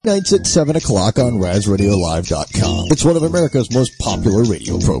Nights at 7 o'clock on RazRadioLive.com. It's one of America's most popular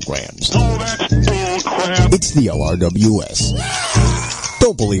radio programs. It's the LRWS.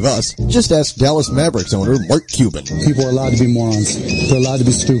 Don't believe us. Just ask Dallas Mavericks owner Mark Cuban. People are allowed to be morons. They're allowed to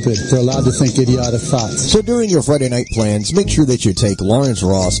be stupid. They're allowed to think idiotic thoughts. So during your Friday night plans, make sure that you take Lawrence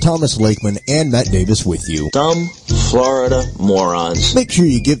Ross, Thomas Lakeman, and Matt Davis with you. Dumb Florida morons. Make sure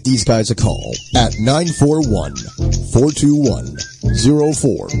you give these guys a call at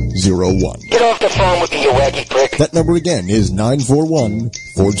 941-421-0401. Get off the phone with me, you wacky prick. That number again is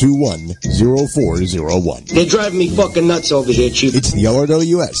 941-421-0401. They're driving me fucking nuts over here, Chief. It's the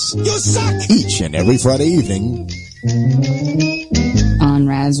LRWS. You suck! Each and every Friday evening on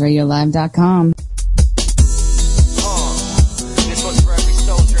RazRadioLive.com. This one's for every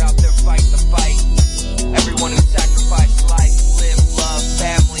soldier out there fighting the fight. Everyone who sacrificed life, live, love,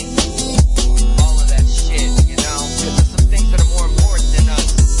 family. All of that shit, you know? Because there's some things that are more important than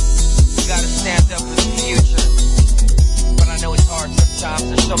us. We gotta stand up for the future. But I know it's hard sometimes.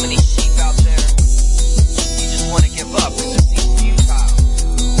 There's so many sheep out there. You just want to give up because it seems futile.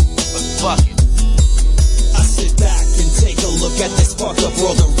 But fuck it. I sit back and take a look at this fucked up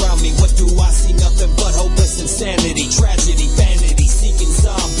world around me. What do I see? Nothing but hopeless insanity, tragedy, vanity, seeking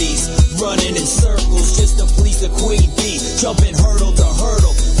zombies, running in circles just to please the queen bee, jumping hurdle to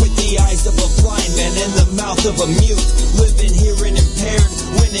hurdle with the eyes of a blind man and the mouth of a mute, living here and impaired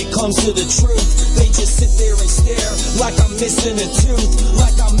when it comes to the truth. They just sit there and stare like I'm missing a tooth,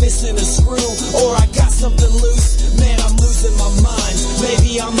 like I'm missing a screw, or I got something loose. Man, I'm losing my mind.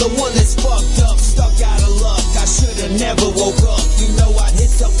 Maybe I'm the one that's fucked up, stuck out of luck. I should've never woke up. You know I'd hit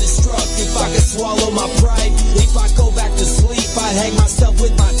self-destruct if I could swallow my pride. If I go back to sleep, I'd hang myself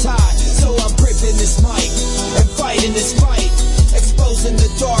with my tie. So I'm gripping this mic and fighting this fight, exposing the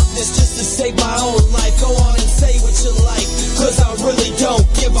darkness just to save my own life. Go on and say what you like, cause I really don't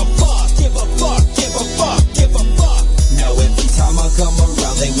give a fuck. Give a fuck, give a fuck, give a fuck. Now every time I come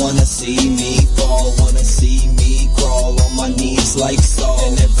around, they wanna see me fall, wanna see me crawl on my knees like Saul.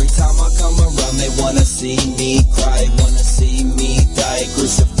 And every time I come around, they wanna see me cry, wanna see me die,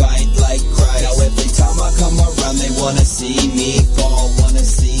 crucified like Christ. Now every time I come around, they wanna see me fall, wanna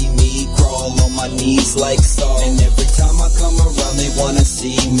see me crawl on my knees like Saul. And every time I come around, they wanna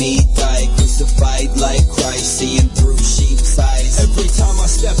see me die, crucified like Christ, seeing through sheep's eyes. Every time I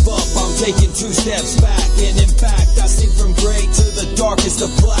step up, I'm taking 2 steps back, and in fact, I see from gray to the darkest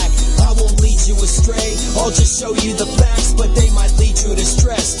of black. I won't lead you astray, I'll just show you the facts, but they might lead you to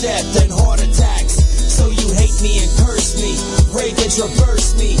stress, death, and heart attacks. So you hate me and curse me, rage and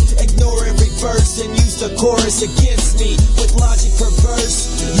traverse me, ignore every verse and use the chorus against me. With logic perverse,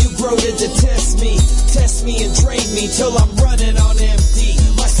 you grow to detest me and drain me till I'm running on empty.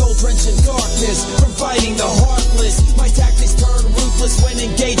 My soul drenched in darkness from fighting the heartless. My tactics turn ruthless when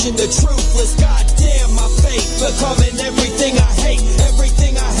engaging the truthless. God damn my fate, becoming everything I hate,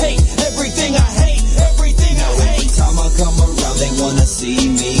 everything I hate, everything I hate, everything I hate. Every time I come around, they wanna see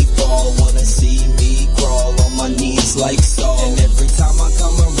me fall, wanna see me crawl on my knees like Saul. And every time I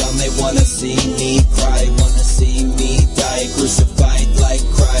come around, they wanna see me cry, wanna see me die, crucified like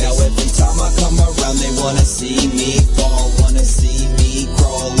Christ. Now every time I come around, they wanna see me fall, wanna see me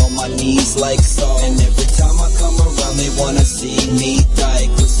crawl on my knees like Saul. And every time I come around, they wanna see me die,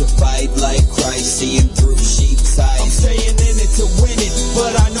 crucified like Christ, seeing through sheep's eyes. I'm staying in it to win it,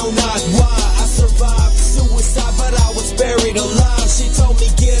 but I know not why. I survived suicide, but I was buried alive. She told me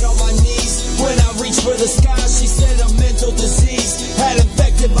get on my knees when I reached for the sky. She said a mental disease had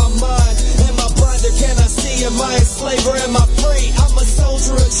infected my mind and my blinder. Can I see? Am I a slave or am I free? I'm a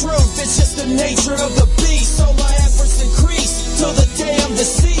soldier of truth, it's just the nature of the beast. So my efforts increase till the day I'm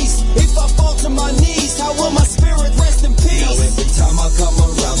deceased. If I fall to my knees, how will my spirit rest in peace? Now every time I come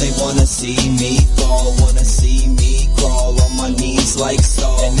around, they wanna see me fall, wanna see me crawl on my knees like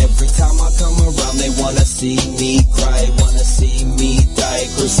Saul. And every time I come around, they wanna see me cry, wanna see me die,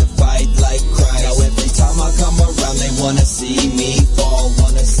 crucified like Christ. Now every time I come around, they wanna see me fall,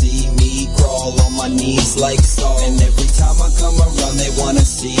 wanna see me crawl on my knees like Saul. And every time I come around, they wanna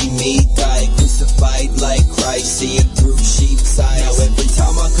see me die, crucified like Christ, seeing through sheep's eyes. Now every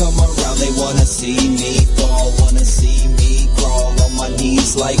time I come around, they wanna see me fall, wanna see me crawl on my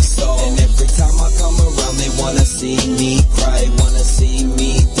knees like Saul. And every time I come around, they wanna see me cry, wanna see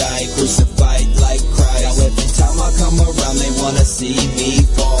me die, crucified like Christ. Now every time I come around, they wanna see me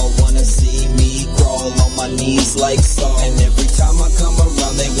fall, wanna see me crawl on my knees like Saul. And every time I come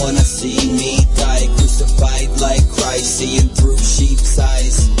around, they wanna see me die, crucified like Christ, seeing through sheep's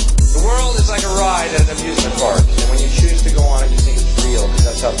eyes. The world is like a ride at an amusement park, and when you choose to go on it, you think it's real, because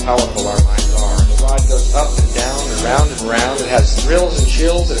that's how powerful our minds are. The ride goes up and down and round and round. It has has thrills and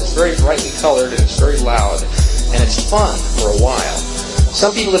chills, and it's very brightly colored, and it's very loud, and it's fun for a while.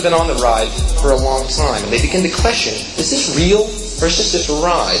 Some people have been on the ride for a long time, and they begin to question, is this real, or is this just a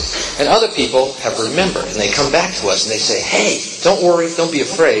ride? And other people have remembered, and they come back to us, and they say, hey, don't worry, don't be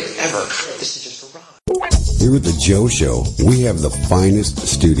afraid, ever. This is just a ride. Here at the Joe Show, we have the finest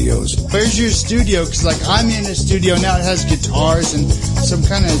studios. Where's your studio? Because, like, I'm in a studio now. It has guitars and some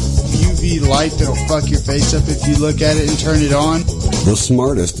kind of UV light that'll fuck your face up if you look at it and turn it on. The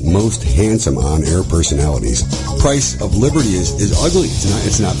smartest, most handsome on-air personalities. Price of Liberty is ugly.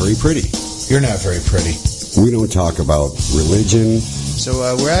 It's not very pretty. You're not very pretty. We don't talk about religion.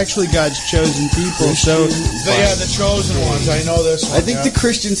 So we're actually God's chosen people. So yeah, the chosen ones. I know this one. I think the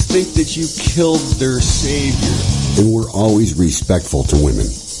Christians think that you killed their Savior. And we're always respectful to women.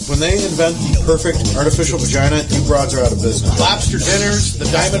 When they invent the perfect artificial vagina, you broads are out of business. Lobster dinners, the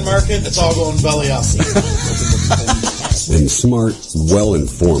diamond market, it's all going belly up. And smart,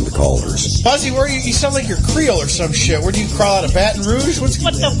 well-informed callers. Fuzzy, where you sound like you're Creole or some shit. Where do you crawl out of Baton Rouge? What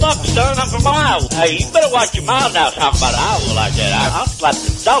the fuck, son? I'm from Iowa. Hey, you better watch your mouth now talking about Iowa like that. I'll slap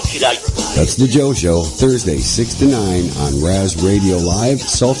the dog shit out of your mouth. That's the Joe Show, Thursday, 6 to 9 on Raz Radio Live,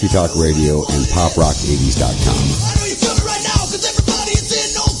 Salty Talk Radio, and PopRock80s.com.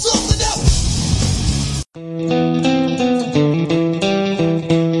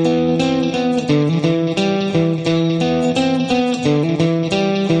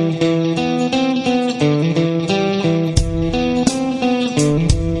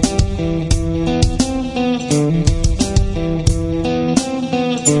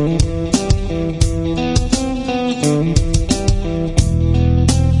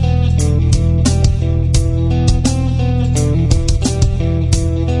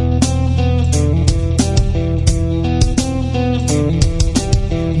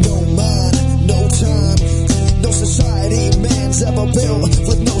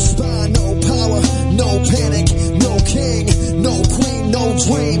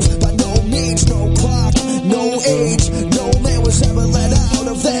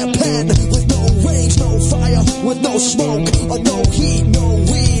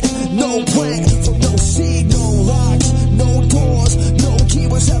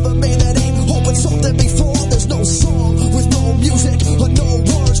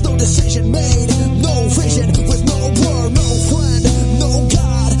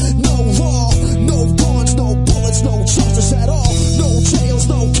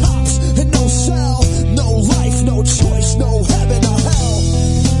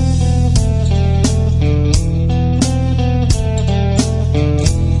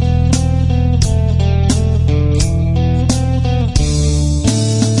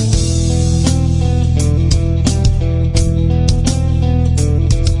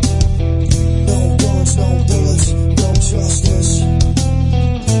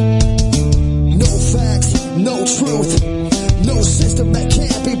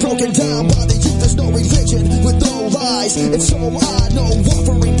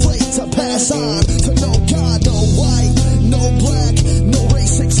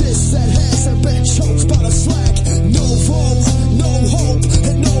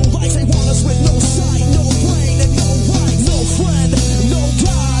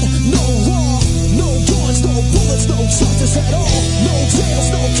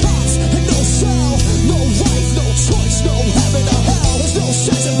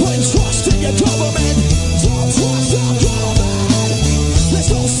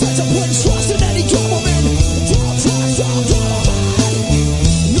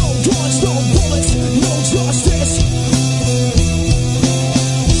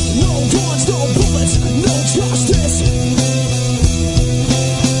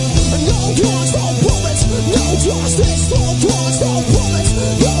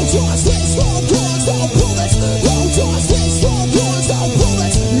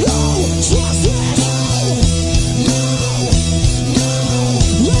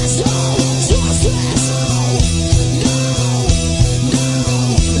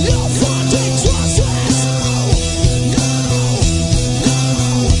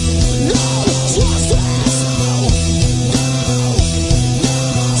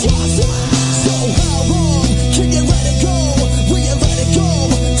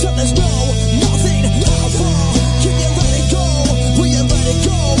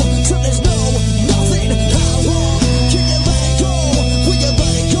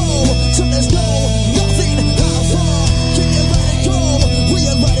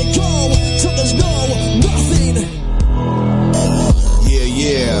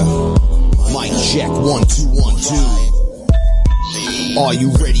 Check 1 2 1 2. Are you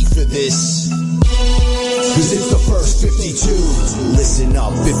ready for this? Cause it's the first 52.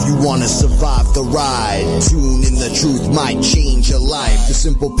 up if you wanna survive the ride. Tune in, the truth might change your life. The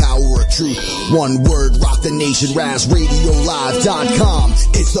simple power of truth. One word, rock the nation. RazRadioLive.com.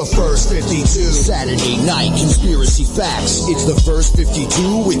 It's the first 52. Saturday night conspiracy facts. It's the first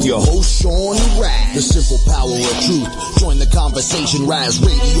 52 with your host Sean Raz. The simple power of truth. Join the conversation.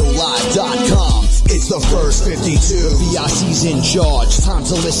 RazRadioLive.com. It's the first 52. The VIC's in charge. Time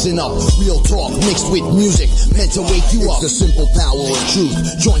to listen up. Real talk mixed with music, meant to wake you up. It's the simple power of truth.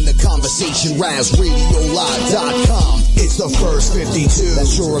 Join the conversation. RazRadioLive.com. It's the first 52.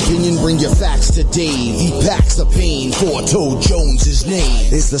 That's your opinion. Bring your facts to Dave. He packs the pain. Four-Toe Jones his name.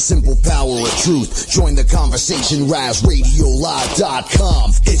 It's the simple power of truth. Join the conversation.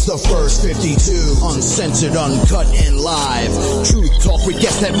 RazRadioLive.com. It's the first 52. Uncensored, uncut, and live. Truth talk with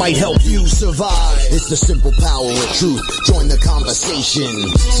guests that might help you survive. It's the simple power of truth. Join the conversation.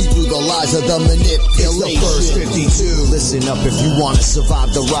 See through the lies of the manipulation. It's the first 52. Listen up if you want to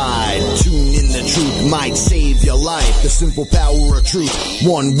survive the ride. Tune in, the truth might save your life. The simple power of truth.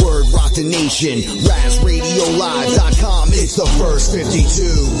 One word, rock the nation. RazRadioLive.com. It's the first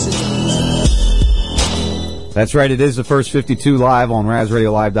 52. That's right. It is the first 52 live on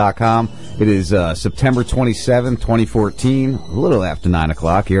RazRadioLive.com. It is September 27th, 2014, a little after 9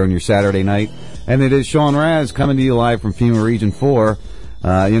 o'clock here on your Saturday night. And it is Sean Raz coming to you live from FEMA Region 4.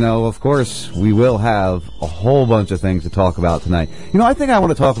 Of course, we will have a whole bunch of things to talk about tonight. I think I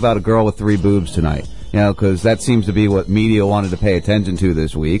want to talk about a girl with 3 boobs tonight, because that seems to be what media wanted to pay attention to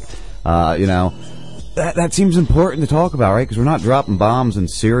this week. That seems important to talk about, right? Because we're not dropping bombs in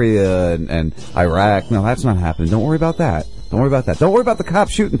Syria and Iraq. No, that's not happening. Don't worry about that. Don't worry about that. Don't worry about the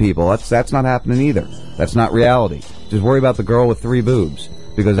cops shooting people. That's not happening either. That's not reality. Just worry about the girl with 3 boobs,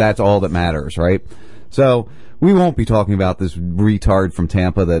 because that's all that matters, right? So we won't be talking about this retard from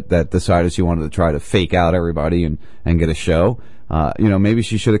Tampa that decided she wanted to try to fake out everybody and get a show. Maybe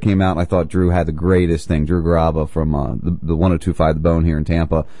she should have came out, and I thought Drew had the greatest thing. Drew Garaba from the 102.5 The Bone here in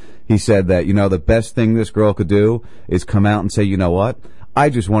Tampa. He said that, the best thing this girl could do is come out and say, you know what? I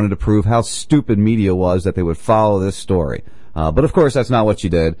just wanted to prove how stupid media was that they would follow this story. But of course, that's not what she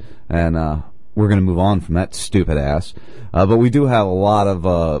did, and we're going to move on from that stupid ass. But we do have a lot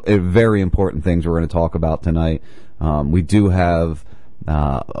of very important things we're going to talk about tonight. We do have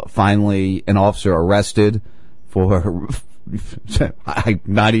finally an officer arrested for I'm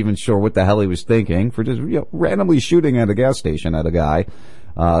not even sure what the hell he was thinking, for just randomly shooting at a gas station at a guy.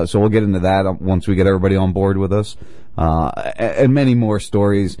 So we'll get into that once we get everybody on board with us. And many more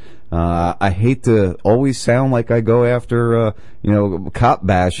stories. I hate to always sound like I go after, cop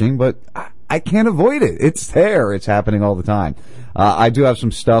bashing, but I can't avoid it. It's there. It's happening all the time. I do have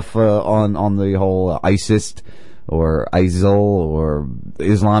some stuff, on the whole ISIS or ISIL or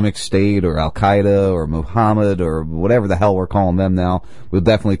Islamic State or Al-Qaeda or Muhammad or whatever the hell we're calling them now. We'll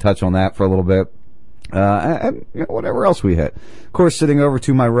definitely touch on that for a little bit. And whatever else we hit. Of course, sitting over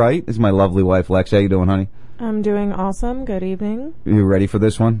to my right is my lovely wife, Lex. How you doing, honey? I'm doing awesome. Good evening. You ready for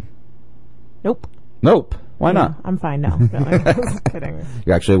this one? Nope. Why not? I'm fine now. No, I was kidding.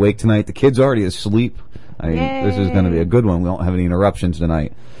 You're actually awake tonight. The kid's already asleep. This is going to be a good one. We won't have any interruptions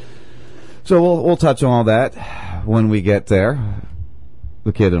tonight. So we'll touch on all that when we get there.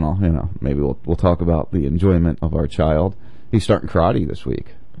 The kid and all, maybe we'll talk about the enjoyment of our child. He's starting karate this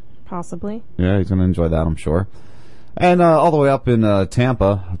week. Possibly. Yeah, he's going to enjoy that, I'm sure. And all the way up in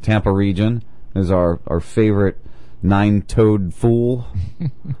Tampa region, is our favorite 9-toed fool,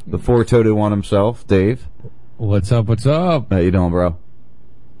 the 4-toed one himself, Dave. What's up? How you doing, bro?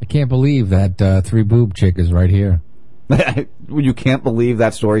 I can't believe that 3-boob chick is right here. You can't believe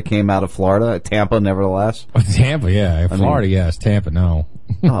that story came out of Florida, Tampa, nevertheless? Tampa, yeah. Florida, yes. Tampa, no.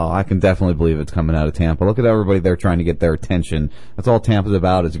 Oh, I can definitely believe it's coming out of Tampa. Look at everybody there trying to get their attention. That's all Tampa's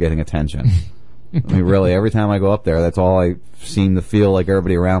about, is getting attention. Really, every time I go up there, that's all I seem to feel like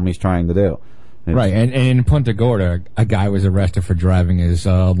everybody around me is trying to do. Right, and in Punta Gorda, a guy was arrested for driving his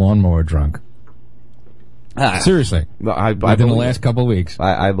lawnmower drunk. Seriously. Within the last couple of weeks.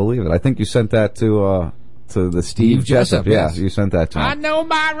 I believe it. I think you sent that to the Steve Jessup. Yes. Yeah, you sent that to him. I know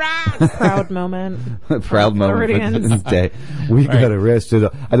my rights. Proud moment. Proud moment for this day. We got arrested.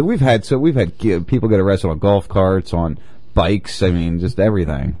 We've had people get arrested on golf carts, on bikes. I mean, just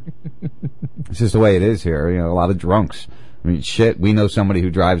everything. It's just the way it is here. A lot of drunks. I mean, shit. We know somebody who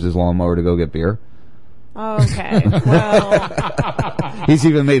drives his lawnmower to go get beer. Okay. Well, he's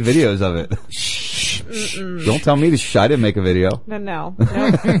even made videos of it. Don't tell me to I didn't make a video. No.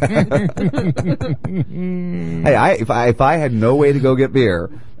 Hey, if I had no way to go get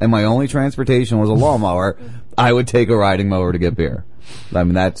beer and my only transportation was a lawnmower, I would take a riding mower to get beer. I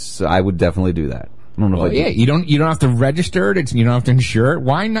mean, I would definitely do that. I don't know. Well, yeah, you don't have to register it. You don't have to insure it.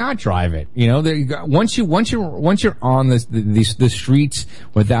 Why not drive it? You know, once you're on the streets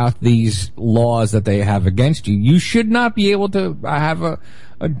without these laws that they have against you, you should not be able to have a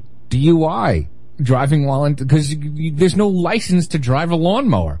DUI driving while because there's no license to drive a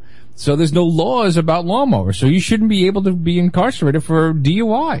lawnmower. So there's no laws about lawnmowers. So you shouldn't be able to be incarcerated for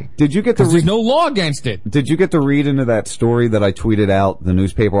DUI. Did you get to there's no law against it. Did you get to read into that story that I tweeted out, the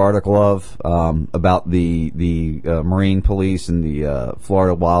newspaper article of, about the Marine police and the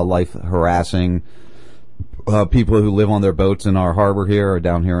Florida wildlife harassing people who live on their boats in our harbor here or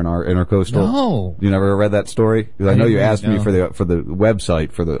down here in our intercoastal? No. You never read that story? Because I know you asked me for the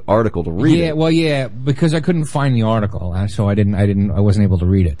website for the article to read it. Yeah, well, yeah, because I couldn't find the article, so I wasn't able to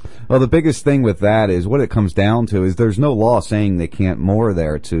read it. Well, the biggest thing with that is what it comes down to is there's no law saying they can't moor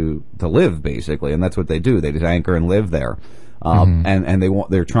there to live, basically, and that's what they do. They just anchor and live there. And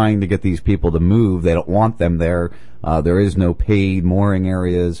they're trying to get these people to move. They don't want them there. There is no paid mooring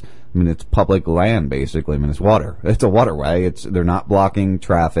areas. I mean, it's public land, basically. I mean, it's water. It's a waterway. They're not blocking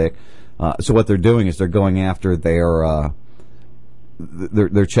traffic. So what they're doing is they're going after they're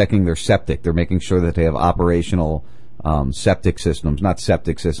checking their septic. They're making sure that they have operational, septic systems, not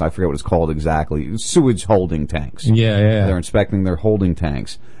septic systems. I forget what it's called exactly. Sewage holding tanks. Yeah. They're inspecting their holding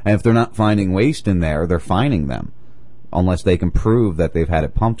tanks. And if they're not finding waste in there, they're fining them unless they can prove that they've had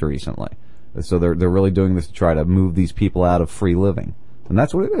it pumped recently. So they're really doing this to try to move these people out of free living. And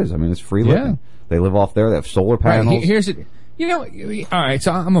that's what it is. I mean, it's free living. Yeah. They live off there. They have solar panels. Right, here's it. You know, all right,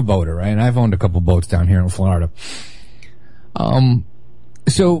 so I'm a boater, right? And I've owned a couple boats down here in Florida.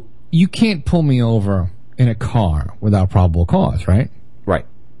 So you can't pull me over in a car without probable cause, right? Right.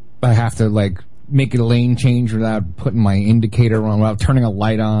 I have to, make a lane change without putting my indicator on, without turning a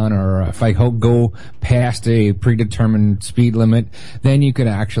light on, or if I go past a predetermined speed limit, then you could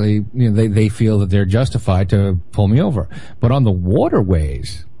actually, they feel that they're justified to pull me over. But on the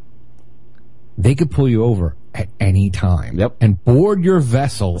waterways, they could pull you over at any time. Yep. And board your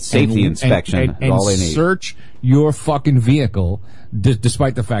vessel. Safety inspection is all they need. Search your fucking vehicle,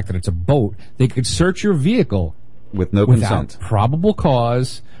 despite the fact that it's a boat. They could search your vehicle with no without consent. Probable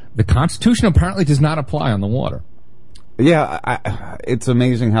cause. The Constitution apparently does not apply on the water. Yeah, it's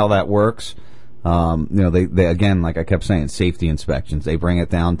amazing how that works. They again, like I kept saying, safety inspections. They bring it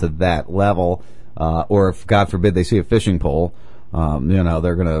down to that level. Or if, God forbid, they see a fishing pole,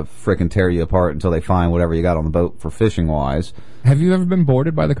 they're going to frickin' tear you apart until they find whatever you got on the boat for fishing wise. Have you ever been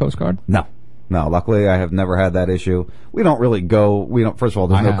boarded by the Coast Guard? No. Luckily, I have never had that issue. We don't really go. First of all,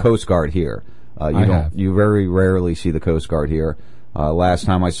 there's no Coast Guard here. You very rarely see the Coast Guard here. Last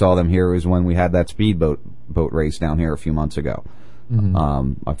time I saw them here was when we had that speedboat race down here a few months ago.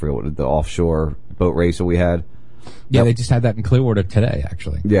 Mm-hmm. I forget what the offshore boat race that we had. Yeah, they just had that in Clearwater today,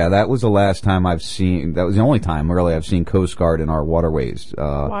 actually. Yeah, that was the last time I've seen. That was the only time really I've seen Coast Guard in our waterways.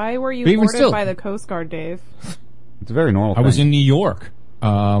 Why were you boarded by the Coast Guard, Dave? It's a very normal thing. I was in New York.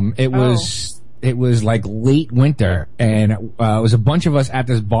 It was like late winter, and it was a bunch of us at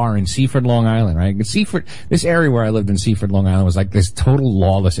this bar in Seaford, Long Island, right? This area where I lived in Seaford, Long Island was like this total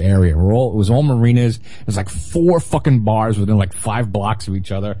lawless area. It was all marinas. It was like 4 fucking bars within like 5 blocks of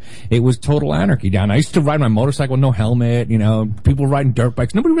each other. It was total anarchy down. I used to ride my motorcycle with no helmet, people riding dirt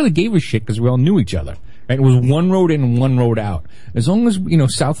bikes. Nobody really gave a shit because we all knew each other, right? It was one road in and one road out. As long as,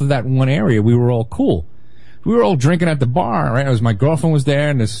 south of that one area, we were all cool. We were all drinking at the bar, right? It was my girlfriend was there,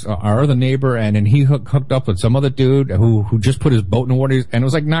 and this our other neighbor, and then he hooked up with some other dude who just put his boat in the water, and it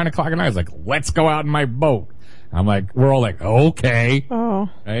was like 9 o'clock at night. I was like, let's go out in my boat. I'm like, we're all like, okay. Oh.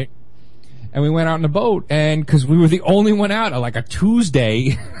 Right? And we went out in the boat, and because we were the only one out on like a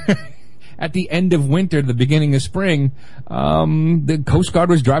Tuesday at the end of winter, the beginning of spring, the Coast Guard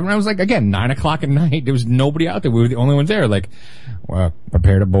was driving around. It was like, again, 9 o'clock at night. There was nobody out there. We were the only ones there. Like, well,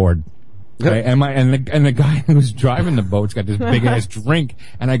 prepare to board. Okay, and the guy who was driving the boat's got this big ass drink,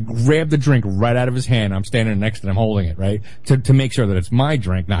 and I grabbed the drink right out of his hand. I'm standing next to him holding it, right? To make sure that it's my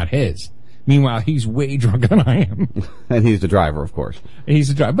drink, not his. Meanwhile, he's way drunker than I am. And he's the driver, of course. And he's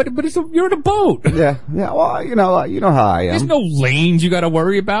the driver. But you're in a boat. Yeah. Well, you know how I am. There's no lanes you got to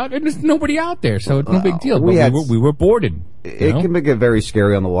worry about, and there's nobody out there, so it's no big deal. But we were boarded. It can get very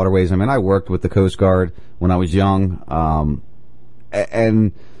scary on the waterways. I mean, I worked with the Coast Guard when I was young,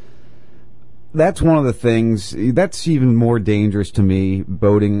 and that's one of the things that's even more dangerous to me.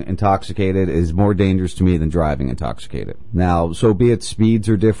 Boating intoxicated is more dangerous to me than driving intoxicated. Now, so be it, speeds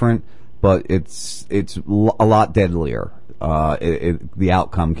are different, but it's a lot deadlier. The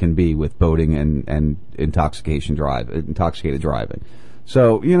outcome can be with boating and intoxicated driving.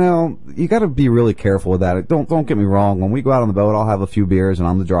 So, you got to be really careful with that. Don't get me wrong. When we go out on the boat, I'll have a few beers and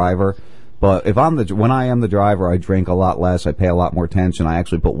I'm the driver. But when I am the driver, I drink a lot less. I pay a lot more attention. I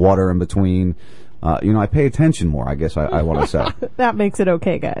actually put water in between. I pay attention more, I guess I want to say. That makes it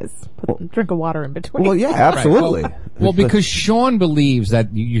okay, guys. Drink of water in between. Well, yeah, absolutely. Right. Well, because Sean believes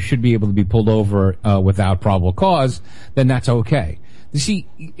that you should be able to be pulled over without probable cause, then that's okay. You see,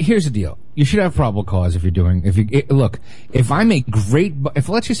 here's the deal. You should have probable cause if I'm if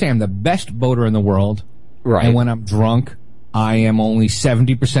let's just say I'm the best boater in the world, right? And when I'm drunk, I am only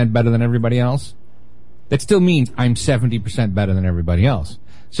 70% better than everybody else. That still means I'm 70% better than everybody else.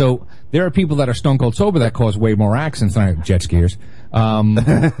 So there are people that are stone cold sober that cause way more accidents than jet skiers.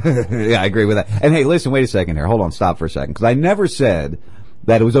 Yeah, I agree with that. And hey, listen, wait a second here. Hold on, stop for a second, because I never said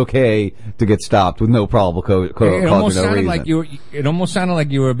that it was okay to get stopped with no probable cause or no reason. It almost sounded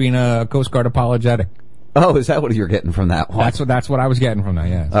like you were being a Coast Guard apologetic. Oh, is that what you're getting from that one? That's what I was getting from that,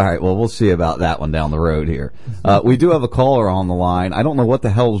 yeah. All right, well, we'll see about that one down the road here. We do have a caller on the line. I don't know what the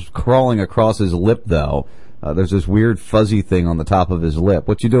hell's crawling across his lip, though. There's this weird fuzzy thing on the top of his lip.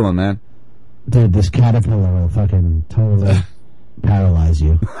 What you doing, man? Dude, this caterpillar will fucking totally paralyze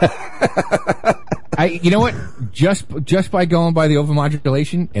you. You know what? Just by going by the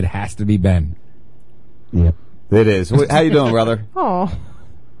overmodulation, it has to be Ben. Yep. It is. How you doing, brother? Oh.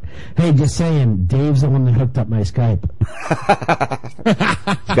 Hey, just saying, Dave's the one that hooked up my Skype.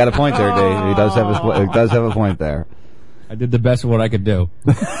 He's got a point there, Dave. He does have a point there. I did the best of what I could do.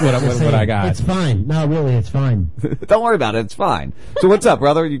 what I got. It's fine. No, really, it's fine. Don't worry about it. It's fine. So what's up,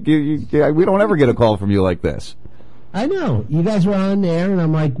 brother? We don't ever get a call from you like this. I know. You guys were on there, and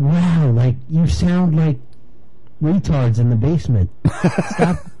I'm like, wow, like, you sound like retards in the basement.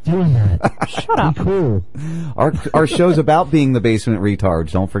 Stop doing that. Shut up. Be cool. Our show's about being the basement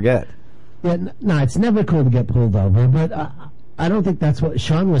retards. Don't forget. Yeah, no, it's never cool to get pulled over, but I don't think that's what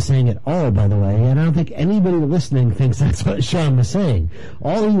Sean was saying at all, by the way, and I don't think anybody listening thinks that's what Sean was saying.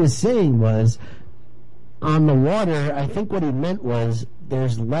 All he was saying was, on the water, I think what he meant was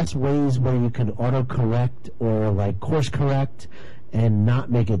there's less ways where you can autocorrect or, like, course correct and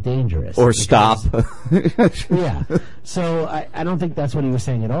not make it dangerous. Or stop. Yeah. So I don't think that's what he was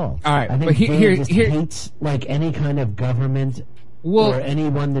saying at all. All right. I think Dave just hates, like, any kind of government or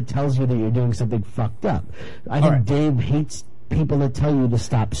anyone that tells you that you're doing something fucked up. I think Dave hates people that tell you to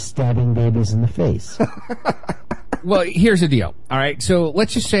stop stabbing babies in the face. Well, here's the deal. All right, so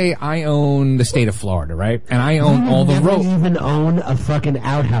let's just say I own the state of Florida, right? And I own all the roads. You even own a fucking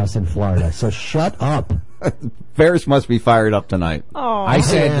outhouse in Florida, so shut up. Ferris must be fired up tonight. Oh, I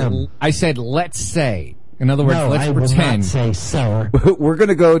said, let's say. In other words, let's pretend. Will not say so. We're going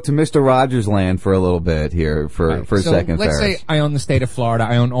to go to Mr. Rogers land for a little bit here for a second, let's Ferris. say I own the state of Florida.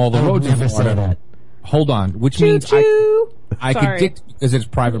 I own all the roads in Florida. Say that. Hold on, which means I could dictate, because it's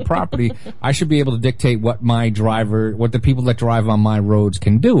private property, I should be able to dictate what the people that drive on my roads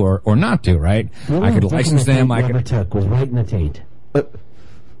can do or not do, right? I could license them. Was right in the taint. Go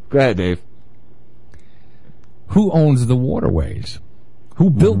ahead, Dave. Who owns the waterways? Who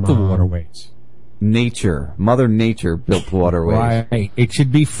built the waterways? Nature. Mother Nature built the waterways. Right. It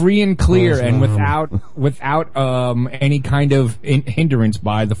should be free and clear and without any kind of hindrance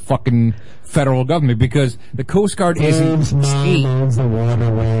by the fucking federal government, because the Coast Guard isn't state. Owns the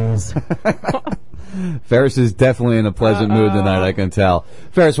waterways. Ferris is definitely in a pleasant mood tonight, I can tell.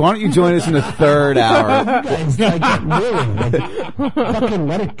 Ferris, why don't you join us in the third hour? You guys, fucking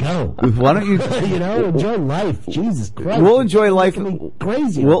let it go. Why don't you... enjoy life. Jesus Christ. We'll enjoy life.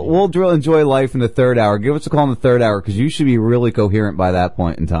 Crazy. We'll enjoy life in the third hour. Give us a call in the third hour, because you should be really coherent by that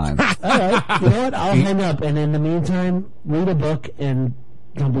point in time. All right. You know what? I'll hang up, and in the meantime, read a book and...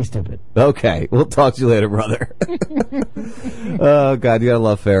 don't be stupid. Okay. We'll talk to you later, brother. Oh, God. You gotta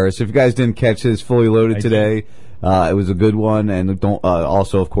love Ferris. If you guys didn't catch his Fully Loaded today, it was a good one. And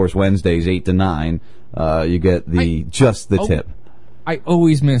also, of course, Wednesdays, 8 to 9, you get Just the Tip. I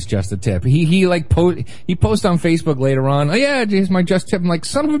always miss Just the Tip. He posts on Facebook later on, oh yeah, here's my Just Tip. I'm like,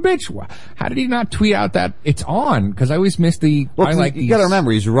 son of a bitch, how did he not tweet out that it's on? Because I always miss the... you gotta remember,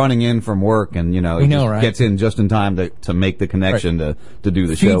 he's running in from work and, he gets in just in time to make the connection to do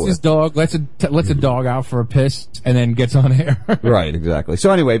the show. Feeds his dog, lets a dog out for a piss, and then gets on air. Right, exactly. So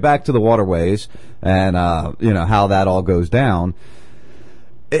anyway, back to the waterways and, how that all goes down.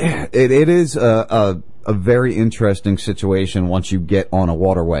 It is a very interesting situation once you get on a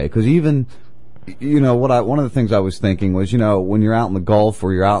waterway, because even one of the things I was thinking was, when you're out in the Gulf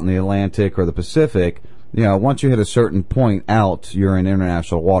or you're out in the Atlantic or the Pacific, once you hit a certain point out, you're in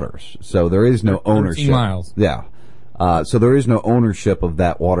international waters, so there is no ownership. 13 miles. Yeah. So there is no ownership of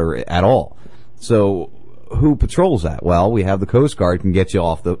that water at all. So who patrols that? Well, we have the Coast Guard can get you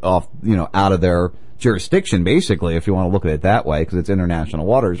out of their jurisdiction, basically, if you want to look at it that way, because it's international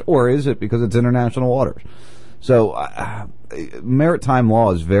waters. Or is it because it's international waters? So, maritime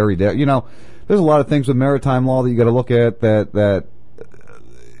law is very, there's a lot of things with maritime law that you got to look at that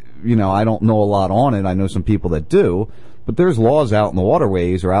I don't know a lot on it. I know some people that do, but there's laws out in the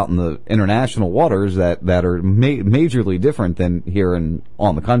waterways or out in the international waters that are majorly different than here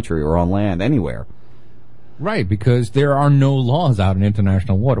on the country or on land anywhere. Right, because there are no laws out in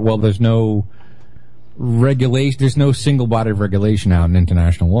international water. Well, there's no regulation. There's no single body of regulation out in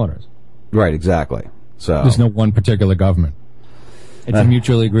international waters. Right, exactly. So there's no one particular government. It's a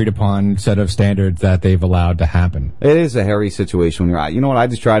mutually agreed upon set of standards that they've allowed to happen. It is a hairy situation when you're out. You know what? I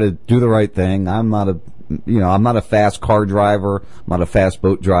just try to do the right thing. I'm not a fast car driver. I'm not a fast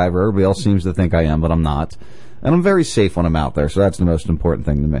boat driver. Everybody else seems to think I am, but I'm not. And I'm very safe when I'm out there, so that's the most important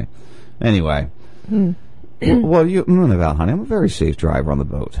thing to me. Anyway. Well, you know about, honey. I'm a very safe driver on the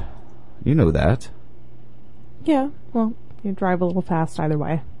boat. You know that. Yeah, well, you drive a little fast either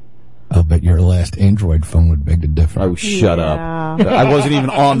way. I'll bet your last Android phone would beg to differ. Oh, shut up. I wasn't even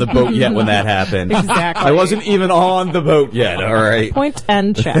on the boat yet when that happened. Exactly. I wasn't even on the boat yet, all right? Point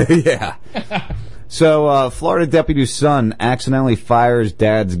and check. Yeah. So, Florida deputy's son accidentally fires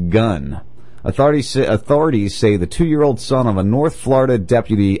dad's gun. Authorities say the 2-year-old son of a North Florida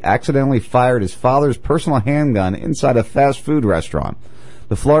deputy accidentally fired his father's personal handgun inside a fast food restaurant.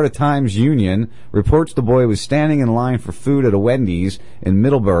 The Florida Times-Union reports the boy was standing in line for food at a Wendy's in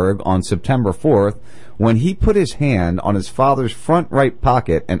Middleburg on September 4th when he put his hand on his father's front right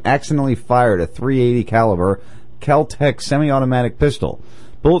pocket and accidentally fired a .380 caliber Kel-Tec semi-automatic pistol.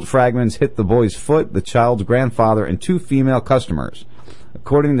 Bullet fragments hit the boy's foot, the child's grandfather, and 2 female customers.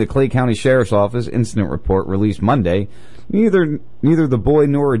 According to the Clay County Sheriff's Office incident report released Monday, neither the boy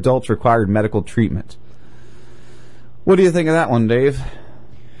nor adults required medical treatment. What do you think of that one, Dave?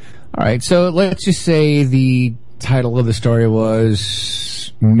 All right, so let's just say the title of the story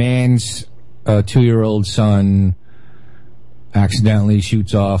was man's 2-year-old son accidentally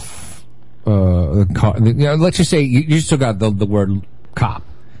shoots off the car. Let's just say you still got the word cop.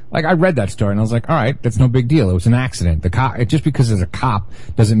 Like, I read that story and I was like, all right, that's no big deal. It was an accident. The cop, just because there's a cop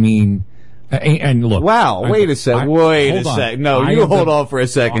doesn't mean. And look. Wow, wait a sec. Wait a sec. No, you hold on for a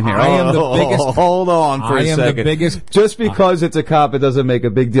second here. I am the biggest. Hold on for a second. I am the biggest. Just because it's a cop, it doesn't make a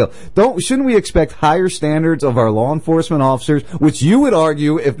big deal. Shouldn't we expect higher standards of our law enforcement officers, which you would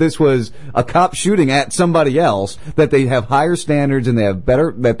argue if this was a cop shooting at somebody else, that they have higher standards and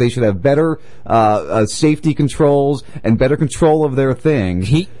that they should have better, safety controls and better control of their things.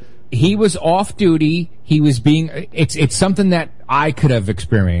 He was off duty. He was it's something that I could have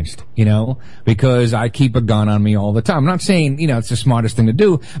experienced, because I keep a gun on me all the time. I'm not saying, it's the smartest thing to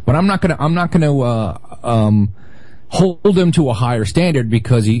do, but I'm not gonna hold him to a higher standard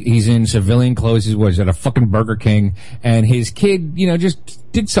because he's in civilian clothes. He was at a fucking Burger King and his kid, just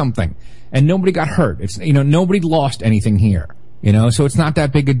did something and nobody got hurt. It's, nobody lost anything here, so it's not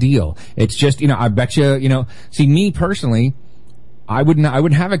that big a deal. It's just, I bet you, see, me personally, I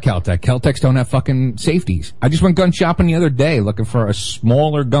wouldn't have a Kel-Tec. Kel-Tecs don't have fucking safeties. I just went gun shopping the other day looking for a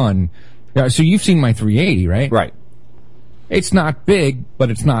smaller gun. So you've seen my .380, right? Right. It's not big, but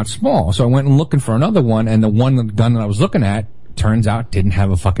it's not small. So I went and looking for another one, and the gun that I was looking at turns out didn't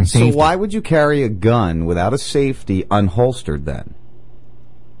have a fucking safety. So why would you carry a gun without a safety unholstered then?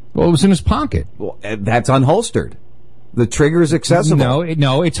 Well, it was in his pocket. Well, that's unholstered. The trigger is accessible.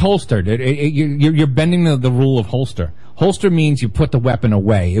 No, it's holstered. You're bending the rule of holster. Holster means you put the weapon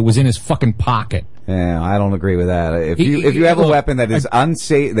away. It was in his fucking pocket. Yeah, I don't agree with that. If you have a weapon that is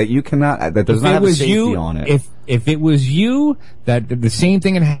unsafe, that you cannot, that does not have a safety on it. If it was you, that the same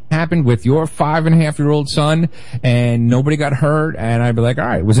thing had happened with your 5.5-year-old son, and nobody got hurt, and I'd be like, all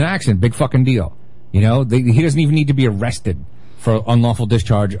right, it was an accident, big fucking deal. He doesn't even need to be arrested for unlawful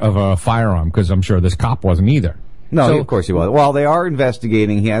discharge of a firearm, because I'm sure this cop wasn't either. No, of course he was. Well, they are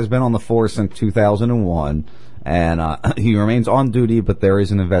investigating. He has been on the force since 2001. And he remains on duty, but there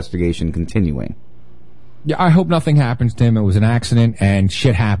is an investigation continuing. Yeah, I hope nothing happens to him. It was an accident, and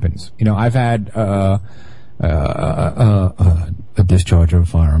shit happens. I've had a discharge of a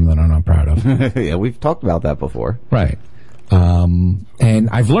firearm that I'm not proud of. Yeah, we've talked about that before. Right. And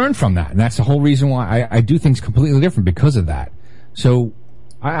I've learned from that, and that's the whole reason why I do things completely different because of that. So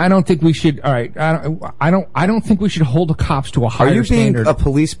I don't think we should. All right, I don't think we should hold the cops to a higher standard. Are you being a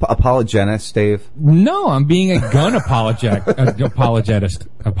police apologist, Dave? No, I'm being a gun apologist.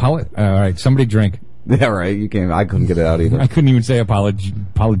 All right, somebody drink. Yeah, right. You can't. I couldn't get it out either. I couldn't even say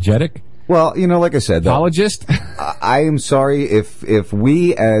apologetic. Well, like I said, apologist. I am sorry if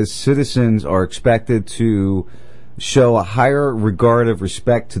we as citizens are expected to show a higher regard of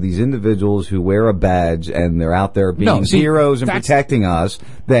respect to these individuals who wear a badge and they're out there being heroes and protecting us,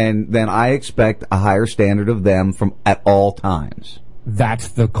 then I expect a higher standard of them at all times. That's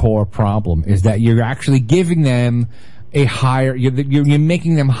the core problem, is that you're actually giving them a higher, you're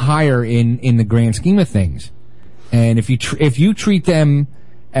making them higher in the grand scheme of things. And if you treat them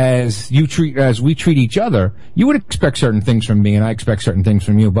as we treat each other, you would expect certain things from me, and I expect certain things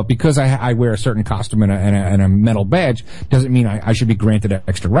from you. But because I wear a certain costume and a metal badge, doesn't mean I should be granted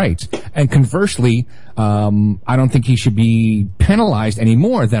extra rights. And conversely, I don't think he should be penalized any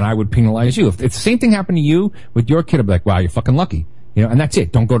more than I would penalize you. If the same thing happened to you with your kid, I'd be like, wow, you're fucking lucky. And that's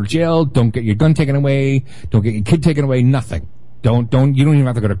it. Don't go to jail. Don't get your gun taken away. Don't get your kid taken away. Nothing. You don't even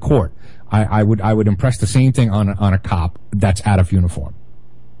have to go to court. I would impress the same thing on a cop that's out of uniform.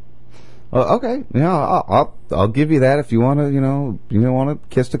 Okay, I'll give you that if you want to, you want to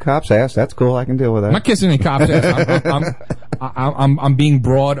kiss the cop's ass. That's cool. I can deal with that. I'm not kissing the cop's ass. I'm being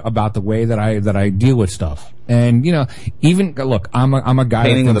broad about the way that I deal with stuff. And even look, I'm a guy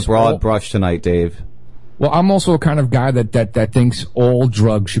painting with a broad brush tonight, Dave. Well, I'm also a kind of guy that thinks all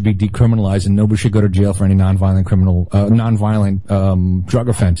drugs should be decriminalized and nobody should go to jail for any nonviolent drug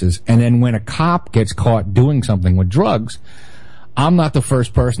offenses. And then when a cop gets caught doing something with drugs, I'm not the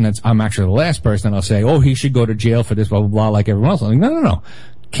first person I'm actually the last person I'll say, oh, he should go to jail for this, blah, blah, blah, like everyone else. I'm like, no.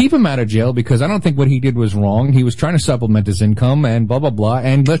 Keep him out of jail because I don't think what he did was wrong. He was trying to supplement his income and blah, blah, blah.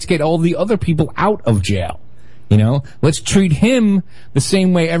 And let's get all the other people out of jail. Let's treat him the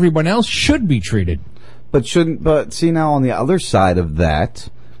same way everyone else should be treated. But see now on the other side of that,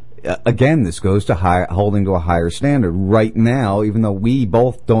 again, this goes to holding to a higher standard. Right now, even though we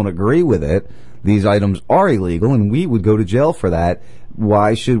both don't agree with it, these items are illegal, and we would go to jail for that.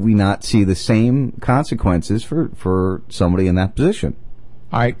 Why should we not see the same consequences for somebody in that position?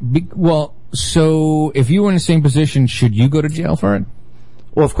 All right. Well, so if you were in the same position, should you go to jail for it?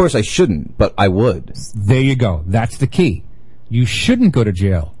 Well, of course I shouldn't, but I would. There you go. That's the key. You shouldn't go to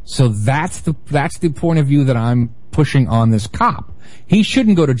jail. So that's the point of view that I'm pushing on this cop. He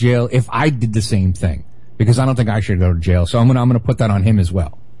shouldn't go to jail if I did the same thing, because I don't think I should go to jail. So I'm gonna put that on him as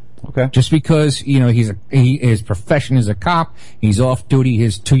well. Okay. Just because, his profession is a cop, he's off duty,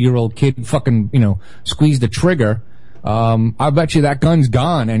 his 2-year-old kid fucking, squeezed the trigger, I bet you that gun's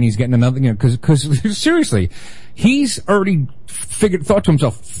gone and he's getting another, cause seriously, he's already thought to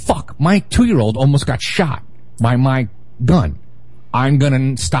himself, fuck, my 2-year-old almost got shot by my gun. I'm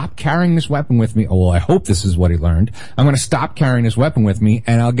gonna stop carrying this weapon with me. Oh, well, I hope this is what he learned. I'm gonna stop carrying this weapon with me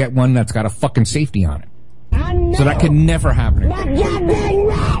and I'll get one that's got a fucking safety on it. So that could never happen again.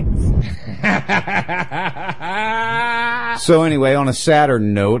 So anyway, on a sadder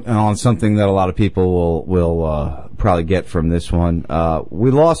note, and on something that a lot of people will probably get from this one,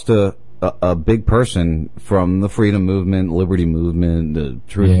 we lost a big person from the freedom movement, liberty movement, the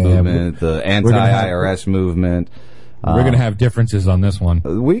truth movement, the anti-IRS movement. We're going to have differences on this one.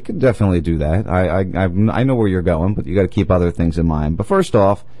 We could definitely do that. I know where you're going, but you got to keep other things in mind. But first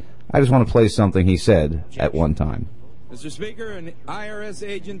off, I just want to play something he said at one time. Mr. Speaker, an IRS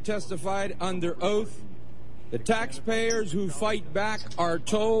agent testified under oath, the taxpayers who fight back are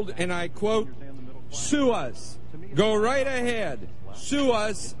told, and I quote, sue us. Go right ahead. Sue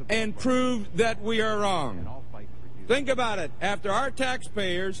us and prove that we are wrong. Think about it. After our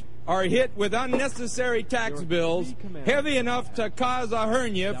taxpayers are hit with unnecessary tax bills heavy enough to cause a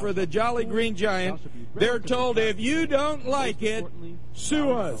hernia for the Jolly Green Giant, they're told, if you don't like it,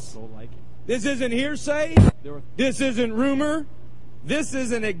 sue us. This isn't hearsay. This isn't rumor. This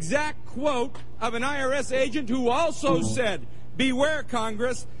is an exact quote of an IRS agent who also said, beware,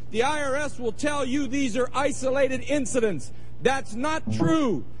 Congress, the IRS will tell you these are isolated incidents. That's not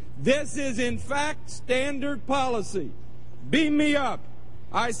true. This is, in fact, standard policy. Beam me up.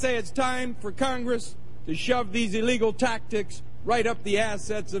 I say it's time for Congress to shove these illegal tactics right up the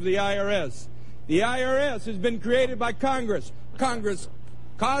assets of the IRS. The IRS has been created by Congress. Congress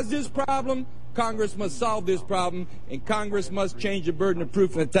caused this problem. Congress must solve this problem, and Congress must change the burden of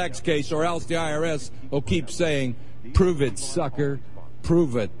proof in a tax case, or else the IRS will keep saying, prove it, sucker,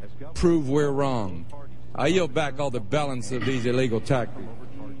 prove it, prove we're wrong. I yield back all the balance of these illegal tactics.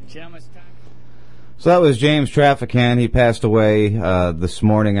 So that was James Traficant. He passed away this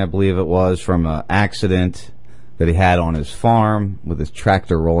morning, I believe it was, from an accident that he had on his farm with his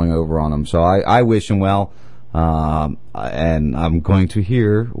tractor rolling over on him. So I wish him well, and I'm going to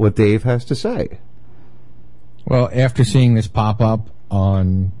hear what Dave has to say. Well, after seeing this pop up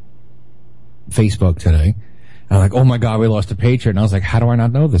on Facebook today, I'm like, oh my God, we lost a patriot. And I was like, how do I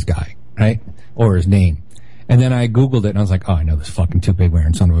not know this guy? right? Or his name. And then I Googled it, and I was like, oh, I know this fucking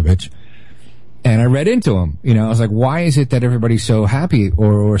toupee-wearing son of a bitch. And I read into him. I was like, why is it that everybody's so happy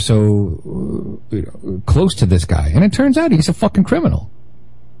or so close to this guy? And it turns out he's a fucking criminal.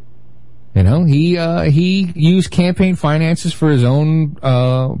 He used campaign finances for his own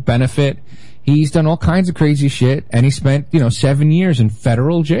benefit. He's done all kinds of crazy shit, and he spent 7 years in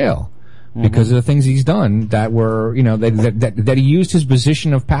federal jail because of the things he's done that were that he used his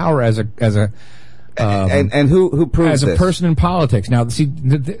position of power as a and who proves as a this? person in politics. Now, see,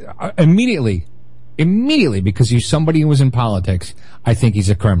 immediately, because he's somebody who was in politics, I think he's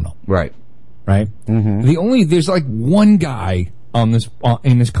a criminal. Right. There's like one guy in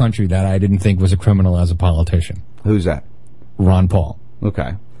this country that I didn't think was a criminal as a politician. Who's that? Ron Paul.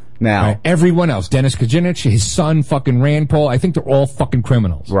 Okay. Now, everyone else, Dennis Kucinich, his son, fucking Rand Paul, I think they're all fucking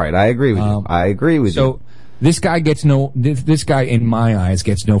criminals. Right. I agree with you. I agree with you. So this guy this guy in my eyes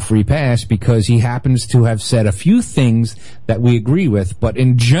gets no free pass because he happens to have said a few things that we agree with, but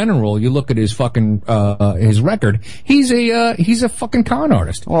in general, you look at his fucking his record, he's a fucking con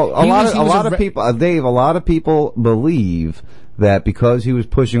artist. Well, a lot of people, Dave, a lot of people believe that because he was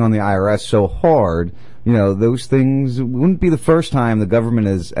pushing on the IRS so hard, those things wouldn't be the first time the government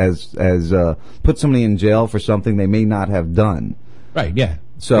has put somebody in jail for something they may not have done. Right, yeah.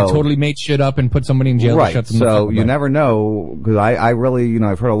 So they totally made shit up and put somebody in jail. Right. To shut them So you never know, because I really,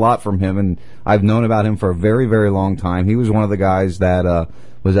 I've heard a lot from him, and I've known about him for a very, very long time. He was one of the guys that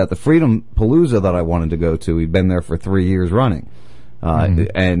was at the Freedom Palooza that I wanted to go to. He'd been there for 3 years running,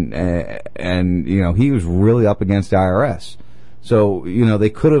 and he was really up against the IRS. So they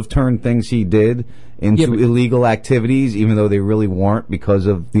could have turned things he did into illegal activities, even though they really weren't, because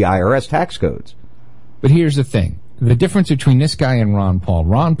of the IRS tax codes. But here's the thing. The difference between this guy and Ron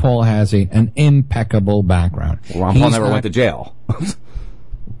Paul has an impeccable background. Ron Paul never went to jail.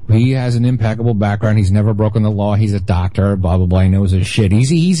 He has an impeccable background. He's never broken the law. He's a doctor, blah, blah, blah. He knows his shit.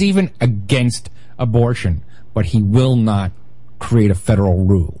 He's even against abortion, but he will not create a federal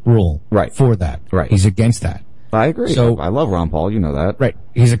rule for that. Right. He's against that. I agree. So, I love Ron Paul. You know that. Right.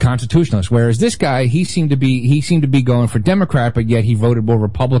 He's a constitutionalist. Whereas this guy, he seemed to be going for Democrat, but yet he voted more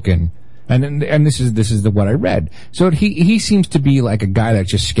Republican. And this is what I read. So he seems to be like a guy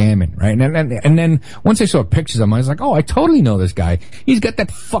that's just scamming, right? And then once I saw pictures of him, I was like, oh, I totally know this guy. He's got that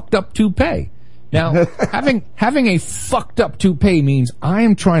fucked up toupee. Now, having a fucked up toupee means I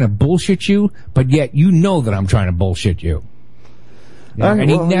am trying to bullshit you, but yet you know that I'm trying to bullshit you. And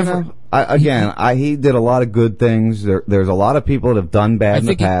he never. He did a lot of good things. There's a lot of people that have done bad in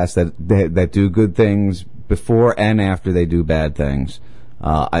the past that do good things before and after they do bad things.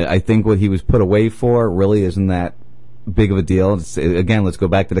 I think what he was put away for really isn't that big of a deal. Again, let's go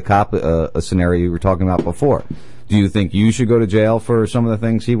back to the cop scenario you were talking about before. Do you think you should go to jail for some of the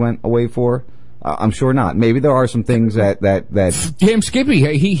things he went away for? I'm sure not. Maybe there are some things that Damn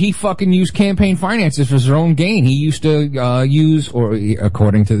Skippy, he fucking used campaign finances for his own gain. He used to use, or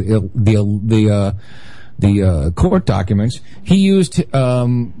according to the court documents, he used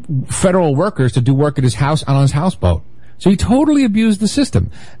federal workers to do work at his house on his houseboat. So he totally abused the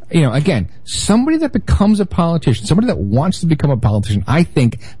system. Again, somebody that becomes a politician, somebody that wants to become a politician, I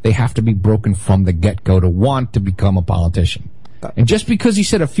think they have to be broken from the get-go to want to become a politician. And just because he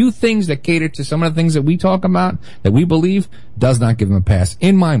said a few things that cater to some of the things that we talk about, that we believe, does not give him a pass,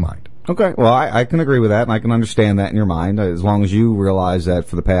 in my mind. Okay, well, I can agree with that, and I can understand that in your mind, as long as you realize that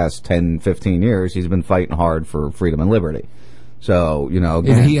for the past 10, 15 years, he's been fighting hard for freedom and liberty. So,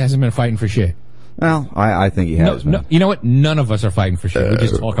 again, he hasn't been fighting for shit. Well, I think he has. No, you know what? None of us are fighting for shit. We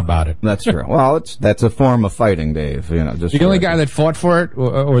just talk about it. That's true. Well, that's a form of fighting, Dave. Just the only guy that fought for it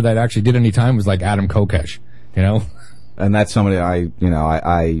or that actually did any time was like Adam Kokesh. And that's somebody I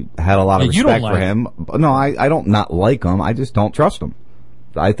had a lot of respect for him. No, I don't not like him. I just don't trust him.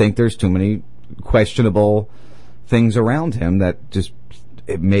 I think there's too many questionable things around him that just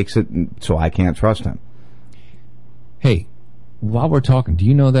it makes it so I can't trust him. Hey. While we're talking, do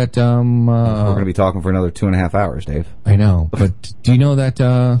you know that we're going to be talking for another 2.5 hours, Dave? I know, but do you know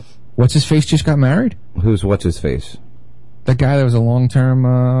that what's his face just got married? Who's what's his face? That guy that was a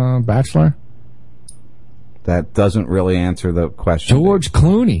long-term bachelor? That doesn't really answer the question. George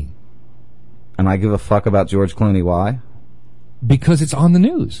Clooney. And I give a fuck about George Clooney. Why? Because it's on the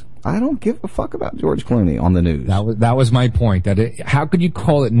news. I don't give a fuck about George Clooney on the news. That was my point. How could you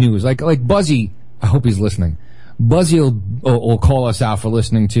call it news? Like Buzzy. I hope he's listening. Buzzy will call us out for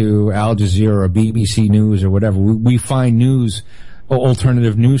listening to Al Jazeera or BBC News or whatever. We find news,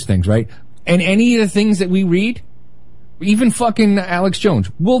 alternative news things, right? And any of the things that we read, even fucking Alex Jones,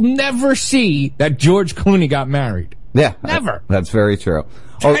 will never see that George Clooney got married. Yeah. Never. That's very true.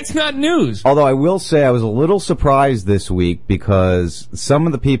 That's not news. Although I will say I was a little surprised this week because some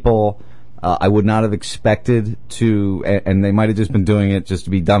of the people I would not have expected to, and they might have just been doing it just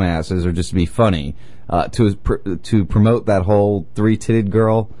to be dumbasses or just to be funny, to promote that whole three-titted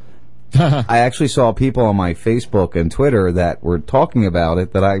girl. I actually saw people on my Facebook and Twitter that were talking about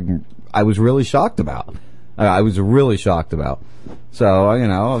it that I was really shocked about. I was really shocked about. So, you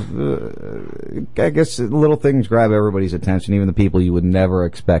know, I guess little things grab everybody's attention, even the people you would never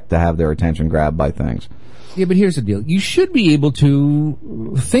expect to have their attention grabbed by things. Yeah, but here's the deal. You should be able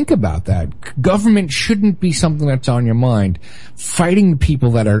to think about that. Government shouldn't be something that's on your mind. Fighting the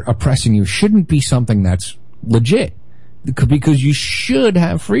people that are oppressing you shouldn't be something that's legit. Because you should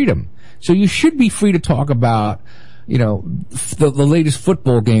have freedom. So you should be free to talk about, you know, the latest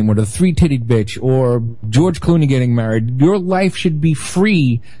football game or the three-titted bitch or George Clooney getting married. Your life should be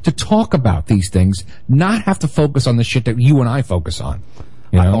free to talk about these things, not have to focus on the shit that you and I focus on.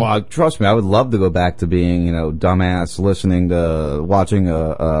 You know? Trust me, I would love to go back to being, you know, dumbass, watching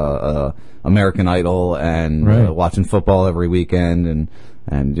American Idol and watching football every weekend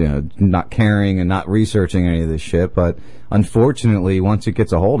and you know, not caring and not researching any of this shit. But unfortunately, once it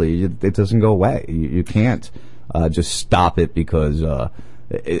gets a hold of you, it doesn't go away. You can't just stop it because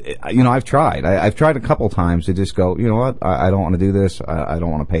you know, I've tried. I've tried a couple times to just go, you know what, I don't want to do this. I don't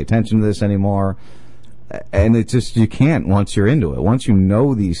want to pay attention to this anymore. And it's just, you can't once you're into it. Once you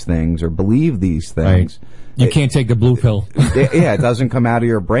know these things or believe these things. Right. You can't take the blue pill. Yeah, it doesn't come out of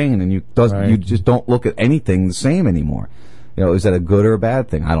your brain, and you just don't look at anything the same anymore. You know, is that a good or a bad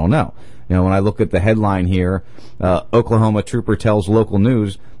thing? I don't know. You know, when I look at the headline here, Oklahoma trooper tells local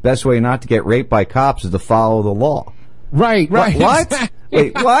news, best way not to get raped by cops is to follow the law. Right. What?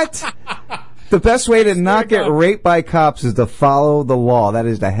 Wait, what? The best way to not get raped by cops is to follow the law. That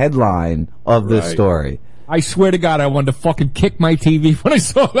is the headline of this story. I swear to God, I wanted to fucking kick my TV when I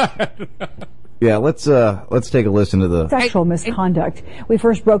saw that. Yeah, let's take a listen to the sexual misconduct. We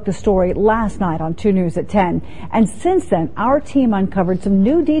first broke the story last night on 2 News at 10, and since then, our team uncovered some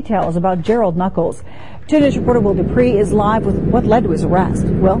new details about Gerald Knuckles. 2 News reporter Will Dupree is live with what led to his arrest.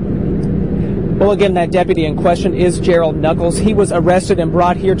 Well, again, that deputy in question is Gerald Knuckles. He was arrested and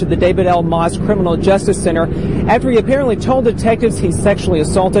brought here to the David L. Moss Criminal Justice Center after he apparently told detectives he sexually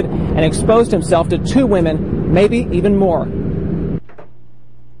assaulted and exposed himself to 2 women, maybe even more.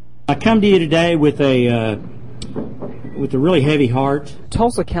 I come to you today with a really heavy heart.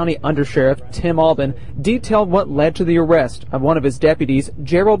 Tulsa County Undersheriff Tim Albin detailed what led to the arrest of one of his deputies,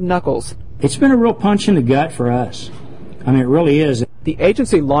 Gerald Knuckles. It's been a real punch in the gut for us. I mean, it really is. The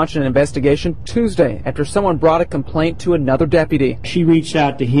agency launched an investigation Tuesday after someone brought a complaint to another deputy. She reached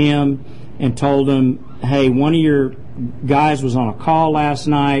out to him and told him, hey, one of your guys was on a call last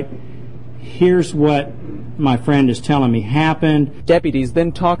night. Here's what my friend is telling me happened. Deputies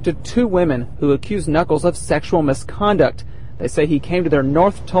then talked to 2 women who accused Knuckles of sexual misconduct. They say he came to their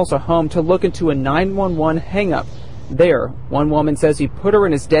North Tulsa home to look into a 911 hang-up. There, one woman says he put her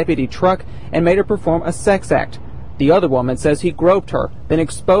in his deputy truck and made her perform a sex act. The other woman says he groped her, then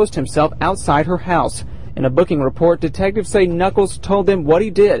exposed himself outside her house. In a booking report, detectives say Knuckles told them what he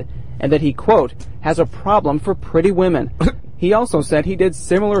did and that he, quote, has a problem for pretty women. He also said he did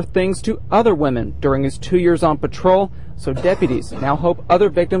similar things to other women during his 2 years on patrol, so deputies now hope other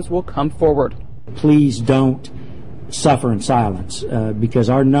victims will come forward. Please don't suffer in silence, because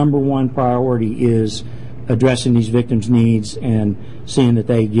our number one priority is addressing these victims' needs and seeing that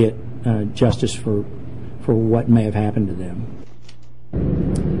they get justice for what may have happened to them.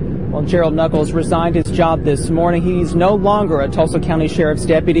 Well, Gerald Knuckles resigned his job this morning. He's no longer a Tulsa County Sheriff's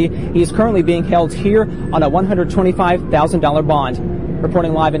deputy. He is currently being held here on a $125,000 bond.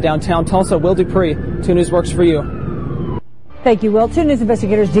 Reporting live in downtown Tulsa, Will Dupree, 2 News works for you. Thank you, Will. 2 News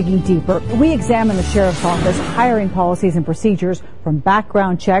investigators digging deeper. We examine the sheriff's office hiring policies and procedures, from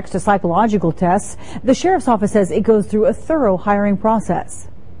background checks to psychological tests. The sheriff's office says it goes through a thorough hiring process.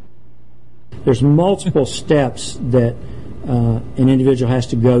 There's multiple steps that an individual has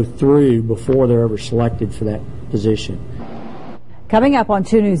to go through before they're ever selected for that position. Coming up on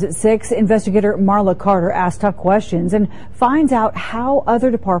 2 News at 6, investigator Marla Carter asks tough questions and finds out how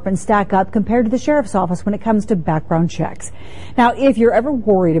other departments stack up compared to the sheriff's office when it comes to background checks. Now, if you're ever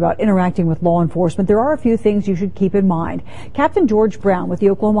worried about interacting with law enforcement, there are a few things you should keep in mind. Captain George Brown with the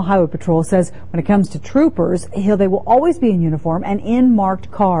Oklahoma Highway Patrol says when it comes to troopers, they will always be in uniform and in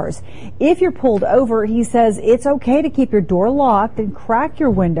marked cars. If you're pulled over, he says it's okay to keep your door locked and crack your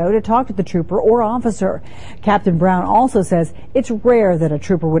window to talk to the trooper or officer. Captain Brown also says it's rare that a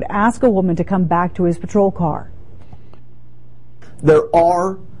trooper would ask a woman to come back to his patrol car. There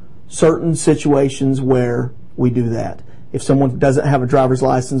are certain situations where we do that. If someone doesn't have a driver's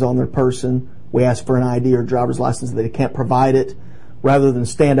license on their person, we ask for an ID or driver's license. They can't provide it, rather than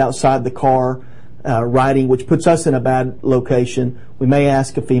stand outside the car riding, which puts us in a bad location. We may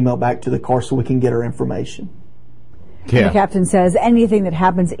ask a female back to the car so we can get her information. Yeah. The captain says anything that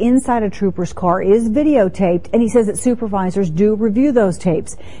happens inside a trooper's car is videotaped, and he says that supervisors do review those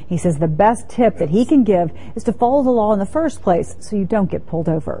tapes. He says the best tip that he can give is to follow the law in the first place so you don't get pulled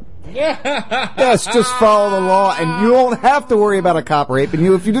over. Yes, just follow the law, and you don't have to worry about a cop raping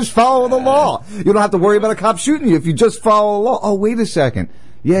you if you just follow the law. You don't have to worry about a cop shooting you if you just follow the law. Oh, wait a second.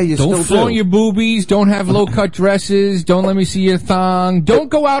 Yeah, you don't still flaunt do. your boobies. Don't have low-cut dresses. Don't let me see your thong. Don't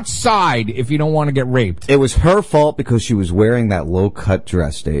go outside if you don't want to get raped. It was her fault because she was wearing that low-cut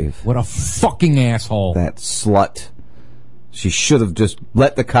dress, Dave. What a fucking asshole. That slut. She should have just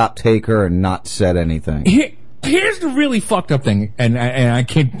let the cop take her and not said anything. Here's the really fucked up thing, and I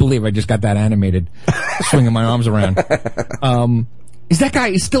can't believe I just got that animated, swinging my arms around. Is that guy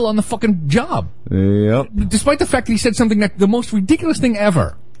is still on the fucking job. Yep. Despite the fact that he said something that the most ridiculous thing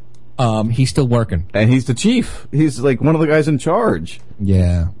ever. He's still working. And he's the chief. He's like one of the guys in charge.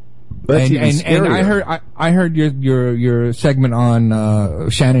 Yeah. That's even and I heard your segment on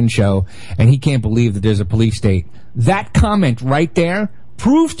Shannon's show, and he can't believe that there's a police state. That comment right there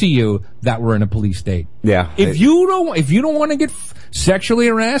proves to you that we're in a police state. Yeah. If you don't want to get sexually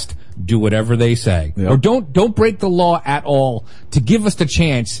harassed, do whatever they say. Yep. Or don't break the law at all to give us the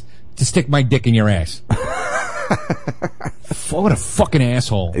chance to stick my dick in your ass. What a fucking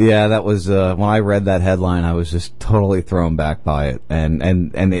asshole. Yeah, that was when I read that headline, I was just totally thrown back by it.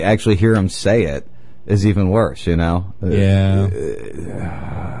 And to actually hear him say it is even worse, you know? Yeah.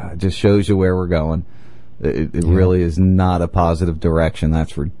 It just shows you where we're going. It really is not a positive direction,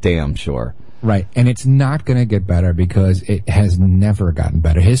 that's for damn sure. Right, and it's not going to get better because it has never gotten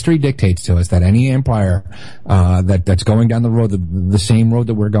better. History dictates to us that any empire that's going down the road, the same road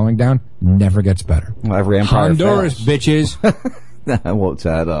that we're going down, never gets better. Well, every empire Honduras, fails. bitches. What's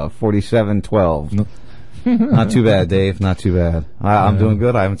that? 47-12. Not too bad, Dave. Not too bad. I'm doing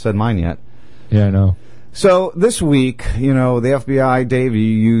good. I haven't said mine yet. Yeah, I know. So this week, you know, the FBI, Dave, you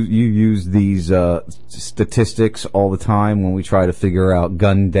use these statistics all the time when we try to figure out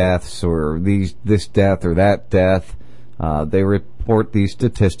gun deaths or this death or that death. They report these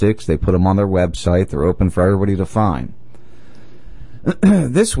statistics. They put them on their website. They're open for everybody to find.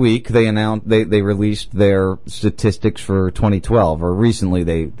 This week, they announced they released their statistics for 2012, or recently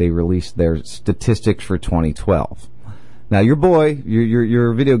they released their statistics for 2012. Now, your boy,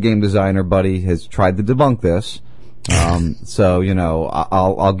 your video game designer buddy, has tried to debunk this. So, you know,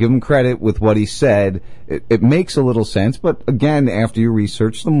 I'll give him credit with what he said. It makes a little sense, but again, after you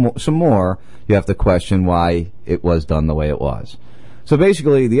research some more, you have to question why it was done the way it was. So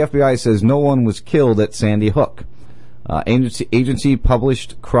basically, the FBI says no one was killed at Sandy Hook. Agency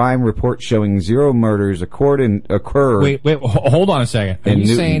published crime report showing 0 murders occurred. Wait, hold on a second. Are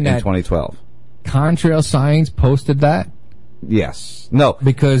you saying that in 2012? Contrail Science posted that? Yes. No.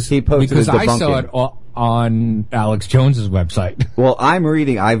 Because he posted I saw it on Alex Jones's website. Well, I'm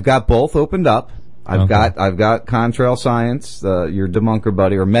reading. I've got both opened up. I've got Contrail Science, your debunker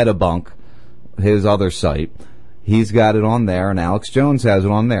buddy, or Metabunk, his other site. He's got it on there, and Alex Jones has it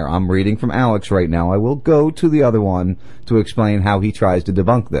on there. I'm reading from Alex right now. I will go to the other one to explain how he tries to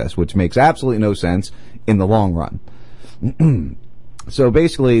debunk this, which makes absolutely no sense in the long run. So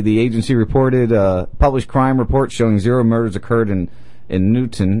basically, the agency published crime report showing 0 murders occurred in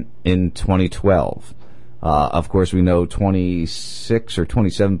Newton in 2012. Of course, we know 26 or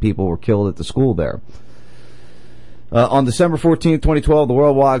 27 people were killed at the school there. On December 14th, 2012, the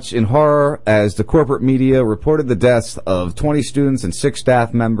world watched in horror as the corporate media reported the deaths of 20 students and 6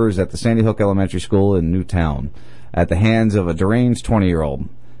 staff members at the Sandy Hook Elementary School in Newtown at the hands of a deranged 20-year-old.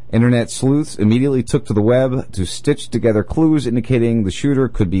 Internet sleuths immediately took to the web to stitch together clues indicating the shooter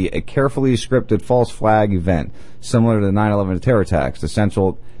could be a carefully scripted false flag event, similar to the 9/11 terror attacks. The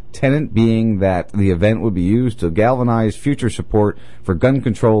central tenet being that the event would be used to galvanize future support for gun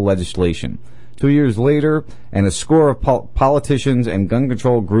control legislation. 2 years later, and a score of politicians and gun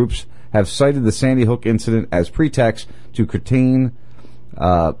control groups have cited the Sandy Hook incident as pretext to curtail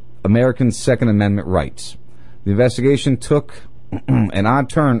Americans' Second Amendment rights. The investigation took an odd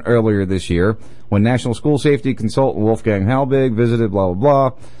turn earlier this year when National School Safety Consultant Wolfgang Halbig visited blah, blah,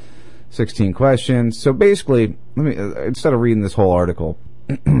 blah. 16 questions. So basically, instead of reading this whole article,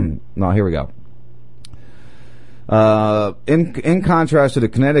 no, here we go. In contrast to the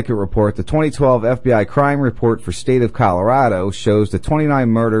Connecticut report, the 2012 FBI crime report for state of Colorado shows that 29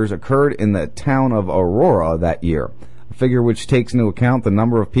 murders occurred in the town of Aurora that year. A figure which takes into account the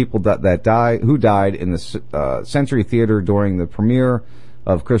number of people who died in the Century Theater during the premiere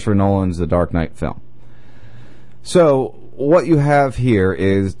of Christopher Nolan's The Dark Knight film. So what you have here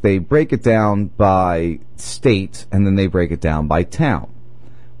is they break it down by state, and then they break it down by town.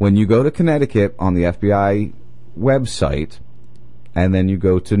 When you go to Connecticut on the FBI website, and then you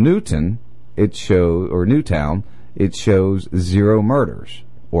go to Newtown, it shows 0 murders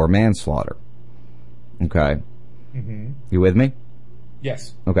or manslaughter. Okay? Mm-hmm. You with me?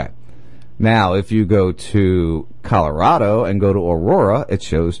 Yes. Okay. Now, if you go to Colorado and go to Aurora, it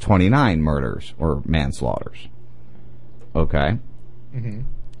shows 29 murders or manslaughters. Okay? Mm-hmm.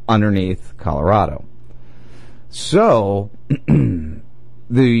 Underneath Colorado. So,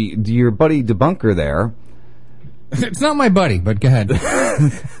 your buddy debunker there... It's not my buddy, but go ahead.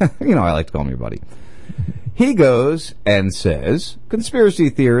 You know I like to call him your buddy. He goes and says, conspiracy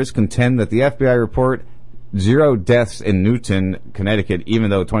theorists contend that the FBI report 0 deaths in Newtown, Connecticut, even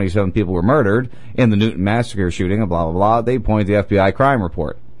though 27 people were murdered in the Newtown massacre shooting, blah, blah, blah. They point to the FBI crime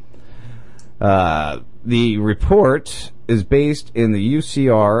report. The report is based in the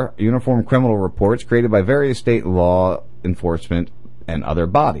UCR, Uniform Criminal Reports, created by various state law enforcement and other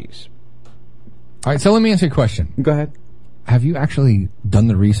bodies. All right, so let me ask you a question. Go ahead. Have you actually done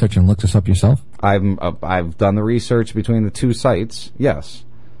the research and looked this up yourself? I've done the research between the two sites, yes.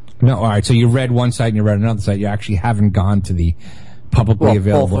 No, all right, so you read one site and you read another site. You actually haven't gone to the publicly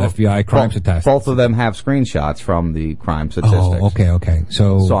available FBI crime statistics. Both of them have screenshots from the crime statistics. Oh, okay.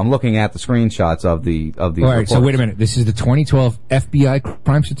 So I'm looking at the screenshots of the all right, reports. so wait a minute. This is the 2012 FBI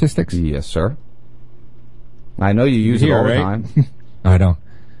crime statistics? Yes, sir. I know you use it all the time. I don't.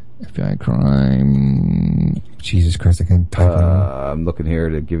 FBI crime. Jesus Christ, I can't type it out. I'm looking here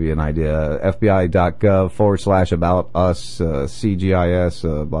to give you an idea. FBI.gov/about us, CGIS,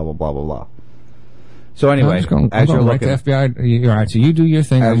 blah, blah, blah, blah, blah. So anyway, as you're looking right to FBI, all right, so you do your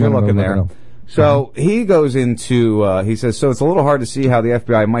thing. As you're looking there. So he goes into, he says, so it's a little hard to see how the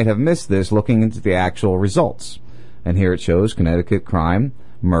FBI might have missed this looking into the actual results. And here it shows Connecticut crime,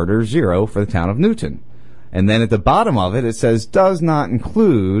 murder 0 for the town of Newtown. And then at the bottom of it, it says, does not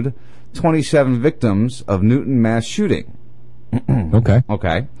include 27 victims of Newtown mass shooting. Okay.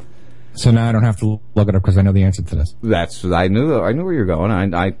 Okay. So now I don't have to look it up because I know the answer to this. I knew where you're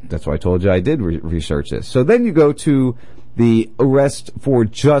going. That's why I told you I did research this. So then you go to the arrest for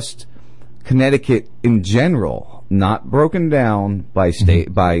just Connecticut in general, not broken down by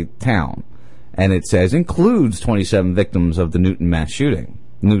state, by town. And it says includes 27 victims of the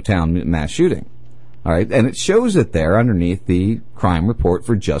Newtown mass shooting. All right, and it shows it there underneath the crime report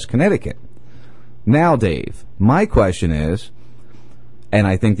for just Connecticut. Now, Dave, my question is, and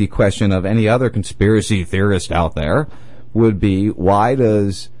I think the question of any other conspiracy theorist out there would be, why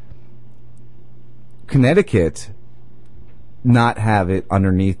does Connecticut not have it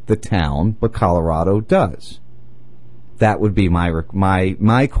underneath the town, but Colorado does? That would be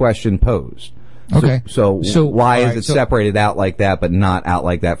my question posed. Okay. So why is it separated out like that, but not out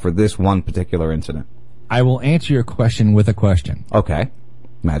like that for this one particular incident? I will answer your question with a question. Okay.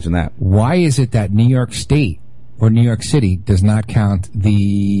 Imagine that. Why is it that New York State or New York City does not count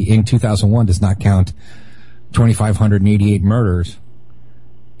in 2001 does not count 2,588 murders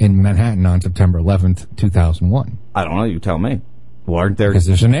in Manhattan on September 11th, 2001? I don't know. You tell me. Well, aren't there? Because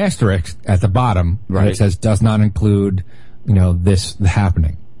there's an asterisk at the bottom right. that says does not include, this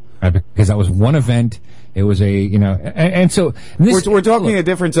happening. Right? Because that was one event. It was and so we're talking a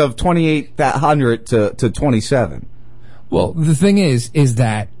difference of 2,800 to 27. Well, the thing is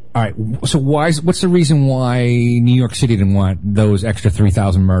that all right. So what's the reason why New York City didn't want those extra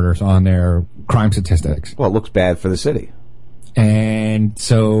 3,000 murders on their crime statistics? Well, it looks bad for the city, and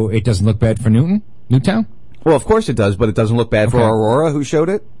so it doesn't look bad for Newtown. Well, of course it does, but it doesn't look bad for Aurora, who showed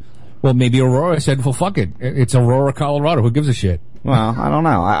it. Well, maybe Aurora said, well, fuck it. It's Aurora, Colorado. Who gives a shit? Well, I don't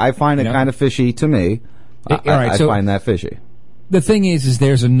know. I find it kind of fishy to me. I find that fishy. The thing is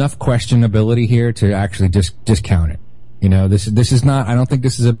there's enough questionability here to actually just discount it. This is not, I don't think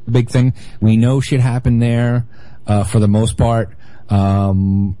this is a big thing. We know shit happened there, for the most part.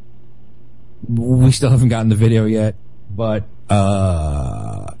 We still haven't gotten the video yet, but,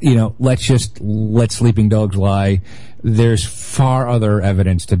 let sleeping dogs lie. There's far other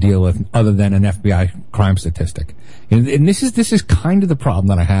evidence to deal with other than an FBI crime statistic. And this is kind of the problem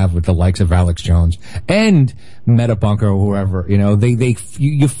that I have with the likes of Alex Jones and Metabunker or whoever.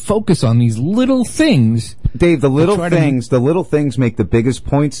 You focus on these little things Dave, the little things make the biggest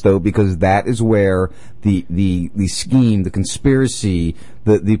points, though, because that is where the scheme, the conspiracy,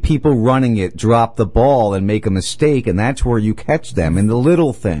 the people running it drop the ball and make a mistake, and that's where you catch them in the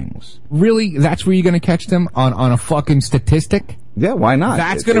little things. Really? That's where you're going to catch them on a fucking statistic? Yeah, why not?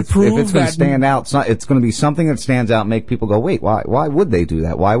 That's going to prove if it's going to stand out. It's going to be something that stands out, make people go, wait, why would they do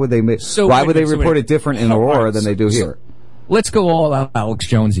that? Why would they report it different in Aurora than they do here? Let's go all out Alex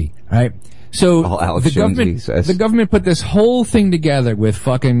Jonesy, right? So the government put this whole thing together with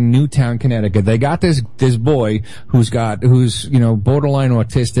fucking Newtown, Connecticut. They got this boy who's borderline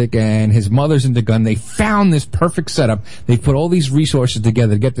autistic, and his mother's into gun. They found this perfect setup. They put all these resources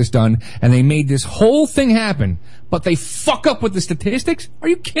together to get this done, and they made this whole thing happen. But they fuck up with the statistics? Are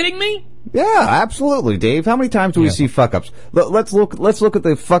you kidding me? Yeah, absolutely, Dave. How many times do we see fuck ups? Let's look at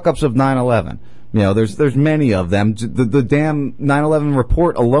the fuck ups of 9/11. You know, there's many of them. The damn 9/11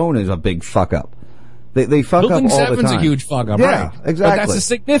 report alone is a big fuck up. They fuck Building up all the time. Building 7's a huge fuck up, yeah, right? Exactly. But that's a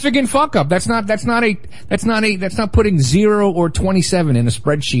significant fuck up. That's not putting 0 or 27 in a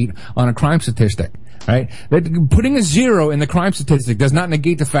spreadsheet on a crime statistic, right? Putting a 0 in the crime statistic does not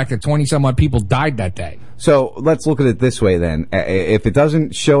negate the fact that 20 some odd people died that day. So let's look at it this way then. If it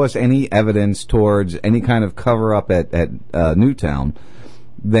doesn't show us any evidence towards any kind of cover up at Newtown,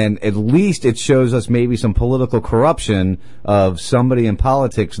 then at least it shows us maybe some political corruption of somebody in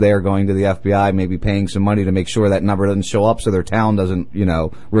politics there going to the FBI, maybe paying some money to make sure that number doesn't show up so their town doesn't,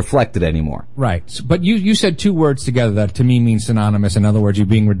 reflect it anymore. Right. But you said two words together that to me means synonymous. In other words, you're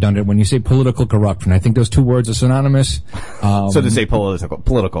being redundant. When you say political corruption, I think those two words are synonymous. So to say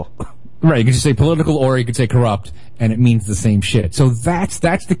political. Right, you could just say political or you could say corrupt, and it means the same shit. So that's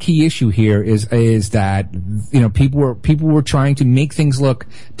the key issue here is that, people were trying to make things look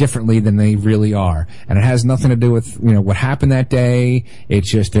differently than they really are. And it has nothing to do with, what happened that day. It's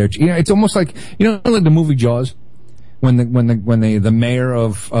just, it's almost like, like the movie Jaws. When the mayor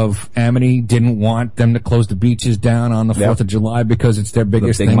of Amity didn't want them to close the beaches down on the 4th of July because it's their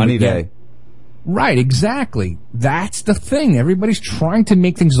biggest big thing. Money day. Right, exactly. That's the thing. Everybody's trying to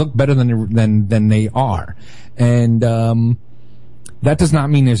make things look better than they are. And that does not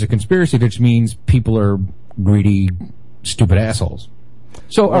mean there's a conspiracy. It just means people are greedy, stupid assholes.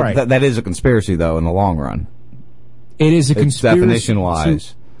 So, all right. That is a conspiracy, though, in the long run. It is a conspiracy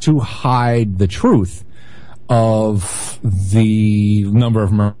definition-wise to hide the truth of the number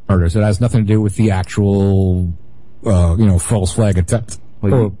of murders. It has nothing to do with the actual, false flag attempt.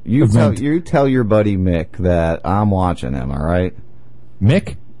 Well, you tell your buddy Mick that I'm watching him, all right?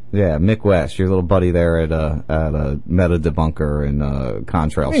 Mick? Yeah, Mick West, your little buddy there at a Meta Debunker in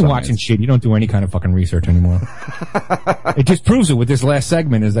Contrail. I ain't watching shit. You don't do any kind of fucking research anymore. It just proves it with this last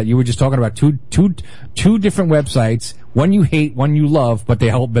segment is that you were just talking about two different websites. One you hate, one you love, but they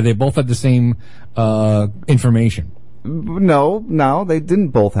both have the same information. No, they didn't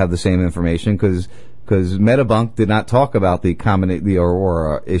both have the same information because Metabunk did not talk about the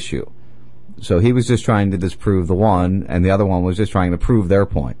Aurora issue. So he was just trying to disprove the one, and the other one was just trying to prove their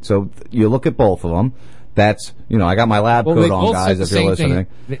point. So you look at both of them. That's, I got my lab coat on, guys, if you're listening.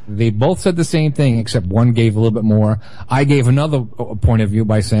 They both said the same thing, except one gave a little bit more. I gave another point of view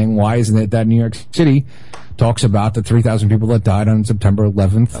by saying, why isn't it that New York City talks about the 3,000 people that died on September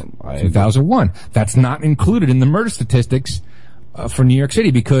 11th, 2001? That's not included in the murder statistics for New York City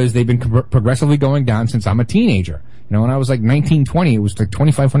because they've been progressively going down since I'm a teenager. When I was like 19, 20, it was like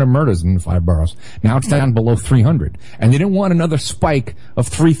 2,500 murders in the 5 boroughs. Now it's down below 300. And they didn't want another spike of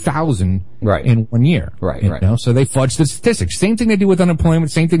 3,000 in 1 year. Right. So they fudged the statistics. Same thing they do with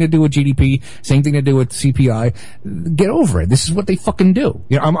unemployment, same thing they do with GDP, same thing they do with CPI. Get over it. This is what they fucking do.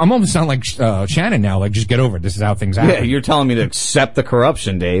 I'm almost sound like Shannon now, like just get over it. This is how things happen. Yeah, you're telling me to accept the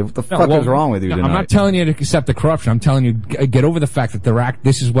corruption, Dave. What the fuck is wrong with you tonight? I'm not telling you to accept the corruption. I'm telling you get over the fact that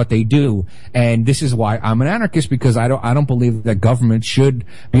this is what they do. And this is why I'm an anarchist, because I don't believe that government should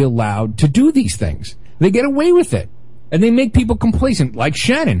be allowed to do these things. They get away with it. And they make people complacent, like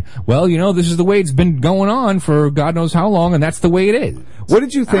Shannon. Well, this is the way it's been going on for God knows how long, and that's the way it is. What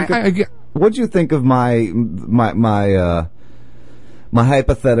did you think? What did you think of my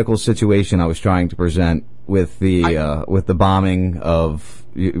hypothetical situation I was trying to present with the bombing of?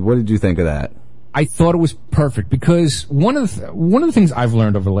 What did you think of that? I thought it was perfect because one of the things I've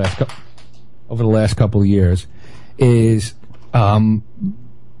learned over the last couple of years is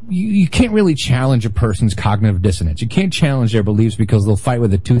you can't really challenge a person's cognitive dissonance. You can't challenge their beliefs because they'll fight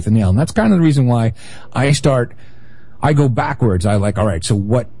with a tooth and nail. And that's kind of the reason why I go backwards. All right, so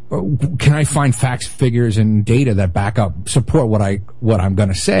what can I find facts, figures, and data that support what I'm going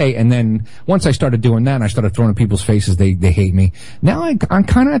to say? And then once I started doing that and I started throwing in people's faces, they hate me. Now I'm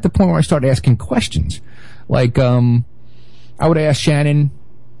kind of at the point where I start asking questions. Like, I would ask Shannon,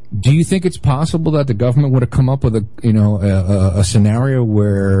 do you think it's possible that the government would have come up with a scenario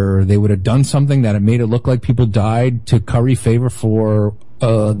where they would have done something that it made it look like people died to curry favor for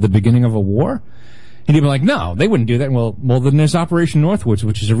the beginning of a war? And he'd be like, no, they wouldn't do that. Well, then there's Operation Northwoods,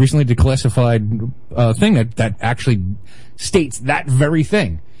 which is a recently declassified thing that actually states that very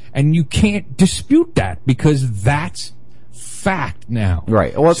thing. And you can't dispute that because that's fact now.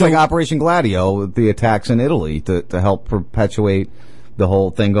 Right. Well, it's like Operation Gladio, the attacks in Italy to help perpetuate the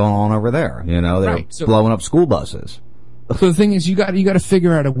whole thing going on over there. You know, they're blowing up school buses. So the thing is, you got to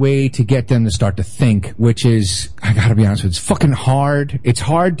figure out a way to get them to start to think, which is, I got to be honest with you, it's fucking hard. It's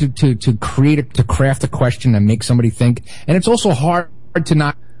hard to craft a question and make somebody think, and it's also hard to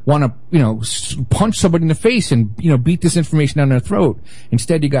not want to, punch somebody in the face and, beat this information down their throat.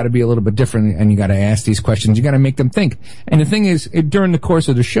 Instead, you got to be a little bit different, and you got to ask these questions. You got to make them think. And the thing is, during the course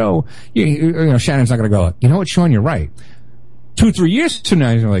of the show, Shannon's not going to go, you know what, Sean, you're right. 2-3 years from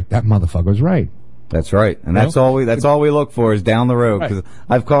now, you're like, that motherfucker was right. That's right, and that's all we look for is down the road. Because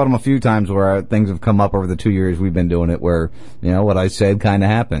I've caught him a few times where things have come up over the 2 years we've been doing it, where what I said kind of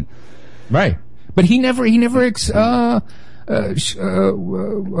happened. Right, but he never. What's the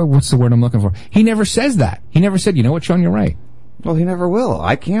word I'm looking for? He never says that. He never said, you know what, Sean, you're right. Well, he never will.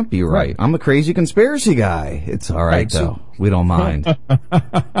 I can't be right. I'm a crazy conspiracy guy. It's all right, though. We don't mind.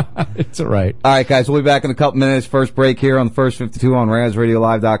 It's all right. All right, guys. We'll be back in a couple minutes. First break here on the First 52 on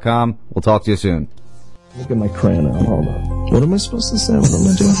RazRadioLive.com. We'll talk to you soon. Look at my crayon now. Hold on. What am I supposed to say? What am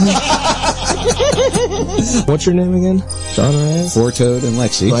I doing? What's your name again? Sean Raz? Four Toad and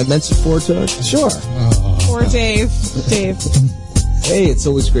Lexi. Do I mention Four Toad? Sure. Or Dave. Hey, it's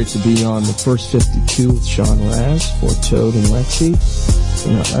always great to be on the First 52 with Sean Raz, Four Toad and Lexi.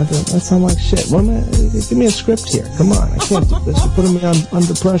 That sounds like shit. Give me a script here. Come on, I can't do this. You're putting me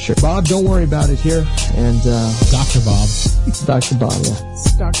under pressure. Bob, don't worry about it here. And Dr. Bob. Dr. Bob, yeah.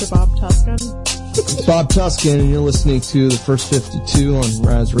 Dr. Bob Tuscan. It's Bob Tuscan, and you're listening to the First 52 on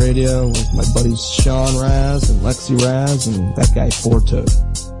Raz Radio with my buddies Sean Raz and Lexi Raz and that guy Four Toad.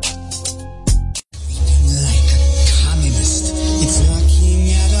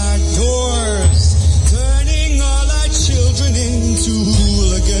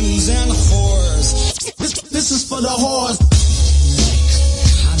 This is for the whores.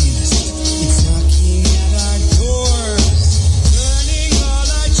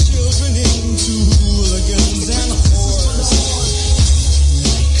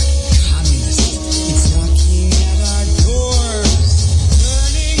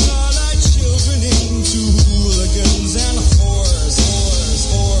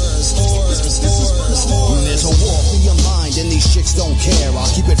 Don't care,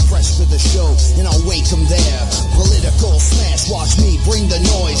 I'll keep it fresh to the show and I'll wake them there. Political smash, watch me bring the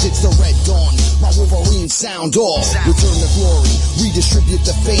noise. It's the Red Dawn, my Wolverine sound off. Return to glory, redistribute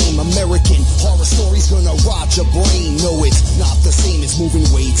the fame. American horror stories gonna rot your brain. No, it's not the same, it's moving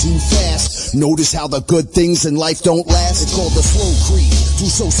way too fast. Notice how the good things in life don't last. It's called the slow creep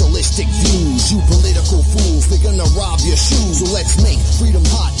through socialistic views. You political fools, they're gonna rob your shoes. So let's make freedom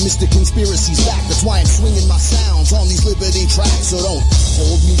hot, Mr. Conspiracy's back. That's why I'm swinging my sounds on these Liberty tracks. So don't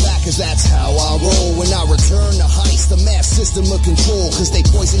hold me back, cause that's how I roll. When I return to heist the mass system of control, cause they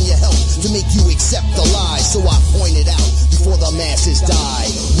poison your health to make you accept the lies. So I point it out before the masses die.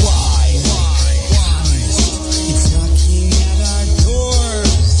 Why? It's knocking at our door,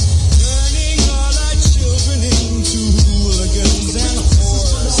 turning all our children into hooligans and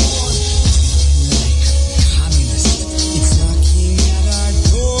whores. It's knocking at our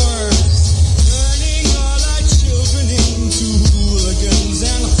door, turning all our children into hooligans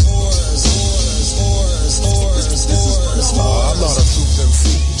and whores. I'm not a truth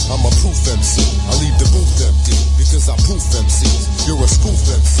MC, I'm a proof MC. I leave the booth empty because I proof MCs. You're a spoof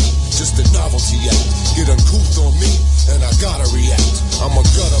MC, just a novelty act. Get uncouth on me and I gotta react. I'm a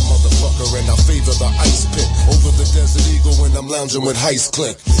gutter motherfucker and I favor the ice pick over the Desert Eagle when I'm lounging with Heist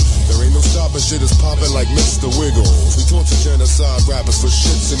Click. There ain't no stopping, shit is popping like Mr. Wiggles. We torture genocide rappers for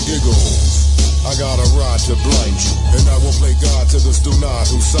shits and giggles. I got a rod to blind you, and I will play God to the do not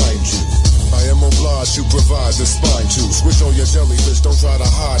who signed you. I am obliged to provide the spine to switch on your jellyfish, don't try to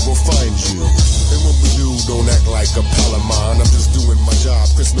hide, we'll find you. And when we do, don't act like a pal of mine. I'm just doing my job,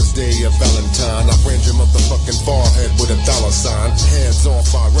 Christmas Day or Valentine. I brand your motherfucking forehead with a dollar sign. Hands off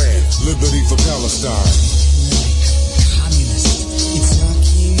Iran, liberty for Palestine. It's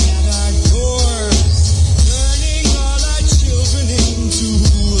knocking at our door, turning all our children into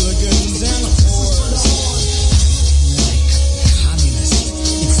hooligans and whores.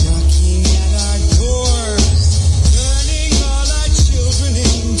 It's knocking at our door, turning all our children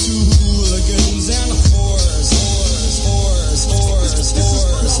into hooligans and whores.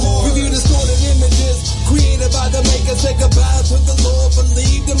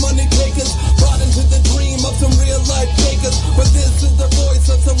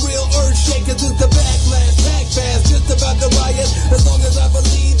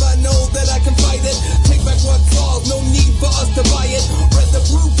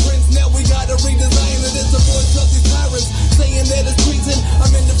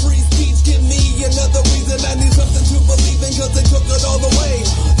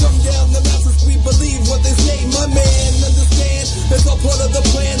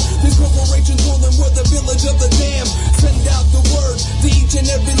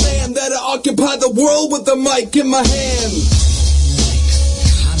 man that'll occupy the world with the mic in my hand.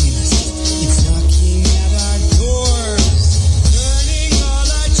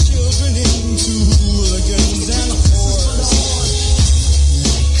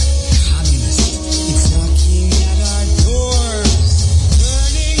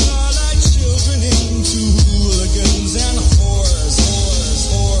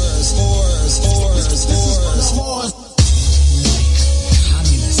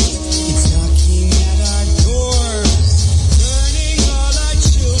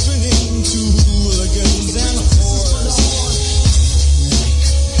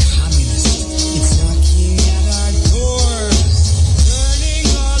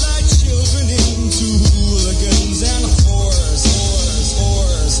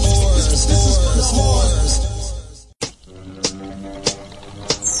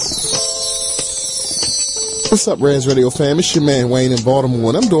 What's up, Raz Radio fam? It's your man Wayne in Baltimore,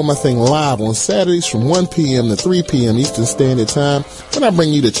 and I'm doing my thing live on Saturdays from 1 p.m. to 3 p.m. Eastern Standard Time when I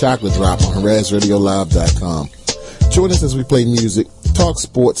bring you the Chocolate Drop on RazRadioLive.com. Join us as we play music, talk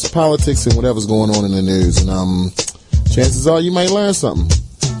sports, politics, and whatever's going on in the news. And chances are you might learn something.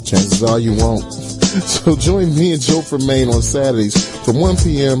 Chances are you won't. So join me and Joe from Maine on Saturdays from 1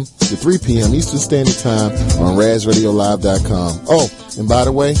 p.m. to 3 p.m. Eastern Standard Time on RazRadioLive.com. Oh, and by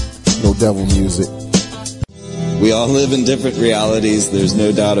the way, no devil music. We all live in different realities. There's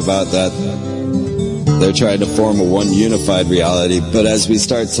no doubt about that. They're trying to form a one unified reality. But as we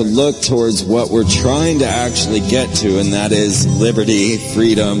start to look towards what we're trying to actually get to, and that is liberty,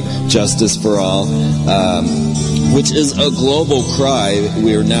 freedom, justice for all, which is a global cry.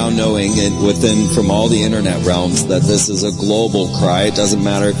 We are now knowing within from all the internet realms that this is a global cry. It doesn't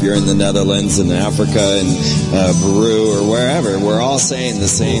matter if you're in the Netherlands, in Africa, in Peru, or wherever. We're all saying the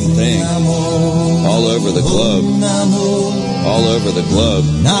same thing. All over the globe. All over the globe.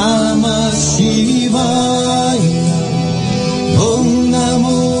 Namah Shivaya. Om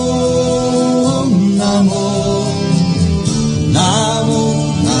Namo, Om Namo, Namo,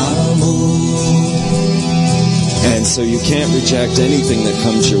 Namo. And so you can't reject anything that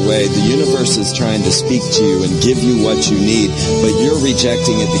comes your way. The universe is trying to speak to you and give you what you need, but you're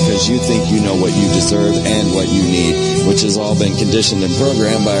rejecting it because you think you know what you deserve and what you need, which has all been conditioned and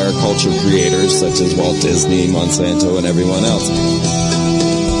programmed by our culture creators such as Walt Disney, Monsanto, and everyone else.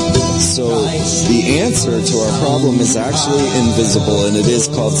 So the answer to our problem is actually invisible, and it is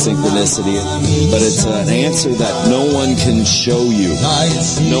called synchronicity, but it's an answer that no one can show you.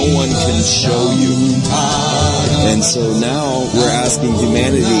 No one can show you. And so now we're asking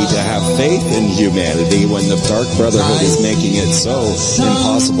humanity to have faith in humanity when the Dark Brotherhood is making it so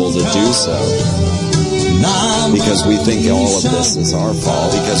impossible to do so. Because we think all of this is our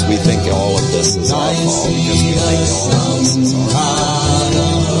fault. Because we think all of this is our fault. Because we think all of this is our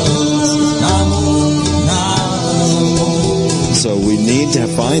fault. So we need to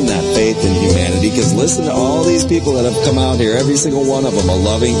find that faith in humanity, because listen to all these people that have come out here, every single one of them, a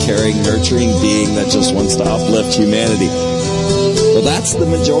loving, caring, nurturing being that just wants to uplift humanity. Well, that's the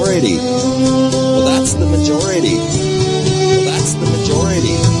majority. Well, that's the majority. Well, that's the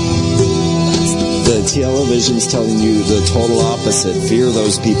majority. The television's telling you the total opposite. Fear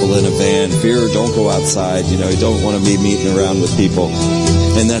those people in a van. Fear, don't go outside. You don't want to be meeting around with people.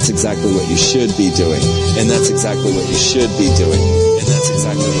 And that's exactly what you should be doing. And that's exactly what you should be doing. And that's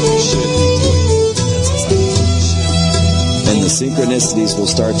exactly what you should be doing. And that's exactly what you should. And the synchronicities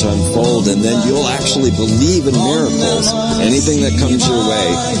will start to unfold, and then you'll actually believe in miracles. Anything that comes your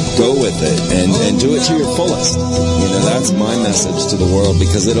way, go with it and do it to your fullest. That's my message to the world,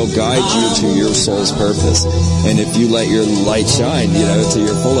 because it'll guide you to your soul's purpose. And if you let your light shine, to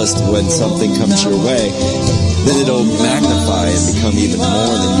your fullest when something comes your way, then it'll magnify and become even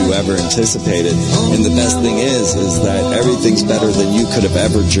more than you ever anticipated. And the best thing is that everything's better than you could have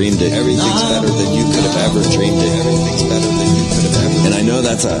ever dreamed it. Everything's better than you could have ever dreamed it. Everything's better than you could have ever. And I know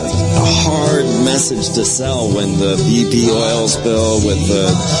that's a hard message to sell when the BP oil spill, with the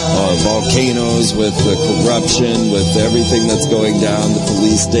volcanoes, with the corruption, with everything that's going down, the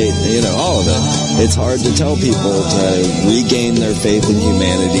police state, all of it. It's hard to tell people to regain their faith in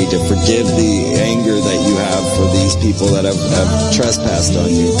humanity, to forgive the anger that you have for these people that have trespassed on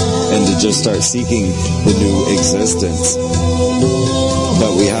you, and to just start seeking the new existence.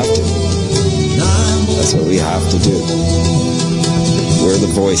 But we have to. That's what we have to do. We're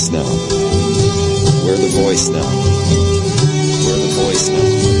the voice now. We're the voice now. We're the voice now.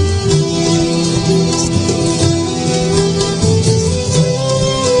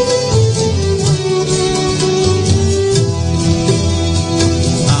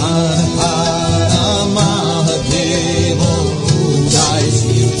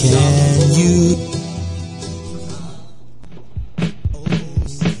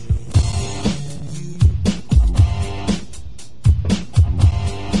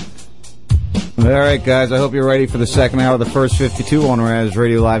 right, guys, I hope you're ready for the second hour of the first 52 on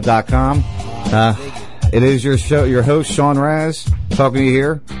RazRadioLive.com. It is your show, your host, Sean Raz, talking to you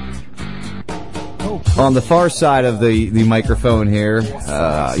here. On the far side of the microphone here,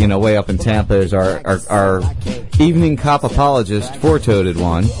 way up in Tampa is our evening cop apologist, four-toed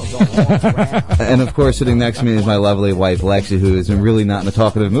one. And, of course, sitting next to me is my lovely wife, Lexi, who is really not in a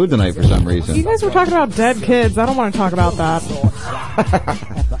talkative mood tonight for some reason. You guys were talking about dead kids. I don't want to talk about that.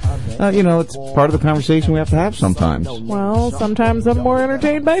 It's part of the conversation we have to have sometimes. Well, sometimes I'm more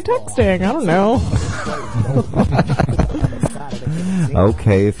entertained by texting. I don't know.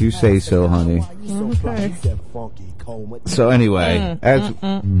 Okay, if you say so, honey. Okay. So anyway,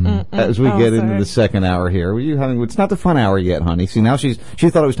 as we get into the second hour here, it's not the fun hour yet, honey. See, now she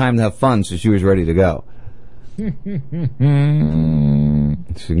thought it was time to have fun, so she was ready to go. She's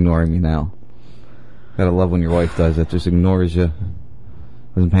ignoring me now. Gotta love when your wife does that, just ignores you.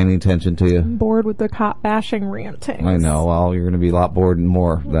 Doesn't pay any attention to you. I'm bored with the cop bashing ranting. I know. Well, you're going to be a lot bored and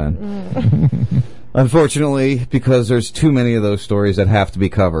more then. Unfortunately, because there's too many of those stories that have to be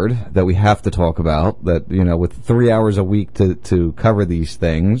covered, that we have to talk about, that, with 3 hours a week to cover these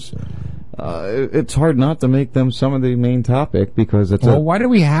things, it's hard not to make them some of the main topic because it's why do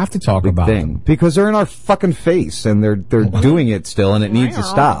we have to talk about them? Because they're in our fucking face and they're doing it still and it needs to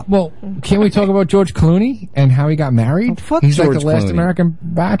stop. Well, can't we talk about George Clooney and how he got married? He's George like the last Clooney. American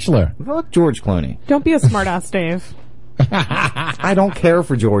bachelor. Fuck George Clooney. Don't be a smartass, Dave. I don't care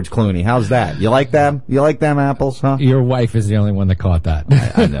for George Clooney. How's that? You like them? You like them apples, huh? Your wife is the only one that caught that.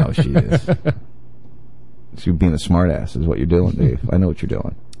 I know she is. She's being a smartass is what you're doing, Dave. I know what you're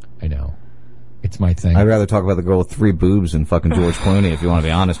doing. I know. It's my thing. I'd rather talk about the girl with 3 boobs than fucking George Clooney, if you want to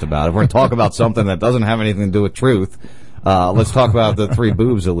be honest about it. If we're going to talk about something that doesn't have anything to do with truth, let's talk about the 3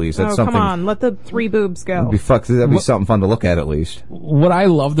 boobs at least. That's something. Come on. Let the 3 boobs go. That'd be something fun to look at least. What I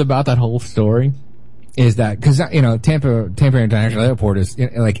loved about that whole story is that, because, Tampa International Airport is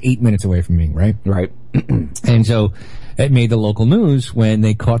like 8 minutes away from me, right? Right. And so it made the local news when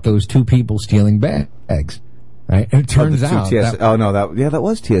they caught those 2 people stealing bags. Right? And it turns out that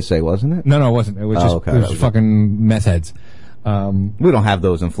was TSA, wasn't it? No, it wasn't. It was just fucking meth heads. We don't have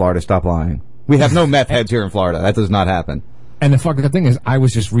those in Florida. Stop lying. We have no meth heads here in Florida. That does not happen. And the fucking thing is, I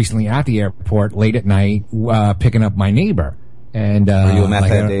was just recently at the airport late at night, picking up my neighbor. And are you a meth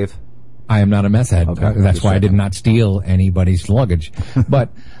head, Dave? I am not a meth head. Okay, that's why I did not steal anybody's luggage.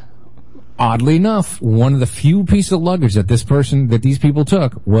 But oddly enough, one of the few pieces of luggage that these people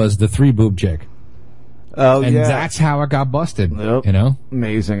took was the 3 boob chick. Oh, and yeah. that's how it got busted. Yep.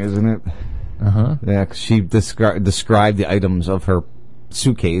 Amazing, isn't it? Uh-huh. Yeah, 'cause she described the items of her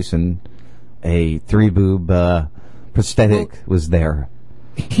suitcase, and a 3 boob prosthetic was there.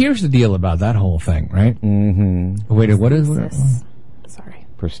 Here's the deal about that whole thing, right? Mm-hmm. Wait, what is this? Sorry.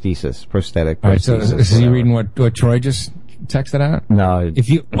 Prosthetic. All right, so is he reading what Troy just texted out? No. If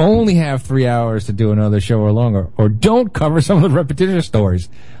you only have 3 hours to do another show or longer, or don't cover some of the repetitious stories,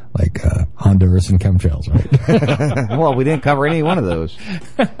 like Honduras and chemtrails, right? Well, we didn't cover any one of those.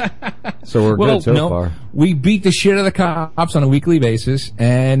 So we're good so far. We beat the shit out of the cops on a weekly basis,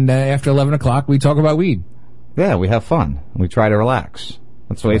 and after 11 o'clock, we talk about weed. Yeah, we have fun. We try to relax.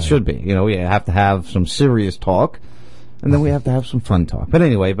 That's the way it should be. We have to have some serious talk, and then we have to have some fun talk. But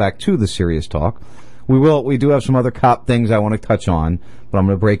anyway, back to the serious talk. We do have some other cop things I want to touch on, but I'm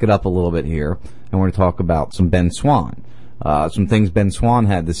going to break it up a little bit here, and we're going to talk about some Ben Swann. Some things Ben Swann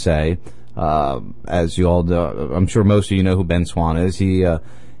had to say. As you all know, I'm sure most of you know who Ben Swann is. He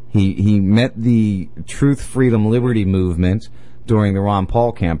met the Truth, Freedom, Liberty movement during the Ron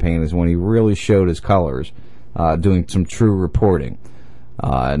Paul campaign is when he really showed his colors, doing some true reporting.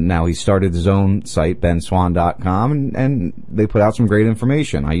 Now he started his own site, benswann.com, and they put out some great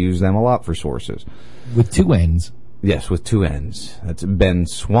information. I use them a lot for sources. With 2 N's. Yes, with 2 N's. That's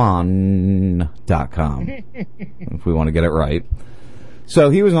benswann.com, if we want to get it right. So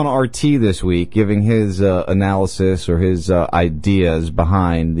he was on RT this week giving his analysis or his ideas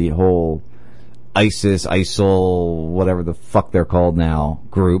behind the whole ISIS, ISIL, whatever the fuck they're called now,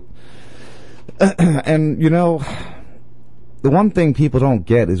 group. And, the one thing people don't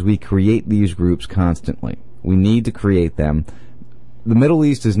get is we create these groups constantly. We need to create them. The Middle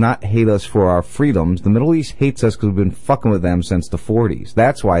East does not hate us for our freedoms. The Middle East hates us because we've been fucking with them since the 40s.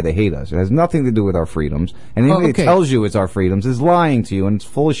 That's why they hate us. It has nothing to do with our freedoms. And anybody that tells you it's our freedoms is lying to you, and it's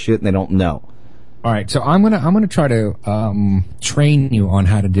full of shit, and they don't know. All right, so I'm gonna try to train you on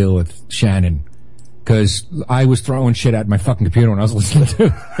how to deal with Shannon, because I was throwing shit at my fucking computer when I was listening to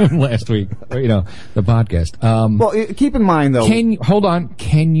him last week. The podcast. Well, keep in mind though. Can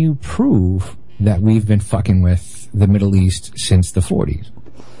you prove that we've been fucking with the Middle East since the 40s?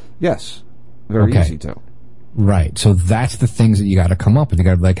 Yes. Very Okay. easy to. Right. So that's the things that you got to come up with. You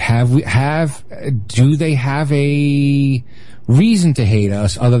got to do they have a reason to hate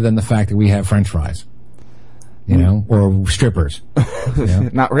us other than the fact that we have French fries? You know, or strippers.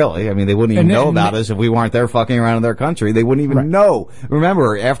 Not really. I mean, they wouldn't even know about us if we weren't there fucking around in their country. They wouldn't even know.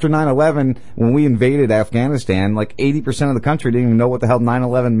 Remember, after 9/11, when we invaded Afghanistan, like 80% of the country didn't even know what the hell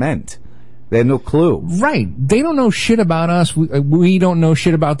 9/11 meant. They had no clue. Right. They don't know shit about us. We don't know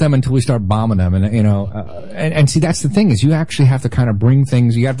shit about them until we start bombing them. And, you know, and see, that's the thing is you actually have to kind of bring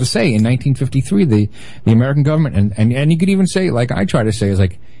things, you have to say in 1953, the American government, and you could even say, like I try to say, is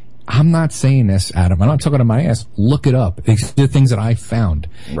like, I'm not saying this, Adam. I'm not talking to my ass. Look it up. These are the things that I found.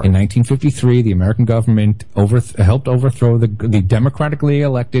 Right. In 1953, the American government helped overthrow the democratically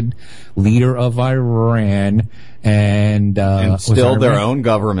elected leader of Iran and instilled their own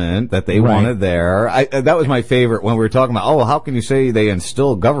government that they wanted there. That was my favorite when we were talking about, how can you say they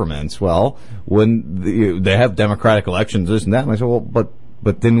instill governments? Well, when they have democratic elections, this and that. And I said,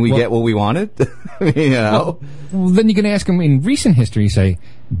 but didn't we get what we wanted? You know? Well, then you can ask them in recent history, say,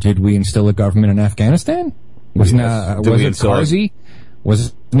 did we instill a government in Afghanistan? Was it Karzai?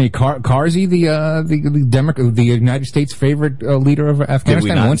 Was Karzai the United States' favorite leader of Afghanistan? Did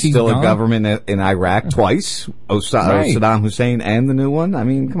we not Once instill a government in Iraq twice? Saddam Hussein and the new one? I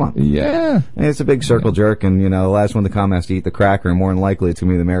mean, come on. Yeah. And it's a big circle jerk, and, you know, the last one to come has to eat the cracker, and more than likely it's going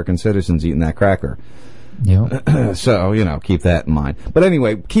to be the American citizens eating that cracker. Yeah. So, you know, keep that in mind. But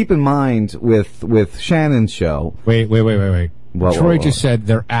anyway, keep in mind with Shannon's show. Wait. Troy just said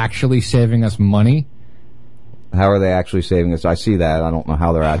they're actually saving us money. How are they actually saving us? I see that. I don't know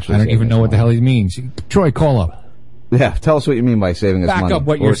how they're actually saving us. I don't even know what the hell he means. Troy, call up. Yeah, tell us what you mean by saving us money. Back up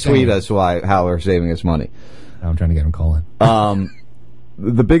what you're saying. Or tweet us how they're saving us money. I'm trying to get him calling.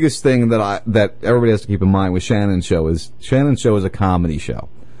 The biggest thing that everybody has to keep in mind with Shannon's show is a comedy show.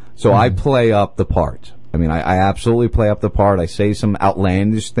 So I play up the part. I mean, I absolutely play up the part. I say some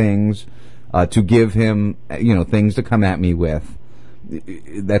outlandish things to give him, you know, things to come at me with.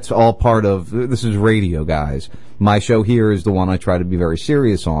 That's all part of, this is radio, guys. My show here is the one I try to be very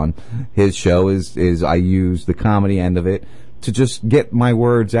serious on. His show is I use the comedy end of it to just get my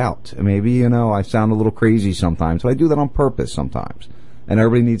words out. Maybe, you know, I sound a little crazy sometimes, but I do that on purpose sometimes. And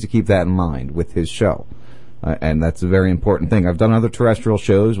everybody needs to keep that in mind with his show. And that's a very important thing. I've done other terrestrial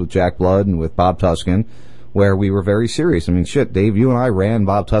shows with Jack Blood and with Bob Tuskin where we were very serious. I mean, shit, Dave, you and I ran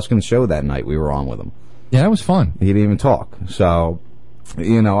Bob Tuskin's show that night we were on with him. Yeah, that was fun. He didn't even talk. So,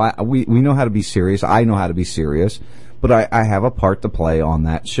 you know, we know how to be serious. I know how to be serious. But I have a part to play on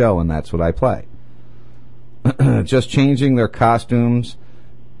that show, and that's what I play. Just changing their costumes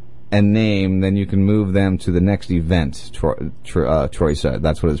and name, then you can move them to the next event, Troy said.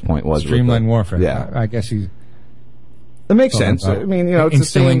 That's what his point was. Streamline warfare. Yeah. I guess he's... It makes sense. I mean, you know, it's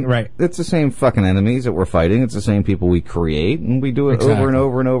instilling, it's the same fucking enemies that we're fighting. It's the same people we create, and we do it over and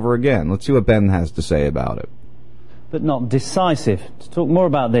over and over again. Let's see what Ben has to say about it. But not decisive. To talk more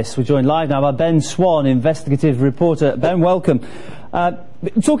about this, we're joined live now by Ben Swan, investigative reporter. Ben, welcome.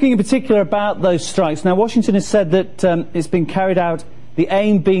 Talking in particular about those strikes. Now, Washington has said that it's been carried out, the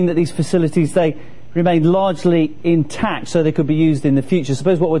aim being that these facilities, they remain largely intact so they could be used in the future. I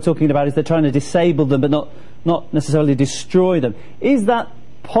suppose what we're talking about is they're trying to disable them but not necessarily destroy them. Is that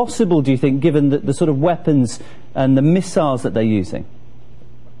possible, do you think, given the sort of weapons and the missiles that they're using?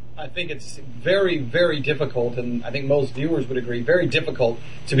 I think it's very, very difficult, and I think most viewers would agree, very difficult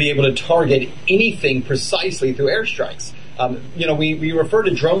to be able to target anything precisely through airstrikes. You know, we refer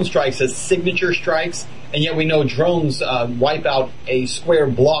to drone strikes as signature strikes, and yet we know drones wipe out a square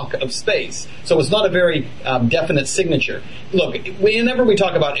block of space. So it's not a very definite signature. Look, whenever we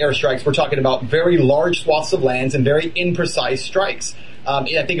talk about airstrikes, we're talking about very large swaths of lands and very imprecise strikes. I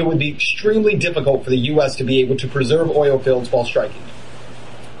think it would be extremely difficult for the U.S. to be able to preserve oil fields while striking.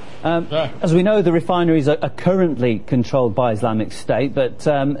 As we know, the refineries are currently controlled by Islamic State, but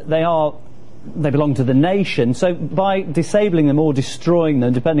they belong to the nation. So by disabling them or destroying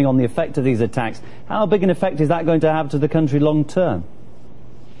them, depending on the effect of these attacks, how big an effect is that going to have to the country long term?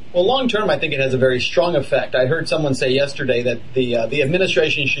 Well, long term, I think it has a very strong effect. I heard someone say yesterday that the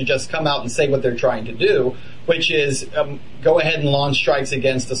administration should just come out and say what they're trying to do, which is go ahead and launch strikes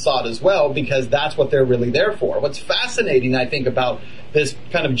against Assad as well, because that's what they're really there for. What's fascinating, I think, about this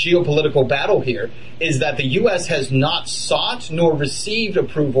kind of geopolitical battle here is that the U.S. has not sought nor received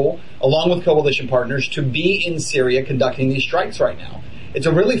approval, along with coalition partners, to be in Syria conducting these strikes right now. it's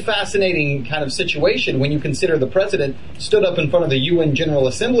a really fascinating kind of situation when you consider the president stood up in front of the UN General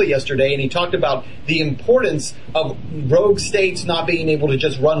Assembly yesterday and he talked about the importance of rogue states not being able to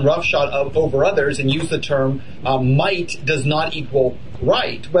just run roughshod over others and use the term might does not equal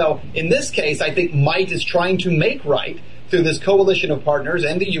right. Well, in this case, I think might is trying to make right through this coalition of partners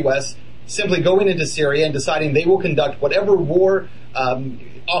and the U.S. simply going into Syria and deciding they will conduct whatever war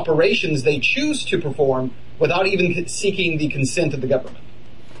operations they choose to perform without even seeking the consent of the government.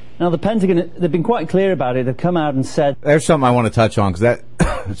 Now, the Pentagon, they've been quite clear about it. They've come out and said... There's something I want to touch on, because that,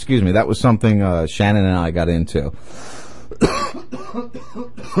 excuse me, that was something Shannon and I got into.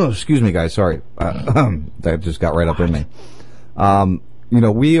 Excuse me, guys, sorry. That just got right up in me.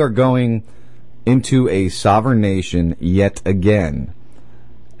 We are going into a sovereign nation yet again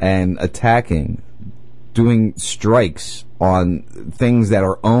and attacking, doing strikes on things that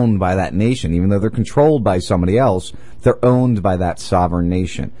are owned by that nation. Even though they're controlled by somebody else, they're owned by that sovereign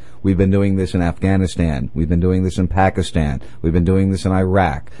nation. We've been doing this in Afghanistan. We've been doing this in Pakistan. We've been doing this in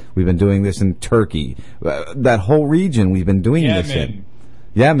Iraq. We've been doing this in Turkey. That whole region we've been doing this in.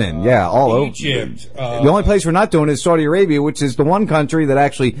 Yemen, yeah, all Egypt. The only place we're not doing is Saudi Arabia, which is the one country that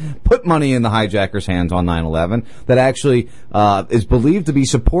actually put money in the hijackers' hands on 9/11, that actually is believed to be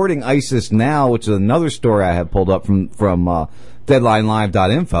supporting ISIS now, which is another story I have pulled up from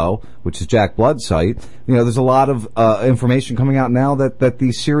DeadlineLive.info, which is Jack Blood's site. There's a lot of information coming out now that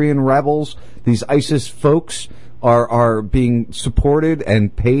these Syrian rebels, these ISIS folks, are being supported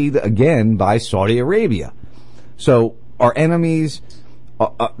and paid again by Saudi Arabia. So our enemies...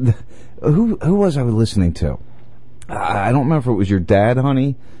 who was I listening to? I don't remember if it was your dad,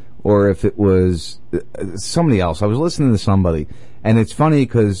 honey, or if it was somebody else. I was listening to somebody, and it's funny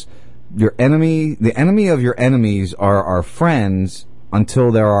because the enemy of your enemies are our friends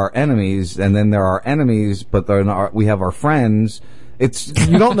until there are enemies, and then there are enemies, but we have our friends.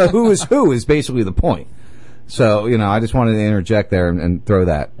 You don't know who is basically the point. So, I just wanted to interject there and throw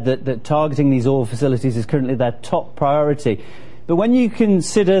that. That targeting these oil facilities is currently their top priority. But when you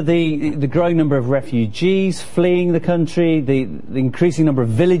consider the growing number of refugees fleeing the country, the increasing number of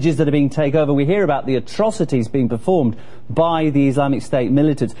villages that are being taken over, we hear about the atrocities being performed by the Islamic State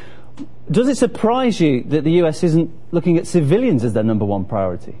militants. Does it surprise you that the US isn't looking at civilians as their number one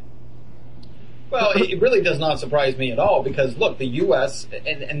priority? Well, it really does not surprise me at all because, look, the U.S.,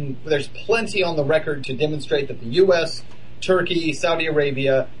 and there's plenty on the record to demonstrate that the U.S., Turkey, Saudi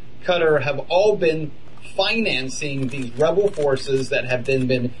Arabia, Qatar have all been financing these rebel forces that have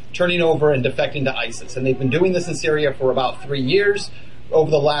been turning over and defecting to ISIS. And they've been doing this in Syria for about 3 years. Over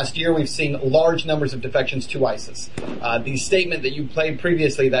the last year, we've seen large numbers of defections to ISIS. The statement that you played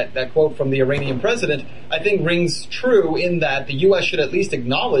previously, that quote from the Iranian president, I think rings true in that the U.S. should at least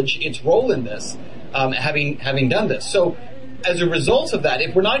acknowledge its role in this, having done this. So as a result of that,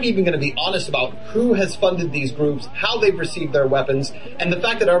 if we're not even going to be honest about who has funded these groups, how they've received their weapons, and the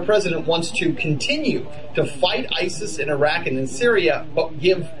fact that our president wants to continue to fight ISIS in Iraq and in Syria, but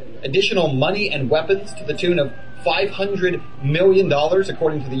give additional money and weapons to the tune of $500 million,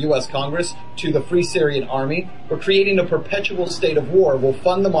 according to the U.S. Congress, to the Free Syrian Army, we're creating a perpetual state of war. We'll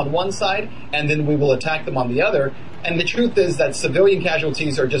fund them on one side, and then we will attack them on the other. And the truth is that civilian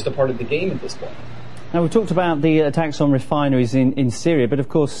casualties are just a part of the game at this point. Now, we talked about the attacks on refineries in Syria, but of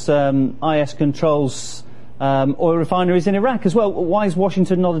course IS controls oil refineries in Iraq as well. Why is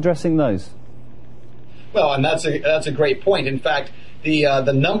Washington not addressing those? Well, and that's a great point. In fact,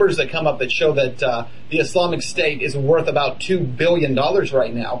 the numbers that come up that show that the Islamic State is worth about $2 billion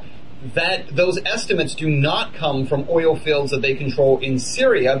right now, that those estimates do not come from oil fields that they control in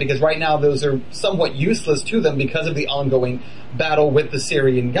Syria, because right now those are somewhat useless to them because of the ongoing battle with the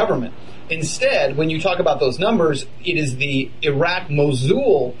Syrian government. Instead, when you talk about those numbers, it is the Iraq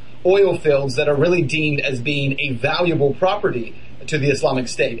Mosul oil fields that are really deemed as being a valuable property to the Islamic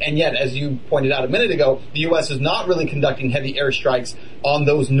State. And yet, as you pointed out a minute ago, the U.S. is not really conducting heavy airstrikes on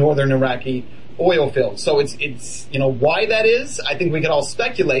those northern Iraqi oil fields. So it's why that is, I think we could all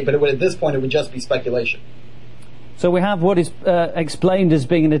speculate, but at this point it would just be speculation. So we have what is explained as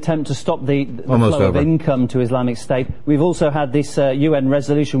being an attempt to stop the flow of income to Islamic State. We've also had this UN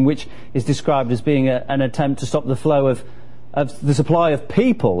resolution which is described as being an attempt to stop the flow of the supply of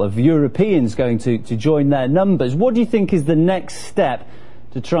people, of Europeans going to join their numbers. What do you think is the next step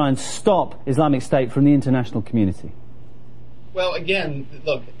to try and stop Islamic State from the international community? Well, again,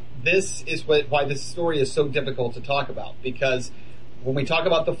 look, this is why this story is so difficult to talk about, because when we talk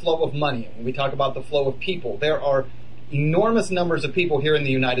about the flow of money, when we talk about the flow of people, there are enormous numbers of people here in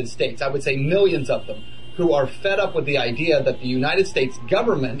the United States, I would say millions of them, who are fed up with the idea that the United States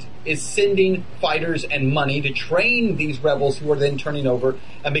government is sending fighters and money to train these rebels who are then turning over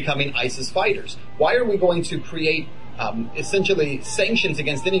and becoming ISIS fighters. Why are we going to create essentially sanctions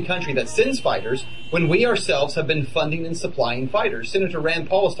against any country that sends fighters when we ourselves have been funding and supplying fighters? Senator Rand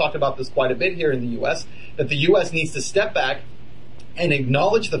Paul has talked about this quite a bit here in the U.S., that the U.S. needs to step back and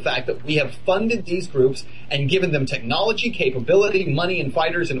acknowledge the fact that we have funded these groups and given them technology, capability, money, and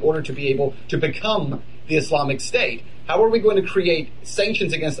fighters in order to be able to become the Islamic State. How are we going to create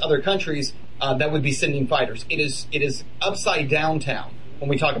sanctions against other countries that would be sending fighters? It is upside down town when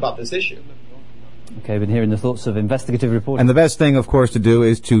we talk about this issue. Okay, been hearing the thoughts of investigative reporting. And the best thing, of course, to do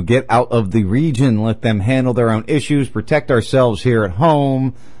is to get out of the region, let them handle their own issues, protect ourselves here at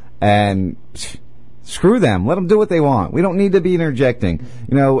home, and screw them. Let them do what they want. We don't need to be interjecting.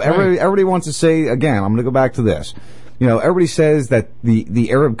 You know, everybody wants to say, again, I'm going to go back to this. You know, everybody says that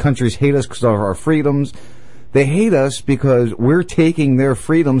the Arab countries hate us because of our freedoms. They hate us because we're taking their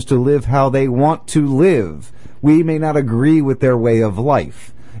freedoms to live how they want to live. We may not agree with their way of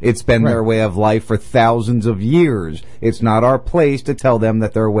life. It's been their way of life for thousands of years. It's not our place to tell them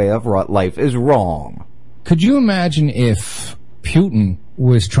that their way of life is wrong. Could you imagine if Putin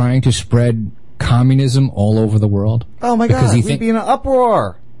was trying to spread communism all over the world? Oh my God, we'd be in an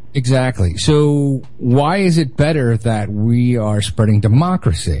uproar. Exactly. So why is it better that we are spreading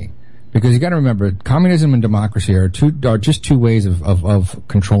democracy? Because you got to remember, communism and democracy are just two ways of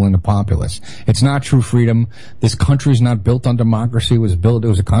controlling the populace. It's not true freedom. This country is not built on democracy. It was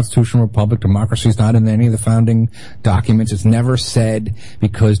a constitutional republic. Democracy is not in any of the founding documents. It's never said,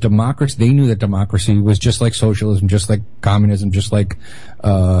 because they knew that democracy was just like socialism, just like communism, just like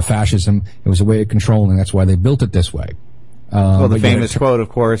fascism. It was a way of controlling. That's why they built it this way. Well, the famous quote, of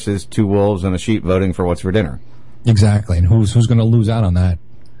course, is 2 wolves and a sheep voting for what's for dinner. Exactly. And who's going to lose out on that?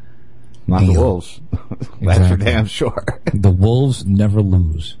 Not the wolves. That's for damn sure. The wolves never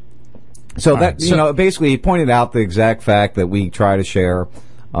lose. So basically he pointed out the exact fact that we try to share.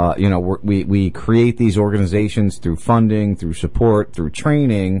 We create these organizations through funding, through support, through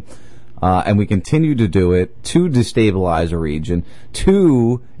training, and we continue to do it to destabilize a region,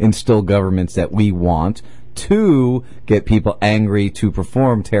 to instill governments that we want, to get people angry, to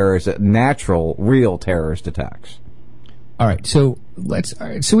perform real terrorist attacks. All right, so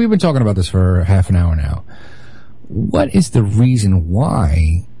we've been talking about this for half an hour now. What is the reason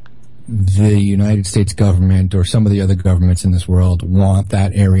why the United States government or some of the other governments in this world want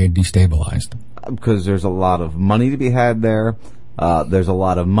that area destabilized? Because there's a lot of money to be had there. There's a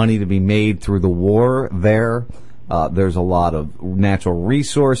lot of money to be made through the war there. There's a lot of natural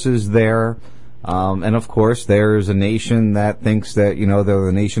resources there. And of course, there's a nation that thinks that, they're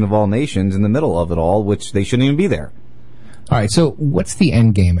the nation of all nations in the middle of it all, which they shouldn't even be there. All right, so what's the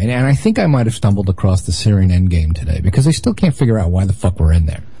end game? And I think I might have stumbled across the Syrian end game today, because I still can't figure out why the fuck we're in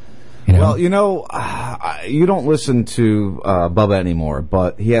there. Well, you don't listen to Bubba anymore,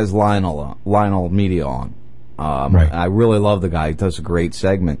 but he has Lionel Media on. Right. I really love the guy. He does a great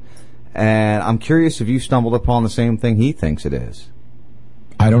segment. And I'm curious if you stumbled upon the same thing he thinks it is.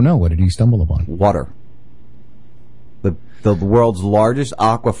 I don't know. What did he stumble upon? Water. The world's largest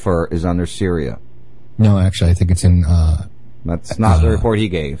aquifer is under Syria. No, actually, I think it's in... That's not the report he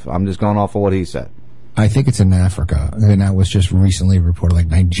gave. I'm just going off of what he said. I think it's in Africa, and that was just recently reported, like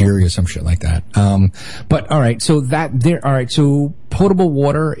Nigeria, some shit like that. But all right, so so potable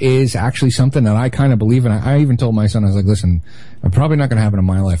water is actually something that I kind of believe in. I even told my son, I was like, listen, it's probably not going to happen in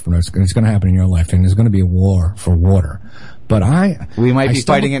my life, but it's going to happen in your life, and there's going to be a war for water. But we might be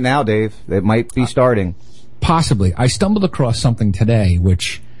fighting it now, Dave. It might be starting. Possibly. I stumbled across something today,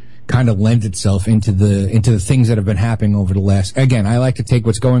 which kind of lends itself into the things that have been happening over the last. Again, I like to take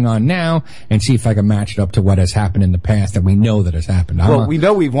what's going on now and see if I can match it up to what has happened in the past that we know that has happened. Well, we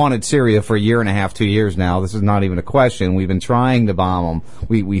know we've wanted Syria for 1.5 years, 2 years now. This is not even a question. We've been trying to bomb them.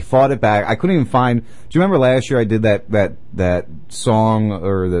 We fought it back. I couldn't even find. Do you remember last year I did that song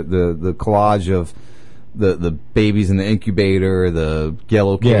or the collage of the babies in the incubator, the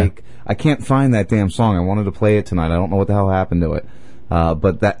yellow cake? Yeah. I can't find that damn song. I wanted to play it tonight. I don't know what the hell happened to it.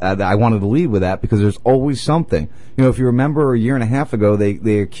 But I wanted to lead with that because there's always something. If you remember 1.5 years ago,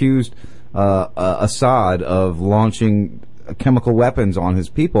 they accused Assad of launching chemical weapons on his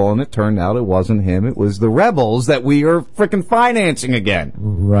people, and it turned out it wasn't him. It was the rebels that we are frickin' financing again.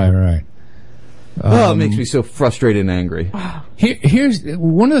 Right. It makes me so frustrated and angry. Here's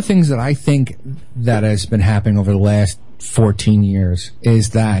one of the things that I think that has been happening over the last 14 years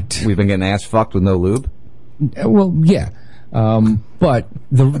is that we've been getting ass fucked with no lube. Well, yeah. But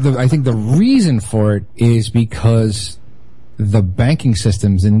I think the reason for it is because the banking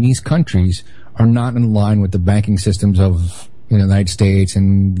systems in these countries are not in line with the banking systems of the United States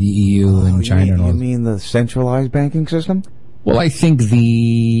and the EU and China. You mean the centralized banking system? Well, I think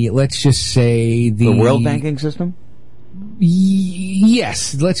let's just say the world banking system?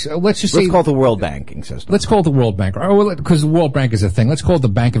 Yes, let's call it the world banking system. Let's call it the World Bank, because the World Bank is a thing. Let's call it the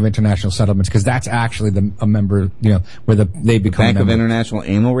Bank of International Settlements, because that's actually a member, where they become Bank of International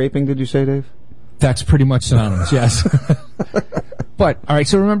Anal Raping. Did you say, Dave? That's pretty much synonymous. Yes. But all right,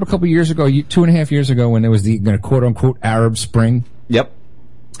 so remember a couple of years ago, 2.5 years ago, when there was the quote unquote Arab Spring. Yep.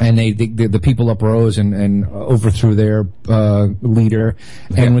 And the people uprose and overthrew their leader,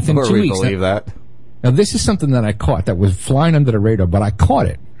 and within 2 weeks, believe that. Now, this is something that I caught that was flying under the radar, but I caught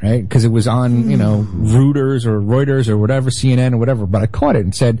it, right? Because it was on, Reuters or whatever, CNN or whatever, but I caught it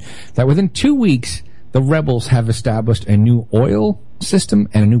and said that within 2 weeks, the rebels have established a new oil system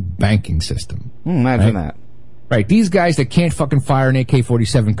and a new banking system. Imagine that. Right. These guys that can't fucking fire an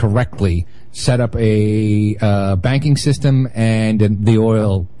AK-47 correctly set up a banking system and the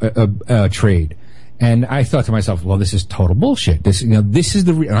oil trade. And I thought to myself, well, this is total bullshit. This is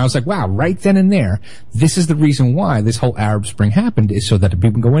the and I was like, wow, right then and there, this is the reason why this whole Arab Spring happened, is so that the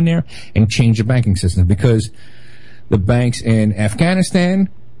people can go in there and change the banking system. Because the banks in Afghanistan,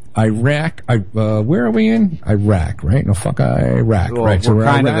 Iraq, where are we in? Iraq, right? No, fuck Iraq, well, right? So we're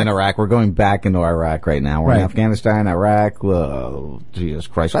kind of in Iraq. We're going back into Iraq right now. We're in Afghanistan, Iraq. Jesus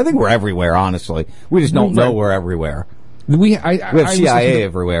Christ. I think we're everywhere, honestly. We just don't know we're everywhere. We have CIA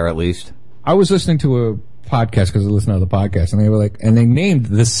everywhere, at least. I was listening to a podcast because I listen to the podcast, and they were like, and they named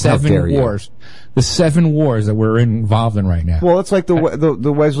the 7 wars, the 7 wars that we're involved in right now. Well, it's like the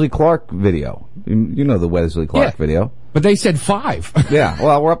Wesley Clark video. You know the Wesley Clark video. But they said 5. Yeah,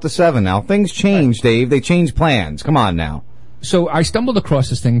 well, we're up to 7 now. Things change, Dave. They change plans. Come on now. So I stumbled across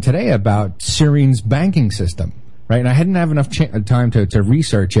this thing today about Syrian's banking system, right? And I hadn't have enough time to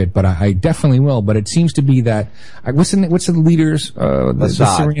research it, but I definitely will. But it seems to be that what's the leaders?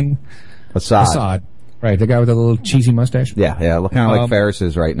 The Syrian. Assad. Right, the guy with the little cheesy mustache? Yeah, look kind of like Ferris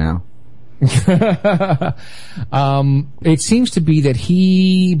is right now. It seems to be that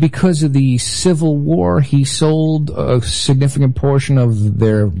because of the civil war, he sold a significant portion of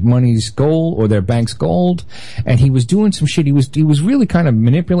their money's gold, or their bank's gold, and he was doing some shit. He was really kind of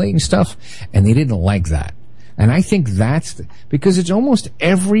manipulating stuff, and they didn't like that. And I think that's because it's almost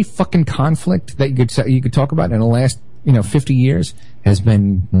every fucking conflict that you could talk about in the last 50 years has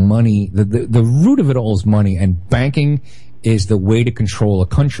been money. The root of it all is money, and banking is the way to control a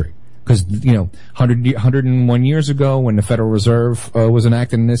country. Because, 101 years ago, when the Federal Reserve was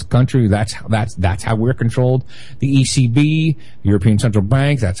enacted in this country, that's how we're controlled. The ECB, European Central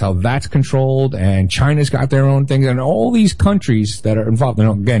Bank, that's how that's controlled. And China's got their own things, and all these countries that are involved.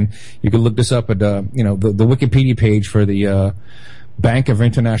 Again, you can look this up at the Wikipedia page for the Bank of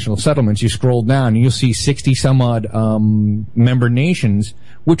International Settlements. You scroll down and you'll see 60 some odd member nations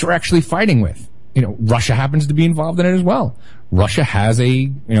which we're actually fighting with. Russia happens to be involved in it as well. Russia has a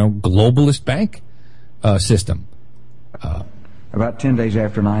globalist bank system. About 10 days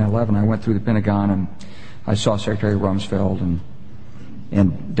after 9/11, I went through the Pentagon and I saw Secretary Rumsfeld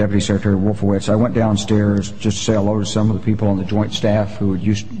and Deputy Secretary Wolfowitz. I went downstairs just to say hello to some of the people on the Joint Staff who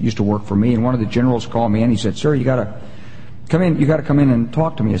used to work for me, and one of the generals called me and he said, "Sir, you got to come in. You got to come in and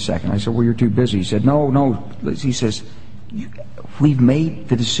talk to me a second." I said, "Well, you're too busy." He said, "No." He says, "We've made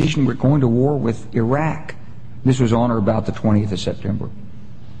the decision. We're going to war with Iraq." This was on or about the 20th of September.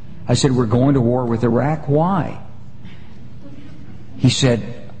 I said, "We're going to war with Iraq. Why?" He said,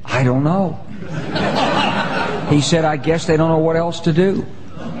 "I don't know." He said, "I guess they don't know what else to do."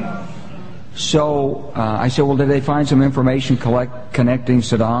 So I said, "Well, did they find some information connecting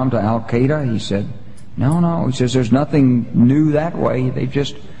Saddam to Al-Qaeda?" He said, No. He says, "There's nothing new that way. They've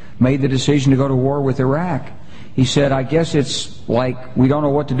just made the decision to go to war with Iraq." He said, "I guess it's like we don't know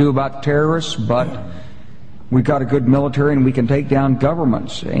what to do about terrorists, but we've got a good military and we can take down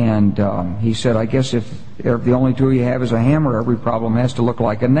governments." And he said, "I guess if the only tool you have is a hammer, every problem has to look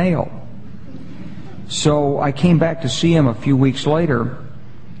like a nail." So I came back to see him a few weeks later,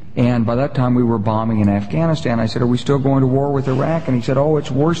 and by that time we were bombing in Afghanistan. I said, "Are we still going to war with Iraq?" And he said, "Oh,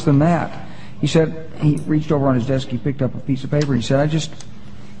 it's worse than that." He said, he reached over on his desk, he picked up a piece of paper, and he said,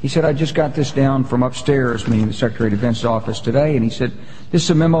 I just got this down from upstairs, meaning the Secretary of Defense's office today, and he said, "This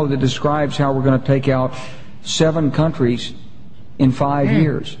is a memo that describes how we're going to take out 7 countries in 5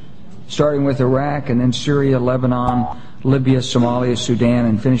 years, starting with Iraq and then Syria, Lebanon, Libya, Somalia, Sudan,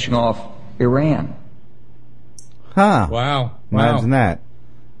 and finishing off Iran." Huh. Wow. Imagine that.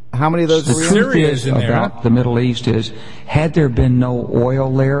 How many of those the truth is about the Middle East is, had there been no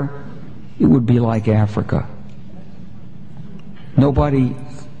oil there, it would be like Africa. Nobody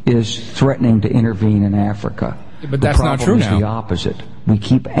is threatening to intervene in Africa. But that's not true now. The opposite. We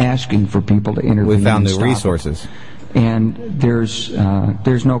keep asking for people to intervene. We found and new stop resources. it. And there's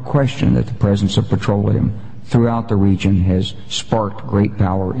no question that the presence of petroleum throughout the region has sparked great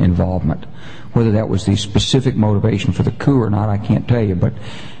power involvement. Whether that was the specific motivation for the coup or not, I can't tell you, but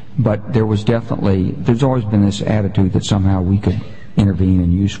there's always been this attitude that somehow we could intervene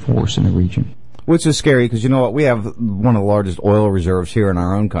and use force in the region. Which is scary because, you know what, we have one of the largest oil reserves here in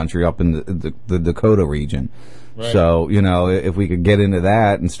our own country up in the Dakota region. Right. So, you know, if we could get into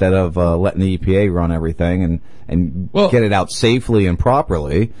that instead of letting the EPA run everything and get it out safely and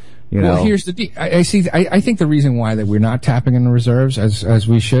properly, you know. Well, here's the I think the reason why that we're not tapping in the reserves as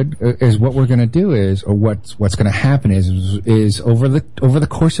we should is what we're going to do is, or what's going to happen is over the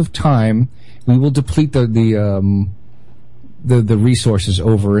course of time, we will deplete the resources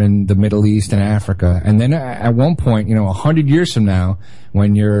over in the Middle East and Africa, and then at one point, 100 years from now,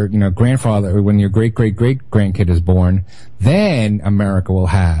 when your grandfather or when your great grandkid is born, then America will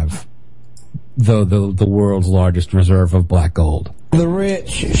have the world's largest reserve of black gold. The rich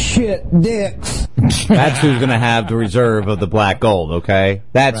shit dicks. That's who's going to have the reserve of the black gold, okay?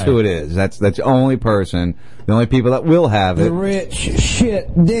 That's who it is. That's the only person, the only people that will have it. The rich shit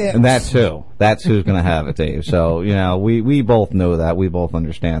dicks. And that's who. That's who's going to have it, Dave. So, we both know that. We both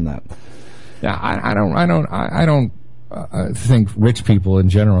understand that. Yeah, I don't think rich people in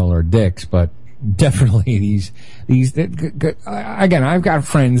general are dicks, but definitely these again, I've got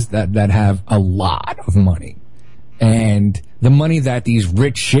friends that have a lot of money, and the money that these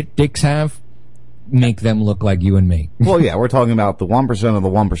rich shit dicks have make them look like you and me. Well, yeah, we're talking about the 1% of the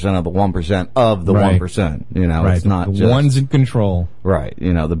 1% of the 1% of the 1%. Right. It's not the just ones in control. Right.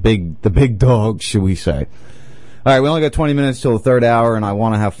 The big dogs, should we say. All right, we only got 20 minutes till the third hour, and I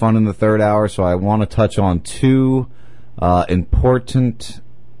want to have fun in the third hour, so I want to touch on two important,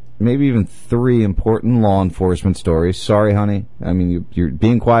 maybe even three important law enforcement stories. Sorry, honey. I mean, you're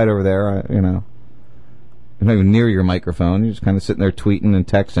being quiet over there, You're not even near your microphone. You're just kind of sitting there tweeting and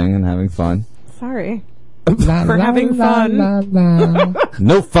texting and having fun. Sorry. For having fun.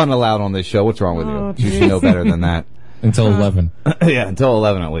 No fun allowed on this show. What's wrong with you? You should know better than that. Until 11. Yeah, until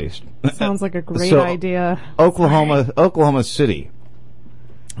 11 at least. Sounds like a great idea. Oklahoma City.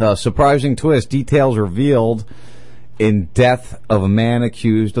 Surprising twist. Details revealed in death of a man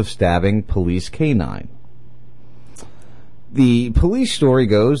accused of stabbing police canine. The police story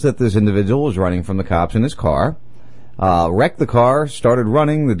goes that this individual was running from the cops in his car, wrecked the car, started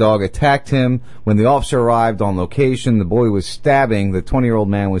running. The dog attacked him. When the officer arrived on location, the 20-year-old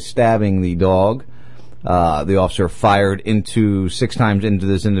man was stabbing the dog. The officer fired 6 times into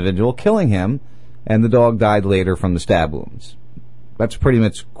this individual, killing him, and the dog died later from the stab wounds. That's pretty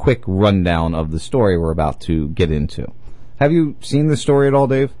much quick rundown of the story we're about to get into. Have you seen this story at all,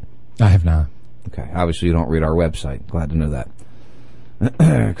 Dave? I have not. Okay, obviously you don't read our website. Glad to know that.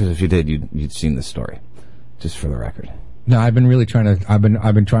 Because if you did, you'd seen this story. Just for the record. No, I've been really trying to. I've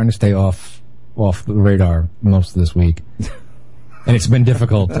been trying to stay off the radar most of this week, and it's been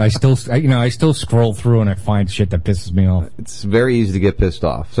difficult. I still scroll through and I find shit that pisses me off. It's very easy to get pissed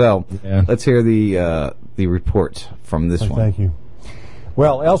off. So let's hear the report from this one. Thank you.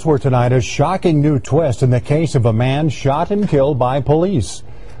 Well, elsewhere tonight, a shocking new twist in the case of a man shot and killed by police.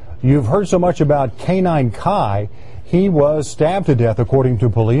 You've heard so much about Canine Kai. He was stabbed to death, according to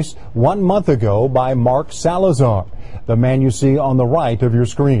police, 1 month ago by Mark Salazar, the man you see on the right of your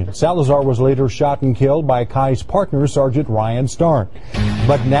screen. Salazar was later shot and killed by Kai's partner, Sergeant Ryan Starn.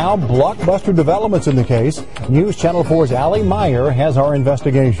 But now, blockbuster developments in the case. News Channel 4's Allie Meyer has our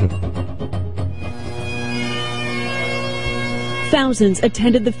investigation. Thousands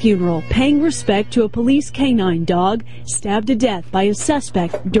attended the funeral, paying respect to a police canine dog stabbed to death by a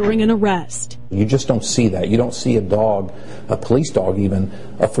suspect during an arrest. You just don't see that. You don't see a dog, a police dog even,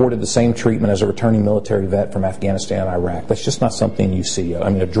 afforded the same treatment as a returning military vet from Afghanistan and Iraq. That's just not something you see. I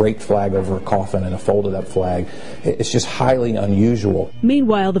mean, a draped flag over a coffin and a folded up flag. It's just highly unusual.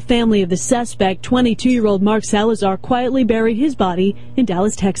 Meanwhile, the family of the suspect, 22-year-old Mark Salazar, quietly buried his body in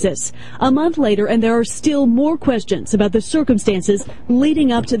Dallas, Texas. A month later, and there are still more questions about the circumstances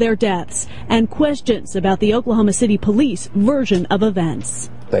leading up to their deaths and questions about the Oklahoma City police version of events.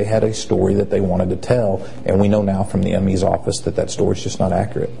 They had a story that they wanted to tell, and we know now from the ME's office that story is just not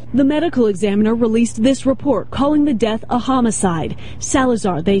accurate. The medical examiner released this report calling the death a homicide.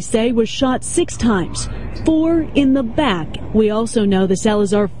 Salazar, they say, was shot 6 times, 4 in the back. We also know the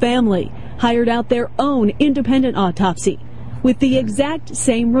Salazar family hired out their own independent autopsy with the exact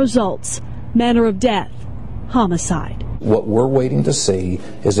same results. Manner of death, homicide. What we're waiting to see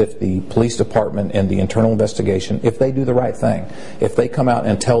is if the police department and the internal investigation, if they do the right thing, if they come out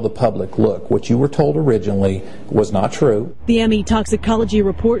and tell the public, look, what you were told originally was not true. The ME toxicology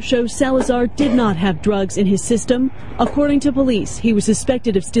report shows Salazar did not have drugs in his system. According to police, he was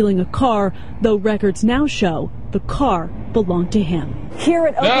suspected of stealing a car, though records now show the car belonged to him. Here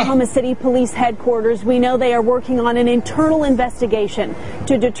at Oklahoma City Police Headquarters, we know they are working on an internal investigation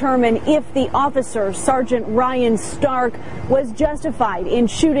to determine if the officer, Sergeant Ryan Stark, was justified in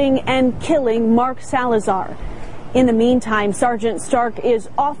shooting and killing Mark Salazar. In the meantime, Sergeant Stark is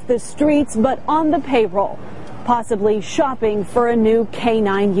off the streets but on the payroll, possibly shopping for a new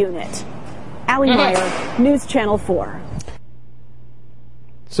K-9 unit. Allie Meyer, News Channel 4.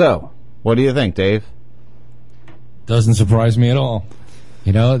 So, what do you think, Dave? Doesn't surprise me at all.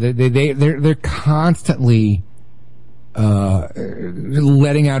 You know, they're constantly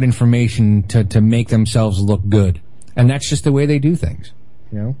letting out information to make themselves look good, and that's just the way they do things.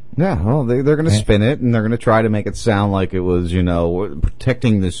 You know? Yeah, well, they're going to spin it, and they're going to try to make it sound like it was, you know,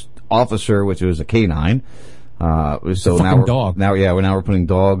 protecting this officer, which was a K-9. So now we're putting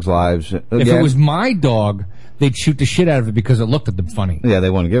dogs' lives. If it was my dog, they'd shoot the shit out of it because it looked at them funny. Yeah, they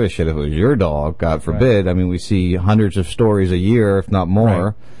wouldn't give a shit if it was your dog, God forbid. Right. I mean, we see hundreds of stories a year, if not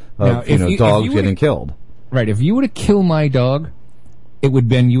more, of dogs getting killed. Right. If you were to kill my dog, it would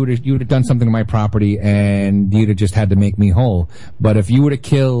been you would have done something to my property, and you'd have just had to make me whole. But if you were to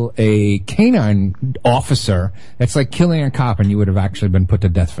kill a canine officer, that's like killing a cop, and you would have actually been put to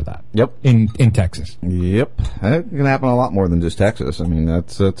death for that. Yep. In Texas. Yep. It can happen a lot more than just Texas. I mean,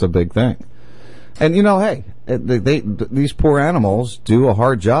 that's a big thing. And you know, hey, these poor animals do a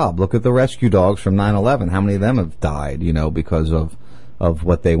hard job. Look at the rescue dogs from 9/11. How many of them have died? You know, because of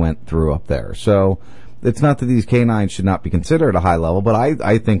what they went through up there. So. It's not that these canines should not be considered a high level, but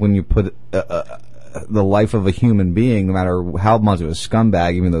I think when you put the life of a human being, no matter how much of a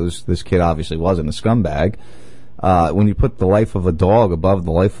scumbag, even though this kid obviously wasn't a scumbag, when you put the life of a dog above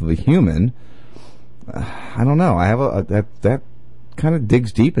the life of a human, I don't know. I have that kind of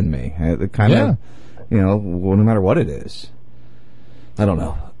digs deep in me. It kind of, no matter what it is. I don't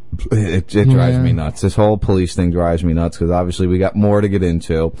know. It drives me nuts. This whole police thing drives me nuts because obviously we got more to get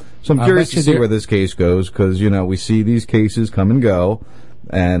into. So I'm curious to see where this case goes because, we see these cases come and go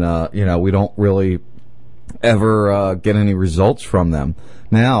and, we don't really ever get any results from them.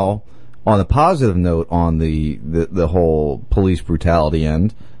 Now, on a positive note on the whole police brutality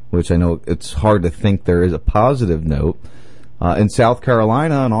end, which I know it's hard to think there is a positive note, in South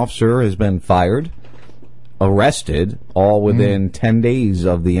Carolina, an officer has been fired, arrested, all within 10 days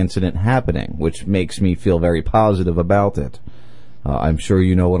of the incident happening, which makes me feel very positive about it. I'm sure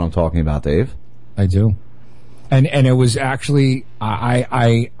you know what I'm talking about, Dave. I do. And it was actually,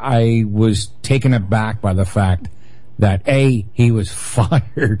 I was taken aback by the fact that A, he was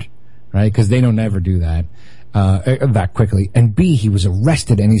fired, right? Because they don't ever do that, that quickly. And B, he was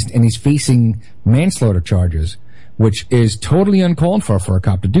arrested and he's facing manslaughter charges, which is totally uncalled for a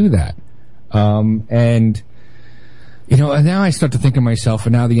cop to do that. And now I start to think of myself,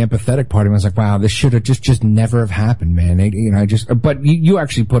 and now the empathetic part of me was like, wow, this should have just never have happened, man. But you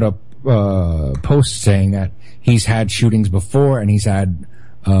actually put up, posts saying that he's had shootings before and he's had,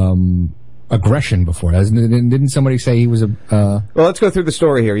 aggression before. Didn't somebody say he was Well, let's go through the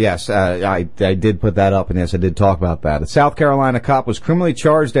story here. Yes, I did put that up, and yes, I did talk about that. A South Carolina cop was criminally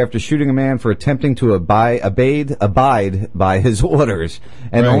charged after shooting a man for attempting to abide by his orders,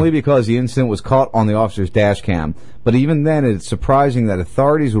 and only because the incident was caught on the officer's dash cam. But even then, it's surprising that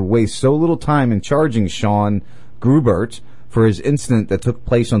authorities would waste so little time in charging Sean Grubert for his incident that took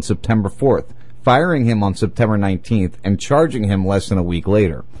place on September 4th, firing him on September 19th, and charging him less than a week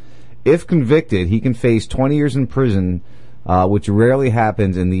later. If convicted, he can face 20 years in prison, which rarely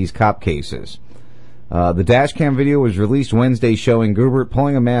happens in these cop cases. The dashcam video was released Wednesday showing Grubert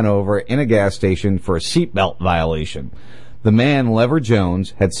pulling a man over in a gas station for a seatbelt violation. The man, Lever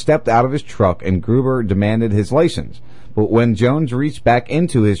Jones, had stepped out of his truck and Gruber demanded his license. But when Jones reached back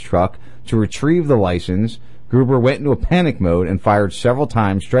into his truck to retrieve the license, Gruber went into a panic mode and fired several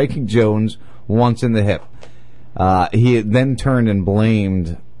times, striking Jones once in the hip. He then turned and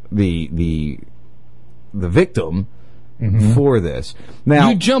blamed the victim for this. Now,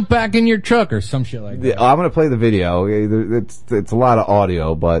 you jump back in your truck or some shit like that. I'm going to play the video. It's a lot of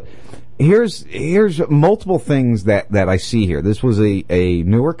audio, but here's multiple things that I see here. This was a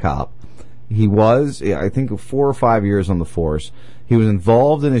newer cop. He was, I think, 4 or 5 years on the force. He was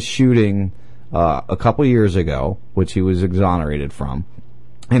involved in a shooting a couple years ago, which he was exonerated from,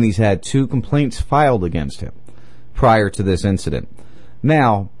 and he's had 2 complaints filed against him prior to this incident.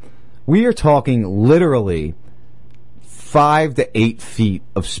 Now, we are talking literally 5 to 8 feet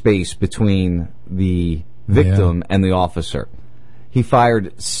of space between the victim and the officer. He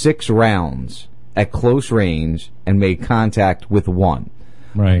fired 6 rounds at close range and made contact with one.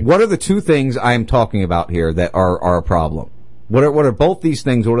 Right. What are the 2 things I'm talking about here that are a problem? What are both these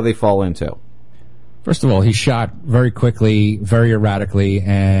things? What do they fall into? First of all, he shot very quickly, very erratically,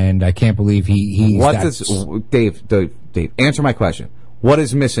 and I can't believe Dave, answer my question. What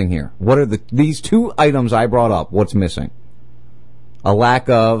is missing here? What are these 2 items I brought up? What's missing? A lack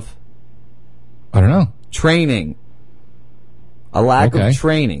of, I don't know, training. A lack of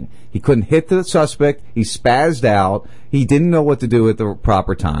training. He couldn't hit the suspect. He spazzed out. He didn't know what to do at the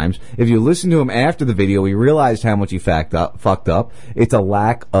proper times. If you listen to him after the video, he realized how much he fucked up. It's a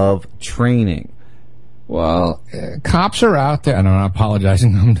lack of training. Well, cops are out there, and I'm not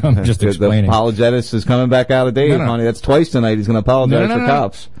apologizing. I'm just explaining. The apologetics is coming back out of Dave, honey. That's twice tonight. He's going to apologize for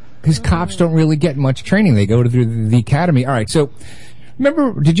cops. Because cops don't really get much training. They go to the academy. All right, so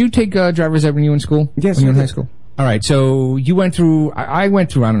remember, did you take driver's ed when you were in school? Yes, when you were in high school. All right, so you went through. I went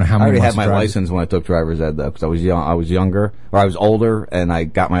through. I don't know how many. I already had my driver's license when I took driver's ed, though, because I was young. I was younger, or I was older, and I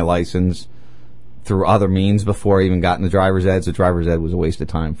got my license through other means before I even got into driver's ed. So driver's ed was a waste of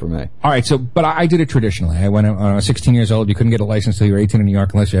time for me. All right, but I did it traditionally. I went when I was 16 years old. You couldn't get a license until you were 18 in New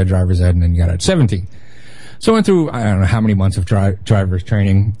York unless you had driver's ed, and then you got it at 17. So I went through, I don't know how many months of driver's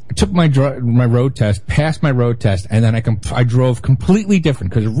training. I took my road test, passed my road test, and then I drove completely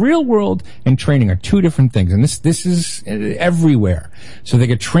different, because real world and training are 2 different things, and this is everywhere. So they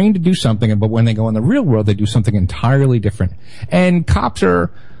get trained to do something, but when they go in the real world, they do something entirely different. And cops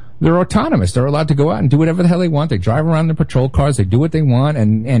they're autonomous. They're allowed to go out and do whatever the hell they want. They drive around in patrol cars. They do what they want,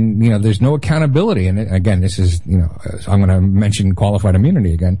 and you know, there's no accountability. And again, this is, you know, I'm going to mention qualified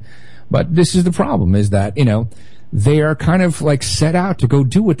immunity again. But this is the problem, is that, you know, they are kind of like set out to go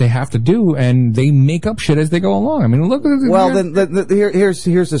do what they have to do, and they make up shit as they go along. I mean, look at here's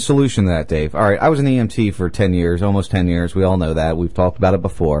the solution to that, Dave. All right, I was an EMT for 10 years, almost 10 years. We all know that. We've talked about it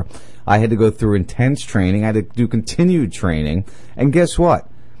before. I had to go through intense training. I had to do continued training. And guess what?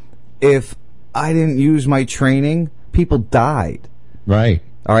 If I didn't use my training, people died. Right.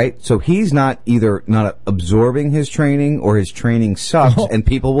 All right, so he's not absorbing his training, or his training sucks, and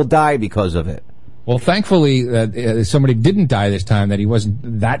people will die because of it. Well, thankfully, somebody didn't die this time, that he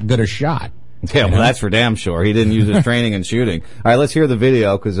wasn't that good a shot. Yeah, well, that's for damn sure. He didn't use his training in shooting. All right, let's hear the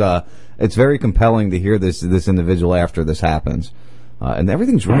video, because it's very compelling to hear this individual after this happens. And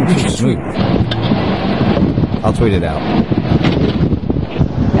everything's running so smooth. I'll tweet it out.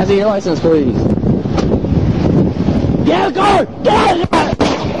 Can I see your license, please? Get out of the car! Get out of the car!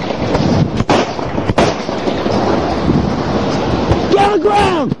 Get on the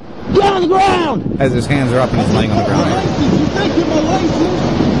ground! Get on the ground! As his hands are up and he's laying on the ground. You think you're my license?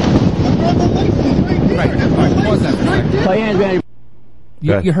 I got my license right here. Right. Pause that. Put your hands behind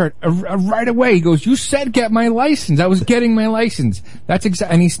You heard right away. He goes, "You said get my license. I was getting my license." That's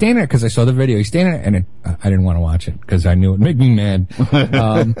exactly. And he's standing there, because I saw the video. He's standing there, and I didn't want to watch it because I knew it would make me mad.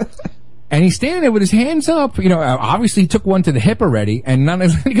 And he's standing there with his hands up. You know, obviously he took one to the hip already, and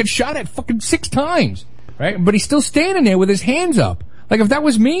he got shot at fucking 6 times, right? But he's still standing there with his hands up. Like, if that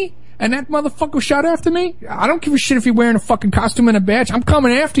was me and that motherfucker shot after me, I don't give a shit if you're wearing a fucking costume and a badge. I'm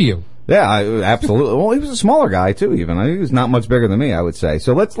coming after you. Yeah, absolutely. Well, he was a smaller guy too. Even he was not much bigger than me, I would say.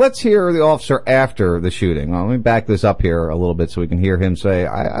 So let's hear the officer after the shooting. Well, let me back this up here a little bit so we can hear him say,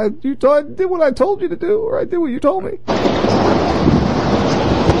 "I did what I told you to do, or I did what you told me."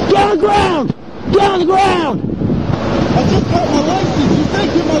 Get on the ground! Get on the ground! I just got my license. You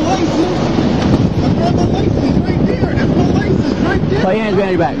think you're my license? I got my license right here. That's my license right there. Put your hands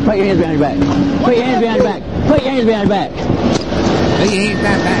behind your back. Put your hands behind your back. Put your hands behind your back. Put your hands behind your back. Put your hands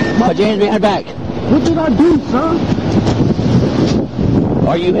behind your back. Put your hands behind your back. What did I do, sir?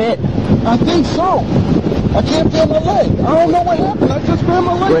 Are you hit? I think so. I can't feel my leg. I don't know what happened. I just grabbed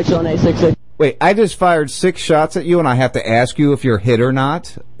my leg. Rich on 866. Wait, I just fired 6 shots at you, and I have to ask you if you're hit or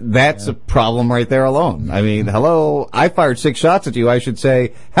not? That's a problem right there alone. I mean, hello, I fired 6 shots at you. I should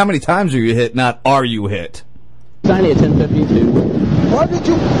say, how many times are you hit, not are you hit? Sign at 1052. Why did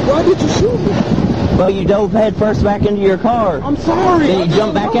you shoot me? Well, you dove head first back into your car. I'm sorry. Then you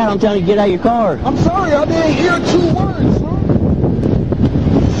jumped back out. I'm telling you, get out of your car. I'm sorry. I didn't hear 2 words, sir.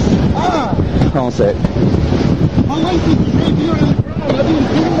 Hold on a sec. My license was right here on the ground. I didn't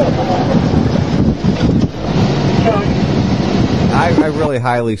do that. I really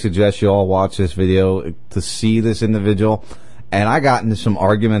highly suggest you all watch this video to see this individual. And I got into some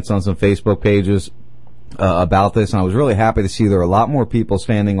arguments on some Facebook pages about this, and I was really happy to see there are a lot more people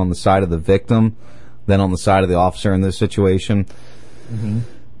standing on the side of the victim than on the side of the officer in this situation. Mm-hmm.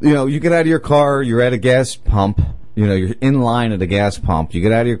 You know, you get out of your car, you're at a gas pump, You know, you're in line at a gas pump. You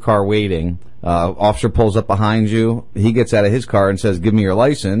get out of your car waiting. Officer pulls up behind you. He gets out of his car and says, "Give me your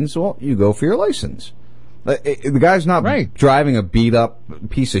license." Well, you go for your license. The guy's not driving a beat-up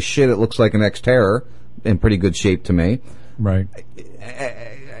piece of shit. It looks like an Xterra in pretty good shape to me. Right.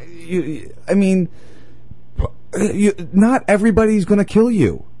 Not everybody's going to kill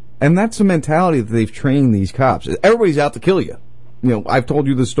you. And that's the mentality that they've trained these cops. Everybody's out to kill you. You know, I've told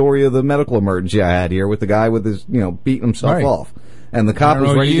you the story of the medical emergency I had here with the guy with his, beating himself off. And the cop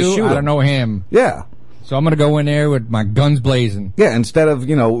was ready to shoot him. I don't know him. Yeah. So I'm going to go in there with my guns blazing. Yeah, instead of,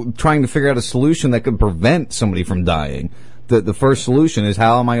 trying to figure out a solution that could prevent somebody from dying, the first solution is,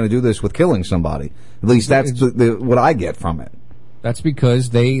 how am I going to do this with killing somebody? At least that's what I get from it. That's because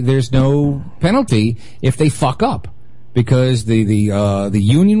there's no penalty if they fuck up. Because the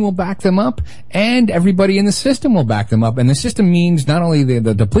union will back them up, and everybody in the system will back them up. And the system means not only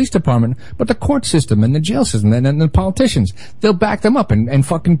the police department, but the court system and the jail system and the politicians. They'll back them up, and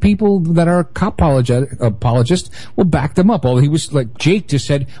fucking people that are cop apologists will back them up. Well, he was like Jake just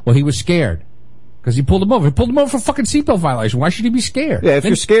said. Well, he was scared because he pulled him over. He pulled him over for fucking seatbelt violation. Why should he be scared? Yeah, if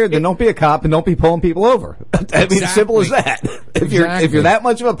you're scared, then don't be a cop and don't be pulling people over. I mean, as simple as that. If you're that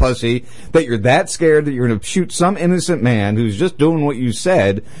much of a pussy, that you're that scared that you're going to shoot some innocent man who's just doing what you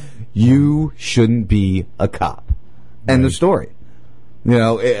said, you shouldn't be a cop. End of story.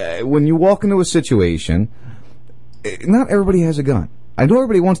 When you walk into a situation, not everybody has a gun. I know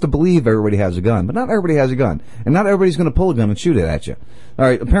everybody wants to believe everybody has a gun, but not everybody has a gun. And not everybody's going to pull a gun and shoot it at you. All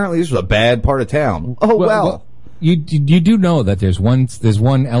right, apparently this was a bad part of town. Oh, well. You do know that there's one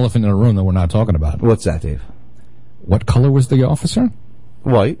elephant in the room that we're not talking about. What's that, Dave? What color was the officer?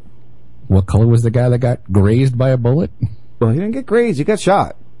 White. What color was the guy that got grazed by a bullet? Well, he didn't get grazed. He got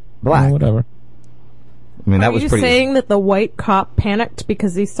shot. Black. Oh, whatever. I mean, that was pretty... Are you saying that the white cop panicked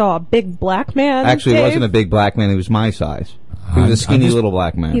because he saw a big black man? Actually, Dave? He wasn't a big black man. He was my size. He was a skinny little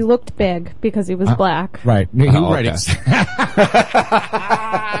black man. He looked big because he was black. Right.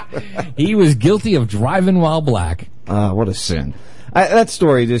 He was guilty of driving while black. What a sin. That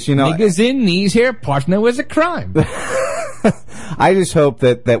story just, Niggas in these here parts know it's a crime. I just hope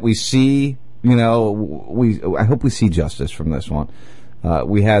that we see, I hope we see justice from this one.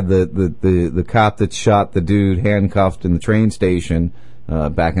 We had the cop that shot the dude handcuffed in the train station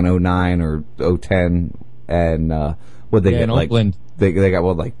back in 2009 or 2010, and what'd they get? In Oakland. They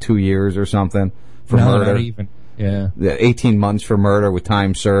got 2 years or something for murder. Not even. Yeah. 18 months for murder with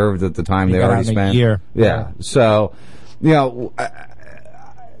time served at the time they already spent. A year. Yeah. So,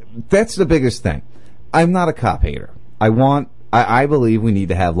 that's the biggest thing. I'm not a cop hater. I believe we need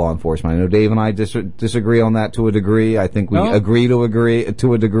to have law enforcement. I know Dave and I disagree on that to a degree. I think we agree to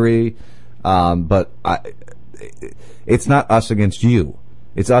a degree. But it's not us against you.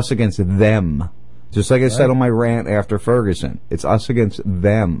 It's us against them. Just like I said on my rant after Ferguson. It's us against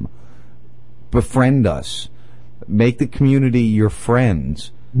them. Befriend us. Make the community your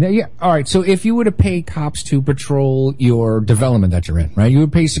friends. Yeah. All right. So if you were to pay cops to patrol your development that you're in, right? You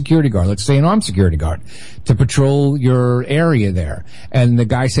would pay security guard, let's say an armed security guard, to patrol your area there. And the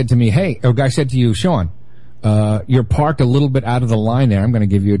guy said to me, guy said to you, Sean, you're parked a little bit out of the line there. I'm going to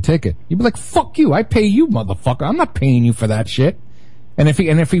give you a ticket. You'd be like, fuck you. I pay you, motherfucker. I'm not paying you for that shit. And if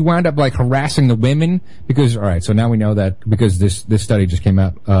he wound up harassing the women, because, all right, so now we know that because this study just came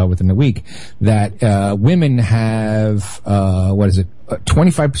out, within the week, that, women have,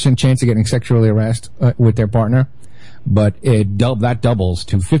 25% chance of getting sexually harassed, with their partner, but that doubles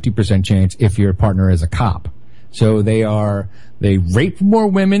to 50% chance if your partner is a cop. So they rape more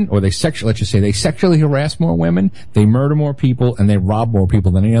women, or they sexually harass more women, they murder more people, and they rob more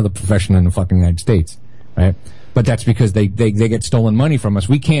people than any other profession in the fucking United States, right? But that's because they get stolen money from us.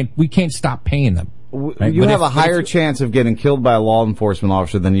 We can't stop paying them. Right? You have a higher chance of getting killed by a law enforcement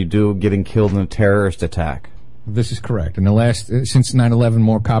officer than you do getting killed in a terrorist attack. This is correct. In since 9/11,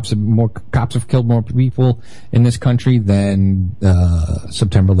 more cops have killed more people in this country than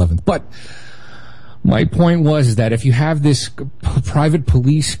September 11th. But my point was that if you have this private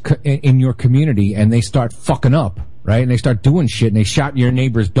police in your community and they start fucking up, right, and they start doing shit, and they shot your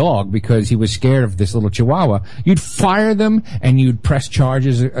neighbor's dog because he was scared of this little chihuahua, you'd fire them and you'd press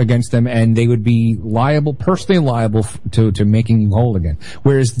charges against them, and they would be personally liable to making you whole again.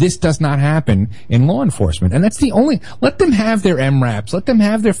 Whereas this does not happen in law enforcement. And that's let them have their MRAPs, let them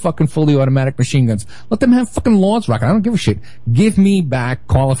have their fucking fully automatic machine guns, let them have fucking laws rocking. I don't give a shit. Give me back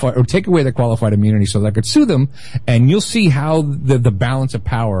qualified, or take away the qualified immunity so that I could sue them, and you'll see how the balance of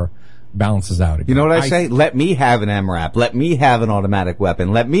power balances out again. You know what I say? Let me have an MRAP. Let me have an automatic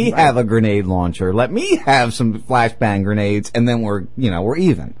weapon. Let me have a grenade launcher. Let me have some flashbang grenades, and then we're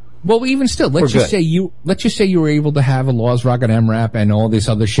even. Well, even still, let's just say you were able to have a Laws Rocket MRAP and all this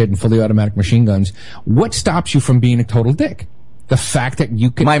other shit and fully automatic machine guns. What stops you from being a total dick? The fact that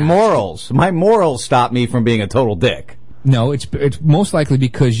you can... My morals stop me from being a total dick. No, it's most likely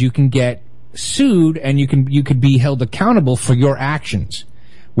because you can get sued and you could be held accountable for your actions.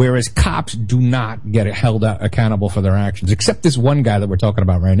 Whereas cops do not get held accountable for their actions, except this one guy that we're talking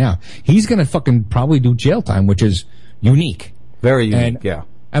about right now. He's gonna fucking probably do jail time, which is unique. Very unique, yeah.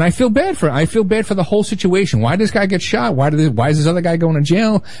 And I feel bad for the whole situation. Why did this guy get shot? Why is this other guy going to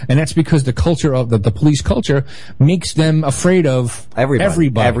jail? And that's because the culture of the police culture makes them afraid of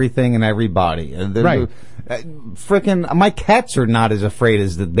everybody. Everything and everybody. Right. Frickin' my cats are not as afraid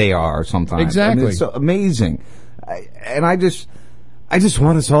as they are sometimes. Exactly. I mean, it's so amazing. I just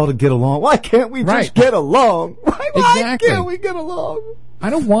want us all to get along. Why can't we just get along? Why can't we get along? I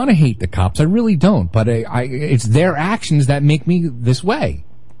don't want to hate the cops. I really don't. But it's their actions that make me this way.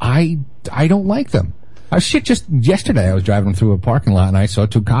 I don't like them. Just yesterday I was driving through a parking lot and I saw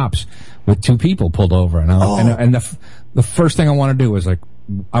two cops with two people pulled over. And the first thing I want to do is like,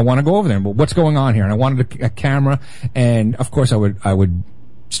 I want to go over there. But what's going on here? And I wanted a camera. And of course I would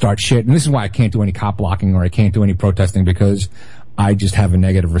start shit. And this is why I can't do any cop blocking or I can't do any protesting, because I just have a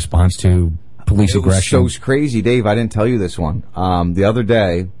negative response to police aggression. It was so crazy, Dave. I didn't tell you this one. The other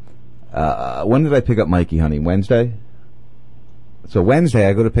day, when did I pick up Mikey, honey? Wednesday? So Wednesday,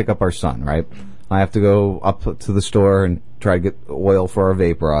 I go to pick up our son, right? I have to go up to the store and try to get oil for our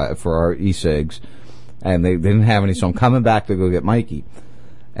vapor, for our e-cigs. And they didn't have any, so I'm coming back to go get Mikey.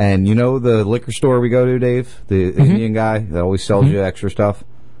 And you know the liquor store we go to, Dave? The Indian guy that always sells you extra stuff?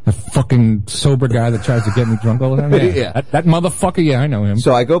 The fucking sober guy that tries to get me drunk all the time? Yeah. That motherfucker, yeah, I know him.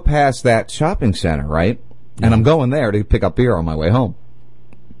 So I go past that shopping center, right? And I'm going there to pick up beer on my way home.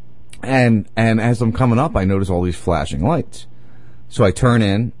 And as I'm coming up, I notice all these flashing lights. So I turn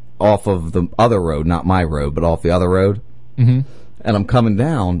in off of the other road, not my road, but off the other road. Mm-hmm. And I'm coming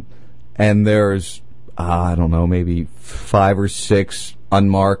down, and there's, I don't know, maybe 5 or 6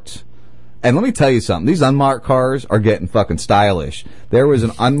 unmarked. And let me tell you something. These unmarked cars are getting fucking stylish. There was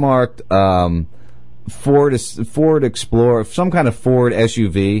an unmarked Ford Explorer, some kind of Ford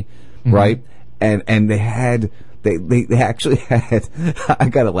SUV, right? And they had... They actually had, I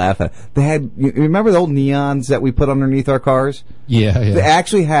gotta laugh at it. They had, you remember the old neons that we put underneath our cars? Yeah. They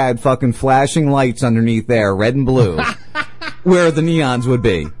actually had fucking flashing lights underneath there, red and blue, where the neons would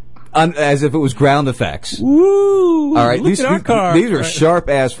be. As if it was ground effects. Woo! All right, Look at our car. These were sharp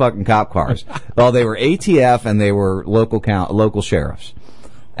ass fucking cop cars. Well, they were ATF and they were local sheriffs.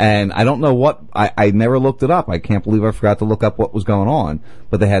 And I don't know what, I never looked it up. I can't believe I forgot to look up what was going on.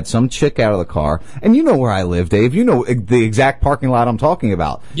 But they had some chick out of the car. And you know where I live, Dave. You know the exact parking lot I'm talking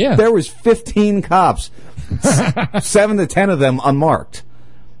about. Yeah. There was 15 cops, 7 to 10 of them unmarked.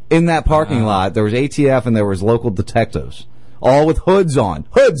 In that parking lot, there was ATF and there was local detectives. All with hoods on.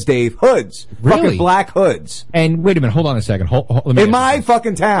 Hoods, Dave. Hoods. Really? Fucking black hoods. And wait a minute. Hold on a second. In my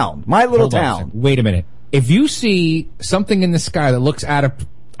fucking town. My little town. Wait a minute. If you see something in the sky that looks out of...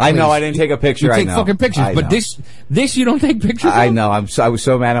 I know, I didn't take a picture. You take fucking pictures, but this you don't take pictures of? I know. I was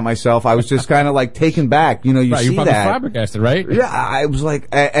so mad at myself. I was just kind of like taken back. You know, you right, see you're that. You're flabbergasted, right? Yeah, I was like,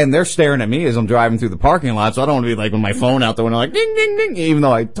 and they're staring at me as I'm driving through the parking lot, so I don't want to be like with my phone out there when I'm like, ding, ding, ding, even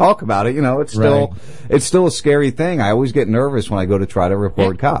though I talk about it, you know, it's still a scary thing. I always get nervous when I go to try to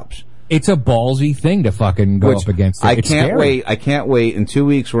report cops. It's a ballsy thing to fucking go up against. I can't wait. I can't wait. In 2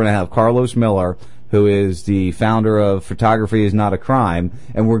 weeks, we're going to have Carlos Miller, who is the founder of Photography is Not a Crime,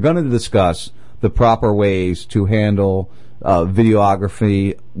 and we're going to discuss the proper ways to handle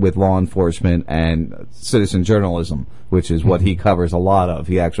videography with law enforcement and citizen journalism, which is what he covers a lot of.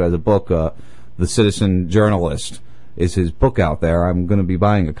 He actually has a book, The Citizen Journalist is his book out there. I'm going to be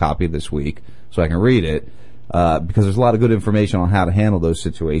buying a copy this week so I can read it, because there's a lot of good information on how to handle those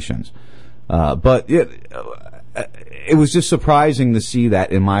situations. But it was just surprising to see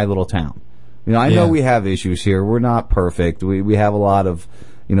that in my little town. You know, I know we have issues here. We're not perfect. We have a lot of,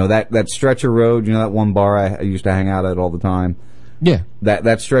 you know, that Stretcher Road, you know, that one bar I used to hang out at all the time. Yeah.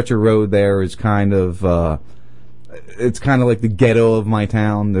 That Stretcher Road there is kind of, it's kind of like the ghetto of my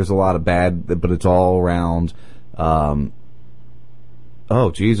town. There's a lot of bad, but it's all around. Oh,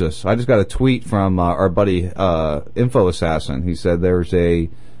 Jesus. I just got a tweet from our buddy, Info Assassin. He said there's a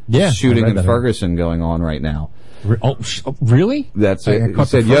shooting in Ferguson going on right now. Oh, really? That's it. He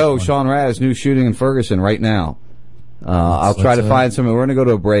said, yo, Sean Raz, new shooting in Ferguson right now. I'll try to find some. We're going to go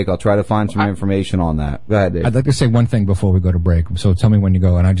to a break. I'll try to find some information on that. Go ahead, Dave. I'd like to say one thing before we go to break. So tell me when you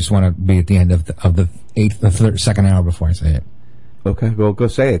go, and I just want to be at the end of the second hour before I say it. Okay, well, go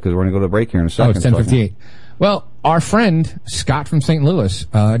say it, because we're going to go to break here in a second. Oh, it's 10:58. Well, our friend Scott from St. Louis,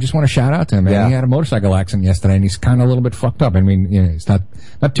 I just want to shout out to him, man. Yeah. He had a motorcycle accident yesterday, and he's kind of a little bit fucked up. I mean, it's not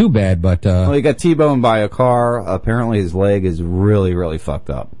too bad, but well, he got T-boned by a car. Apparently, his leg is really, really fucked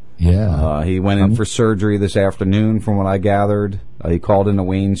up. Yeah. He went in for surgery this afternoon, from what I gathered. He called in the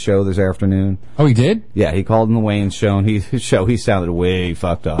Wayne's show this afternoon. Oh, he did? Yeah, he called in the Wayne's show, and he sounded way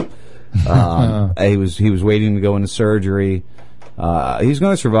fucked up. He was waiting to go into surgery. He's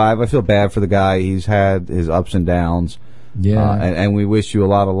going to survive. I feel bad for the guy. He's had his ups and downs. Yeah. And we wish you a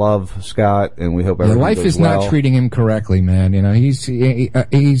lot of love, Scott, and we hope everything life goes is well. not treating him correctly, man. You know, he's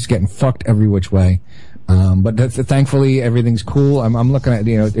getting fucked every which way. But thankfully everything's cool. I'm looking at,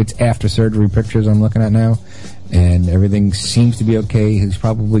 it's after surgery pictures I'm looking at now, and everything seems to be okay. He's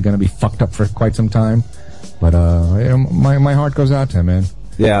probably going to be fucked up for quite some time. But my heart goes out to him, man.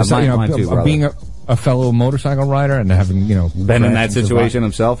 Yeah, mine too, brother. Being a fellow motorcycle rider and having, been in that situation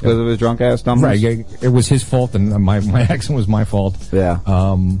himself because of his drunk ass numbers. Right, it was his fault, and my accident was my fault. Yeah.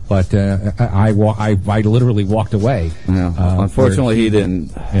 But I literally walked away. Yeah. Unfortunately, he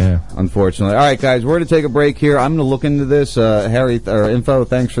didn't. Yeah. Unfortunately. All right, guys, we're going to take a break here. I'm going to look into this. Harry, info,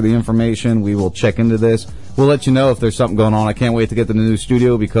 thanks for the information. We will check into this. We'll let you know if there's something going on. I can't wait to get to the new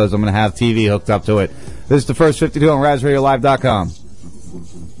studio because I'm going to have TV hooked up to it. This is the First 52 on RazRadioLive.com.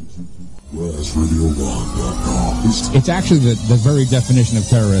 It's actually the very definition of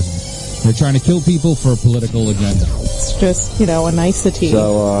terrorism. They're trying to kill people for a political agenda. It's just, a nicety.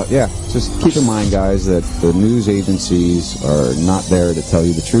 So, just keep in mind, guys, that the news agencies are not there to tell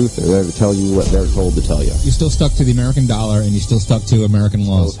you the truth. They're there to tell you what they're told to tell you. You're still stuck to the American dollar, and you're still stuck to American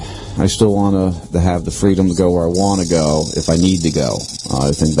laws. I still want to have the freedom to go where I want to go if I need to go.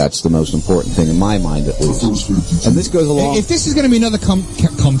 I think that's the most important thing in my mind, at least. And this goes along... If this is going to be another cum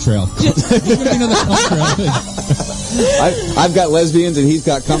trail. This is going to be another cum trail. I've got lesbians, and he's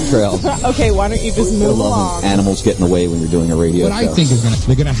got cum trails. Okay, why don't you just move along? Animals get in the way when you're doing a radio show. What I think is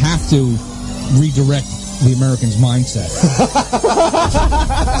they're going to have to redirect the Americans' mindset.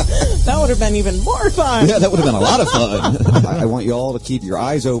 That would have been even more fun. Yeah, that would have been a lot of fun. I want you all to keep your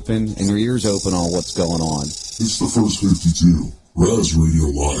eyes open and your ears open on what's going on. It's the First 52,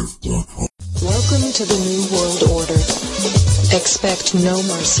 RazRadioLive.com. Welcome to the New World Order. Expect no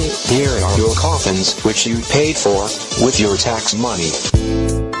mercy. Here are your coffins, which you paid for with your tax money.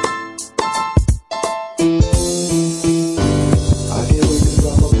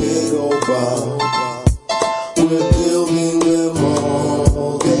 We're building them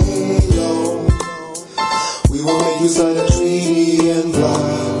all day long. We will make you sign a treaty and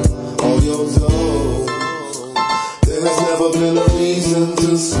fly all your dough. There has never been a reason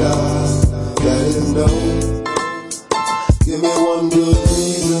to stop. That is no. Give me one good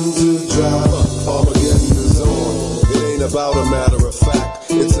reason to drive. Armageddon is on. It ain't about a matter of fact.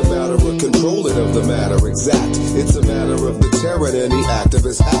 It's a matter of controlling of the matter exact. It's a matter of deterring any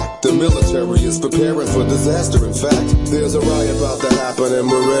activist act. The military is preparing for disaster. In fact, there's a riot about to happen and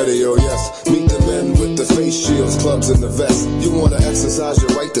we're ready, oh yes. Meet the men with the face shields, clubs, and the vest. You want to exercise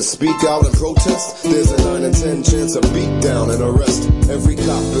your right to speak out and protest? There's a 9 in 10 chance of beatdown and arrest. Every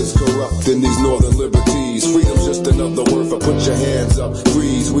cop is corrupt in these northern liberties. Freedom's just another word for put your hands up.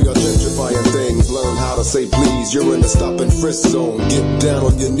 Freeze, we are gentrifying things. Learn how to say please. You're in the stop and frisk zone. Get down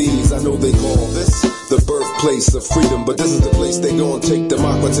on your knees. I know they call this the birthplace of freedom, but this is the place they gon' take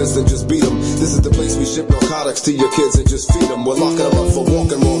democratists and just beat them. This is the place we ship narcotics to your kids and just feed them. We're locking them up for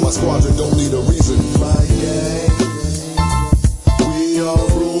walking wrong. My squadron don't need a reason. My gang, we are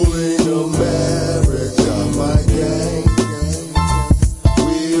ruling America. My gang,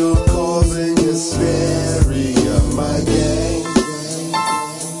 we are causing hysteria. My gang,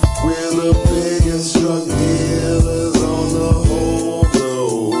 we're the biggest drug dealers on the whole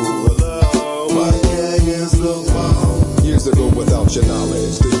globe. My gang is the bomb. Years ago, without your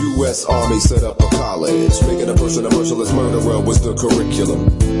knowledge, the U.S. Army set up a college. Making a person a merciless murderer was the curriculum.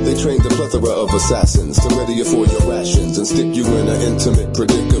 They trained a plethora of assassins to ready you for your rations and stick you in an intimate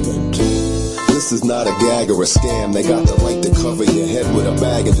predicament. This is not a gag or a scam. They got the right to cover your head with a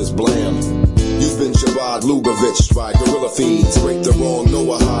bag and just blam. You've been Shabbat Lubavitch by guerrilla fiends. Break the wrong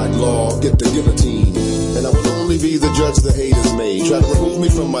Noahide law, get the guillotine. And I will only be the judge the haters made. Try to remove me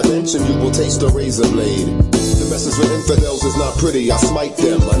from my bench and you will taste a razor blade. The message with infidels is not pretty, I smite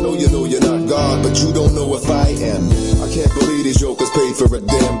them. I know you're not God, but you don't know if I am. I can't believe these jokers paid for a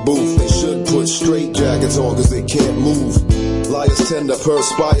damn booth. They should put straight jackets on cause they can't move. Liars tend to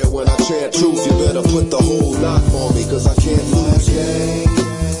perspire when I chant truth. You better put the whole knock on me cause I can't lose. Gang,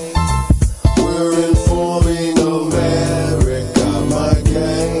 we're informing America. My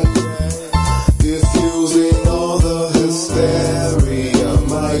gang, diffusing all the hysteria.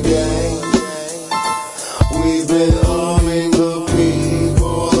 My gang, we've been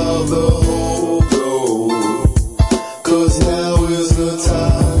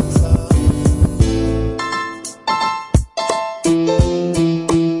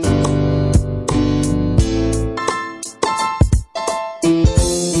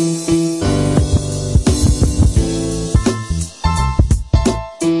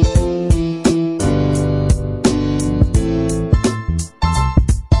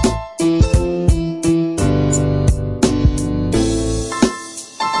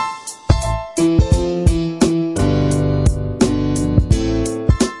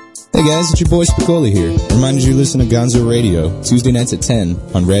guys, it's your boy Spicoli here. Reminded you to listen to Gonzo Radio, Tuesday nights at 10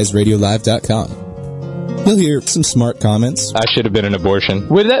 on RazRadioLive.com. You'll hear some smart comments. I should have been an abortion.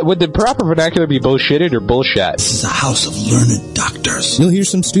 Would the proper vernacular be bullshitted or bullshit? This is a house of learned doctors. You'll hear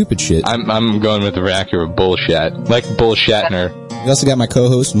some stupid shit. I'm going with the vernacular of bullshit. Like Bull Shatner. You also got my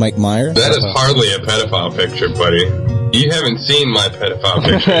co-host, Mike Meyer. That is hardly a pedophile picture, buddy. You haven't seen my pedophile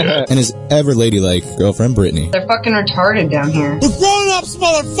picture yet. And his ever-ladylike girlfriend, Brittany. They're fucking retarded down here. We're grown-ups,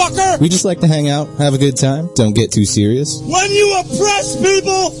 motherfucker! We just like to hang out, have a good time, don't get too serious. When you oppress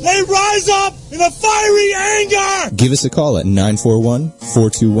people, they rise up in a fiery anger! Give us a call at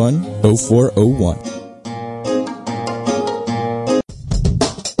 941-421-0401.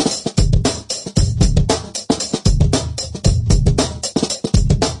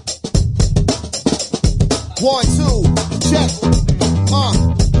 One, two, check.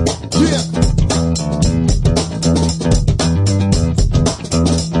 Yeah.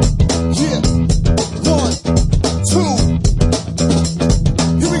 Yeah. One, two.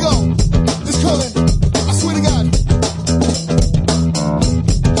 Here we go. It's coming. I swear to God.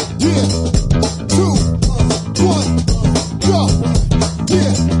 Yeah. 2, 1, go.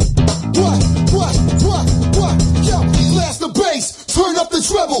 Yeah. What? Yo, blast the bass. Turn up the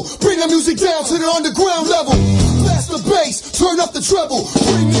treble. Bring the music down to the underground level. Blast the bass, turn up the treble,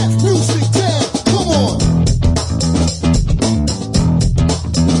 bring that music down, come on.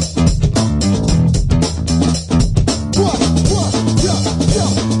 What, yo,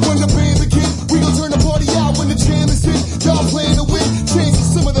 when the band begin, we gon' turn the party out when the jam is in. Y'all playing to win, changing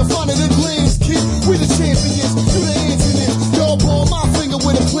some of the fun of the glands, kid. We the champions, you the Antonin. Y'all ball my finger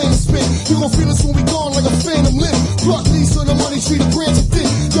with a clean spin. You gon' feel us when we gone like a phantom limb. Block these on the money tree, the branch of thick.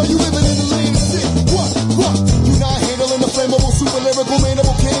 Yo, you living in the lane of sin. What? You not handling the flammable, super lyrical,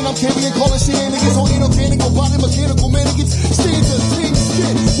 manable cannon. I'm carrying, calling shenanigans on inorganic, robotic, mechanical mannequins. Stand the thing,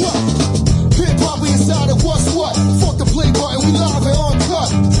 shit. What? Hip hop, we decided what's what. Fuck the play button, we live and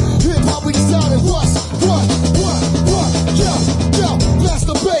uncut. Hip hop, we decided what's what. Yo, blast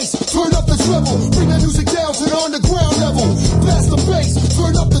the bass, turn up the treble. Bring that music down to the underground level. Blast the bass,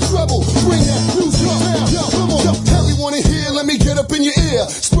 turn up the treble. Bring that music down. Yo, come on. Yo, everyone in here, let me get up in your ear.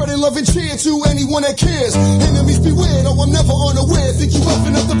 Spreading love and cheer to anyone that cares. Enemies beware, no, I'm never unaware. Think you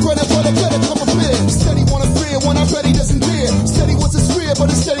roughing up the bread and butter, better come prepared. Steady wanna fear when I bet he doesn't dare. Steady wants a sphere, but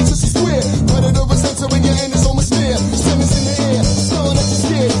it's steady just a square. Predator is entering your end is almost near. Simmons in the air, smelling that you're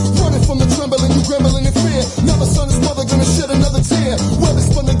scared. Running from the trembling, you trembling in fear. Never son his mother gonna shed another tear. Web is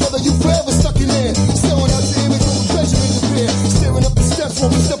spun together, you forever stuck in there. Staring out the image of a Benjamin Javier. Staring up the steps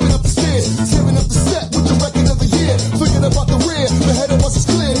while we stepping up the stairs. Tearing up the set with the record of the year. Forget about the rear, the head of us is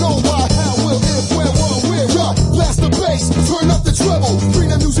clear. No why, how, will, if, where, where. Yo, blast the bass, turn up the treble. Bring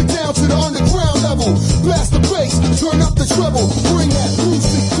the music down to the underground level. Blast the bass, turn up the treble. Bring that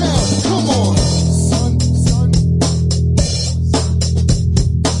music down, come on.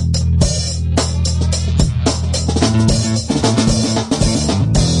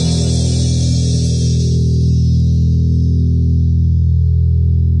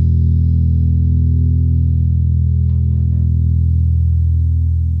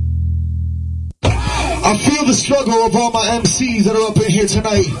 I feel the struggle of all my MCs that are up in here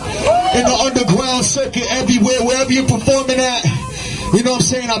tonight. In the underground circuit, everywhere, wherever you're performing at. You know what I'm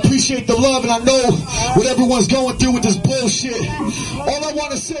saying? I appreciate the love, and I know what everyone's going through with this bullshit. All I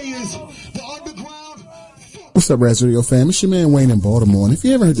want to say is, the underground... What's up, Raz Radio fam? It's your man Wayne in Baltimore, and if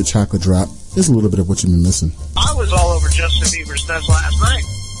you ever heard the chocolate drop, there's a little bit of what you've been missing. I was all over Justin Bieber's stuff last night.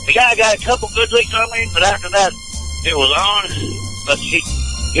 The guy got a couple good licks on me, but after that, it was on. But he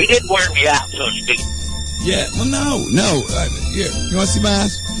did wear me out, so to speak. Yeah, well, no. Here, you want to see my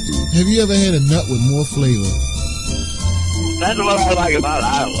ass? Have you ever had a nut with more flavor? That's what I like about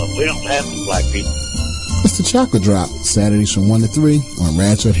Iowa. We don't have any black people. It's the chocolate drop, Saturdays from 1 to 3 on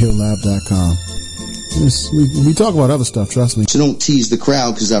RazRadioLive.com. Yes, we talk about other stuff, trust me. So don't tease the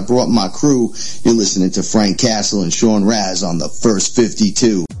crowd because I brought my crew. You're listening to Frank Castle and Sean Raz on the First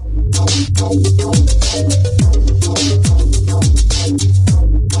 52.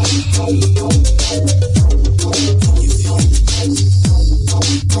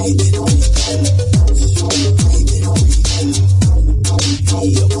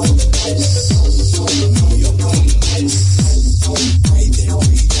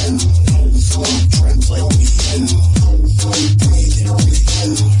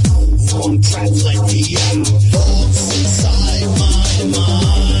 Thoughts inside my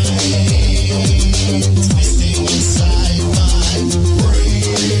mind, twisting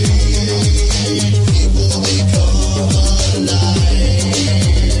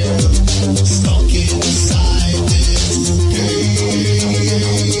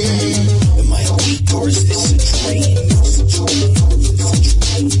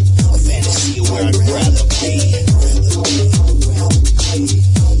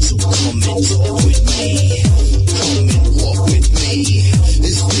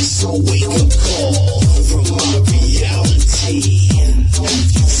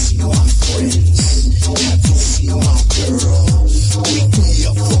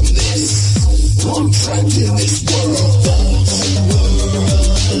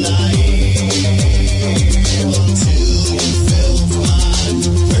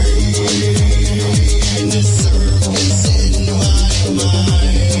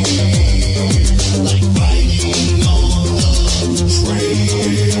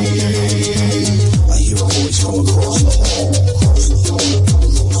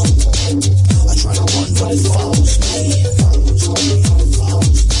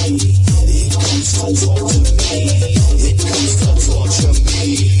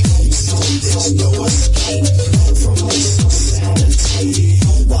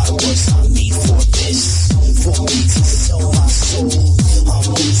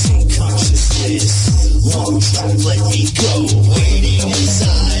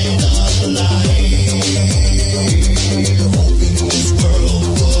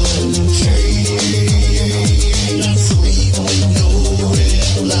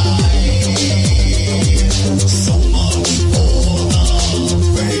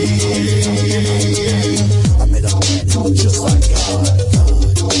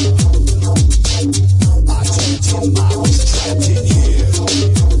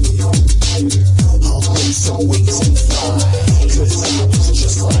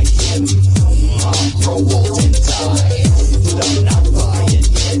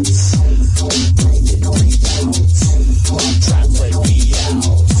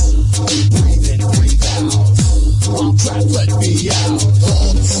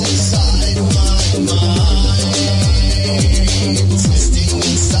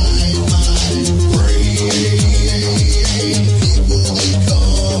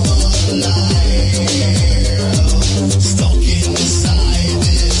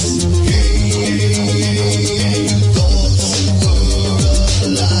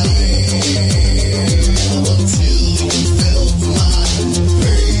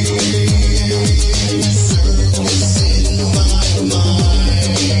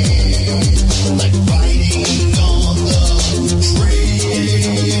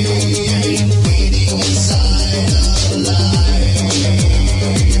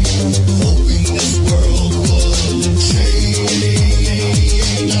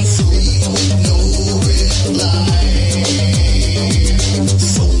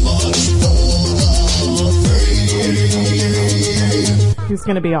He's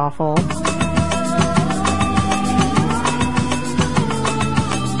going to be awful.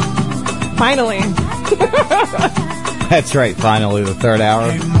 Finally. That's right, finally, the third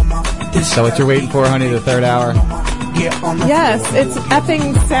hour. So what you're waiting for, honey, the third hour? Yes, it's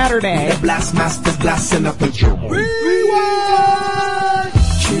effing Saturday.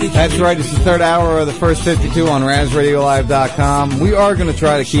 That's right, it's the third hour of the first 52 on RazRadioLive.com. We are going to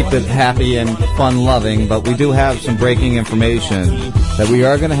try to keep it happy and fun-loving, but we do have some breaking information that we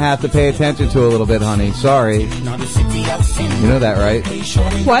are going to have to pay attention to a little bit, honey. Sorry. You know that, right?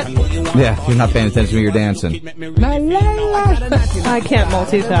 What? Yeah, you're not paying attention when you're dancing. I can't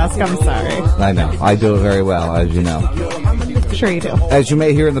multitask, I'm sorry. I know. I do it very well, as you know. Sure you do. As you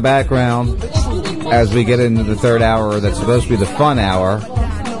may hear in the background, as we get into the third hour, that's supposed to be the fun hour,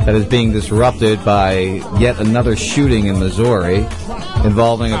 that is being disrupted by yet another shooting in Missouri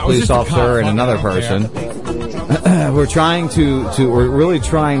involving a police officer and another person. We're really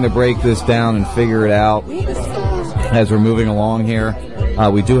trying to break this down and figure it out as we're moving along here.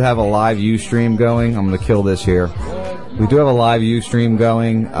 We do have a live Ustream going. I'm going to kill this here. We do have a live Ustream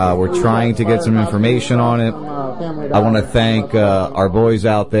going. We're trying to get some information on it. I want to thank our boys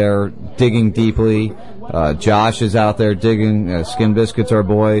out there digging deeply. Josh is out there digging. Skin Biscuits, our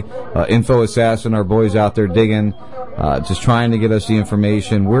boy. Info Assassin, our boys out there digging. Just trying to get us the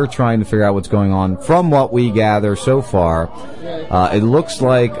information. We're trying to figure out what's going on. From what we gather so far, it looks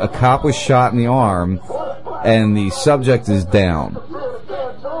like a cop was shot in the arm, and the subject is down.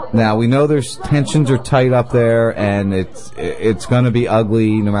 Now, we know there's tensions are tight up there, and it's going to be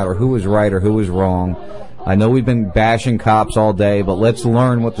ugly no matter who was right or who was wrong. I know we've been bashing cops all day, but let's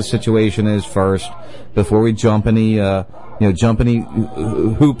learn what the situation is first before we jump any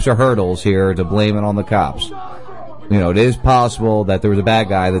hoops or hurdles here to blame it on the cops. You know, it is possible that there was a bad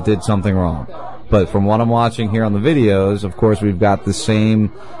guy that did something wrong. But from what I'm watching here on the videos, of course, we've got the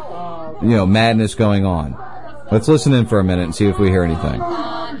same, madness going on. Let's listen in for a minute and see if we hear anything.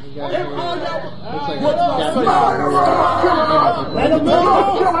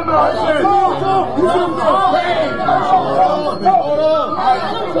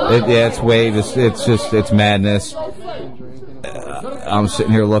 It's madness. I'm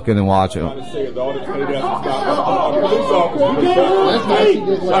sitting here looking and watching. All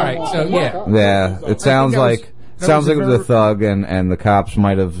right, so yeah. Yeah, it sounds like it was a thug, and the cops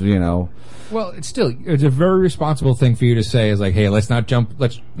might have, Well, it's a very responsible thing for you to say. Is like, hey, let's not jump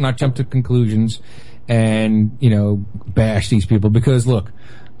to conclusions, and bash these people, because look,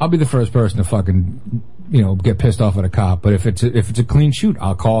 I'll be the first person to fucking get pissed off at a cop, but if it's a clean shoot,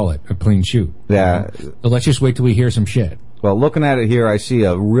 I'll call it a clean shoot. Yeah. So let's just wait till we hear some shit. Well, looking at it here, I see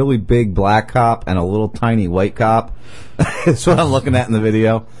a really big black cop and a little tiny white cop. That's what I'm looking at in the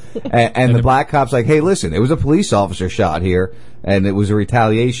video. And the black cop's like, hey, listen, it was a police officer shot here, and it was a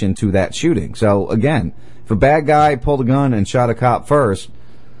retaliation to that shooting. So, again, if a bad guy pulled a gun and shot a cop first,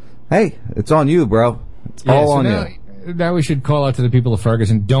 hey, it's on you, bro. It's all on you. Now we should call out to the people of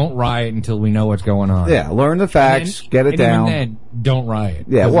Ferguson, don't riot until we know what's going on. Yeah, learn the facts, get it down. And then, don't riot.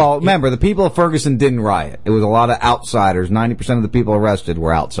 Yeah, well, remember, the people of Ferguson didn't riot. It was a lot of outsiders. 90% of the people arrested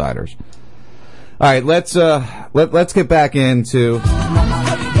were outsiders. All right, let's get back into... All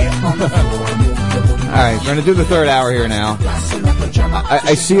right, we're going to do the third hour here now.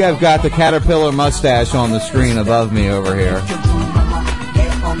 I see I've got the caterpillar mustache on the screen above me over here.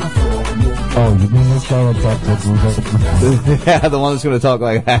 Oh, you mean this guy that talks like yeah, the one that's going to talk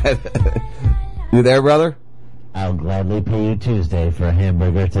like that. You there, brother? I'll gladly pay you Tuesday for a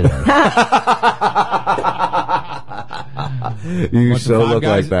hamburger today. You so look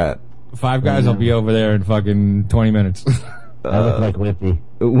like that. Five Guys, I'll be over there in fucking 20 minutes. I look like Wimpy.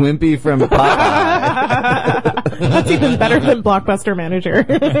 Wimpy from Popeye. That's even better than Blockbuster Manager.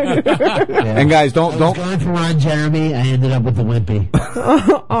 Yeah. And guys, don't. I was going for Ron Jeremy. I ended up with the Wimpy.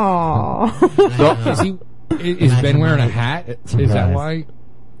 Aww. Is Ben wearing a hat? Is that why?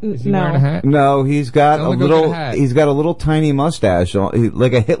 Is he wearing a hat? No, he's got a little. He's got a little tiny mustache,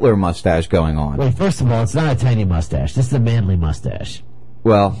 like a Hitler mustache going on. Wait, first of all, it's not a tiny mustache. This is a manly mustache.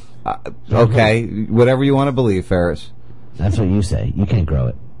 Well, okay, whatever you want to believe, Ferris. That's what you say. You can't grow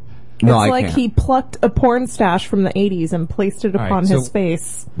it. No, it's I like can't. he plucked a porn stash from the 80s and placed it upon his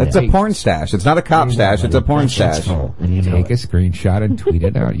face. It's a porn stash. It's not a cop stash. It's a porn stash. Take a screenshot and tweet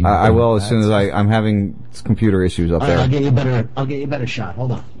it out. I will as soon as I'm having computer issues up there. I'll get you a better shot.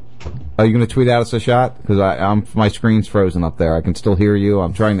 Hold on. Are you going to tweet out us a shot? Because my screen's frozen up there. I can still hear you.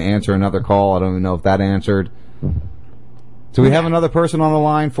 I'm trying to answer another call. I don't even know if that answered. Do we have another person on the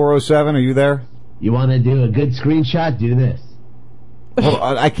line? 407. Are you there? You want to do a good screenshot? Do this. Well,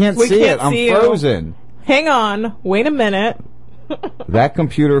 I can't see it. I'm frozen. Hang on. Wait a minute. That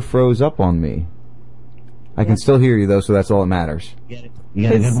computer froze up on me. I can still hear you, though, so that's all that matters. You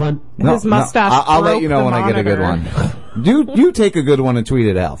got a good one? His mustache I'll let you know broke when the I get a good monitor. one. You take a good one and tweet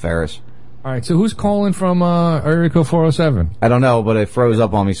it out, Ferris. All right, so who's calling from area code 407? I don't know, but it froze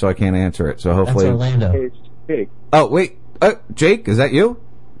up on me, so I can't answer it. So hopefully... That's Orlando. It's Jake. Oh, wait. Jake, is that you?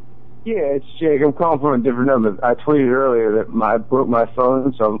 Yeah, it's Jake. I'm calling from a different number. I tweeted earlier that I broke my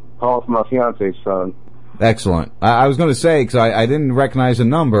phone, so I'm calling from my fiance's phone. Excellent. I was going to say, because I didn't recognize the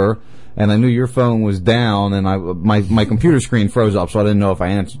number, and I knew your phone was down, and my computer screen froze up, so I didn't know if I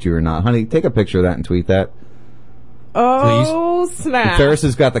answered you or not. Honey, take a picture of that and tweet that. Oh, snap. Ferris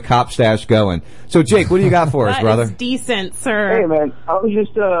has got the cop stash going. So, Jake, what do you got for us, brother? That is decent, sir. Hey, man, I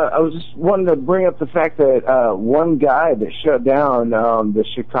was just wanting to bring up the fact that one guy that shut down the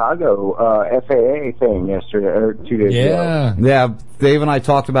Chicago FAA thing yesterday or 2 days ago. Yeah, Dave and I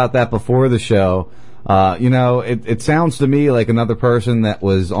talked about that before the show. It sounds to me like another person that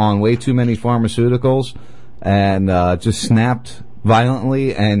was on way too many pharmaceuticals and just snapped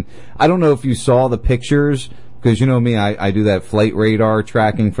violently. And I don't know if you saw the pictures, because you know me, I do that flight radar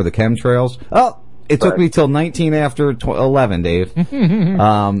tracking for the chemtrails. Oh, it took me till 19 after 11, Dave.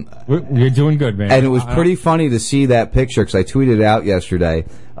 You're doing good, man. And it was pretty funny to see that picture, because I tweeted it out yesterday,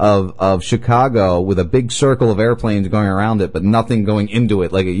 of Chicago with a big circle of airplanes going around it, but nothing going into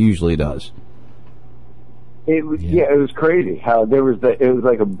it like it usually does. It was crazy how it was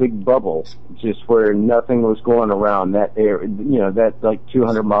like a big bubble, just where nothing was going around that area, that like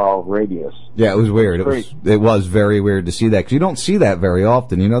 200-mile radius. Yeah, it was weird. It was very weird to see that, because you don't see that very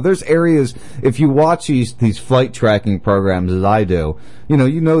often. There's areas, if you watch these flight tracking programs as I do, you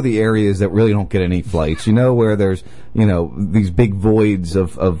know the areas that really don't get any flights. You know where there's, these big voids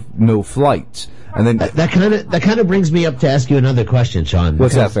of no flights. And then that kind of brings me up to ask you another question, Sean.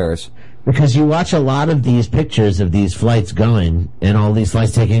 What's that, Ferris? Because you watch a lot of these pictures of these flights going and all these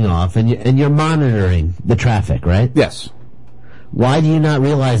flights taking off, and you're monitoring the traffic, right? Yes. Why do you not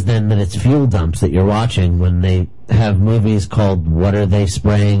realize then that it's fuel dumps that you're watching when they have movies called What Are They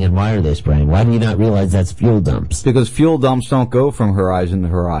Spraying and Why Are They Spraying? Why do you not realize that's fuel dumps? Because fuel dumps don't go from horizon to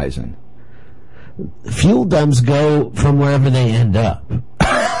horizon. Fuel dumps go from wherever they end up.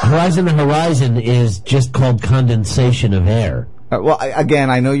 Horizon to horizon is just called condensation of air. Well, again,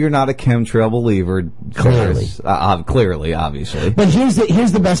 I know you're not a chemtrail believer. Clearly. Clearly, obviously. But here's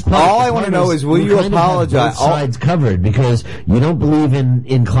the best part. All I want to know is, will you apologize? Both sides covered, because you don't believe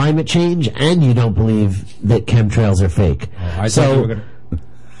in climate change and you don't believe that chemtrails are fake.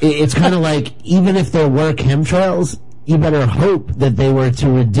 It's kind of like, even if there were chemtrails, you better hope that they were to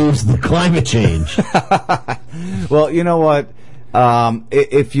reduce the climate change. Well, you know what?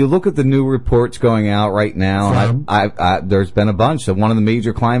 If you look at the new reports going out right now, there's been a bunch. So one of the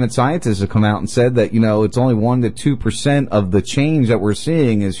major climate scientists have come out and said that, it's only 1% to 2% of the change that we're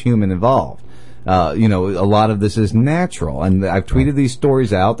seeing is human involved. A lot of this is natural, and I've tweeted these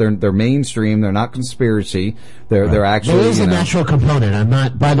stories out. They're mainstream. They're not conspiracy. They're actually. There is a natural component. I'm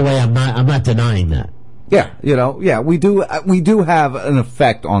not denying that. Yeah, we do have an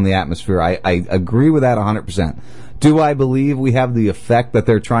effect on the atmosphere. I agree with that 100%. Do I believe we have the effect that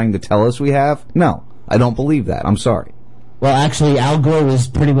they're trying to tell us we have? No, I don't believe that. I'm sorry. Well, actually, Al Gore was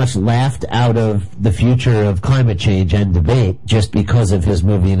pretty much laughed out of the future of climate change and debate just because of his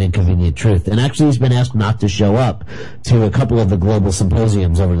movie An Inconvenient Truth. And actually, he's been asked not to show up to a couple of the global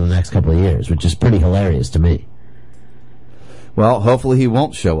symposiums over the next couple of years, which is pretty hilarious to me. Well, hopefully he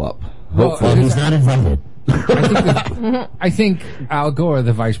won't show up. Hopefully he's not invited. I think Al Gore,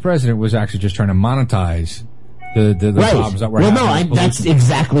 the vice president, was actually just trying to monetize the problems that were happening. That's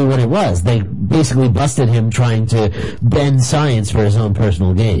exactly what it was. They basically busted him trying to bend science for his own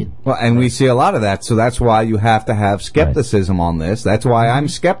personal gain. Well, and we see a lot of that, so that's why you have to have skepticism on this. That's why I'm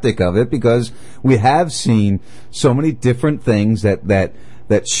skeptic of it, because we have seen so many different things that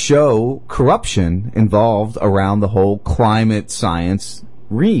show corruption involved around the whole climate science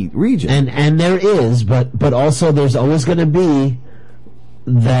region. And there is, but also there's always going to be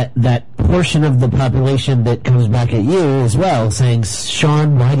that portion of the population that comes back at you as well, saying,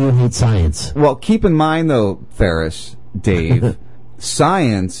 Sean, why do you hate science? Well, keep in mind, though, Ferris, Dave,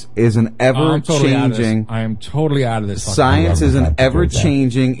 science is an ever-changing... I am totally out of this. Science is an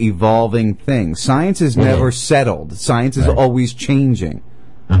ever-changing, evolving thing. Science is never settled. Science is always changing.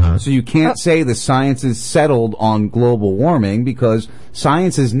 So you can't say the science is settled on global warming, because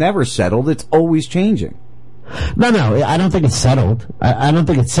science is never settled. It's always changing. No, I don't think it's settled. I don't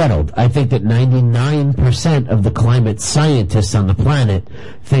think it's settled. I think that 99% of the climate scientists on the planet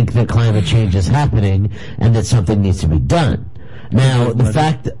think that climate change is happening and that something needs to be done. Now, the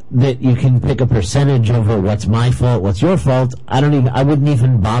fact that you can pick a percentage over what's my fault, what's your fault, I wouldn't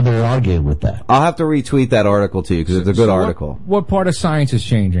even bother arguing with that. I'll have to retweet that article to you because it's a good article. What part of science is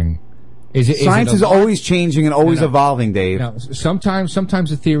changing? Science is always changing and always evolving, Dave. No, sometimes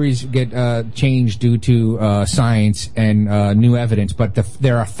the theories get changed due to science and new evidence, but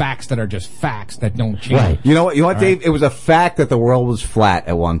there are facts that are just facts that don't change. Right. You know what, Dave? It was a fact that the world was flat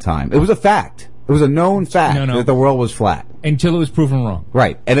at one time. It was a fact. It was a known fact that the world was flat. Until it was proven wrong.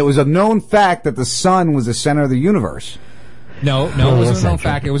 Right. And it was a known fact that the sun was the center of the universe. No, it wasn't a known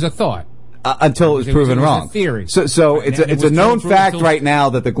fact. It was a thought. Until it was proven wrong. A theory. So it's a known fact right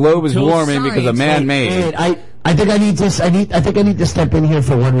now that the globe is warming because of man-made. I think I need to step in here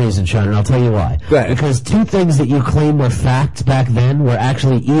for one reason, Sean, and I'll tell you why. Go ahead. Because two things that you claim were facts back then were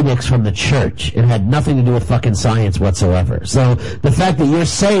actually edicts from the church. It had nothing to do with fucking science whatsoever. So the fact that you're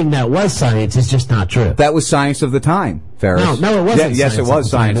saying that was science is just not true. That was science of the time, Ferris. No, it wasn't. Yes, it was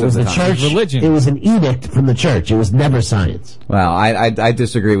science of the time. It was the church. Religion. It was an edict from the church. It was never science. Well, I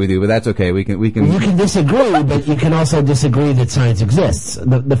disagree with you, but that's okay. We can. You can disagree, but you can also disagree that science exists.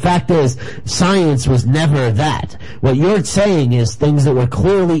 The fact is, science was never that. What you're saying is things that were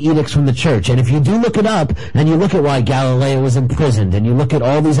clearly edicts from the church. And if you do look it up, and you look at why Galileo was imprisoned, and you look at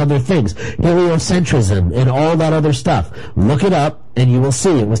all these other things, heliocentrism, and all that other stuff, look it up, and you will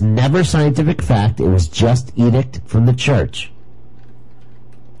see it was never scientific fact. It was just edict from the church.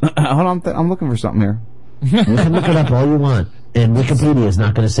 Hold on, I'm looking for something here. You can look it up all you want, and Wikipedia is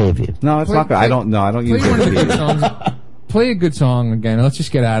not going to save you. No, it's not good. I don't use Wikipedia. Play a good song again. Let's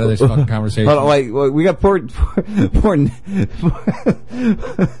just get out of this fucking conversation. Hold on, we got poor. All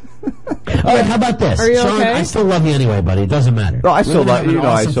right, how about this? Are you Sean, okay? I still love you anyway, buddy. It doesn't matter. No, I still love you. You know,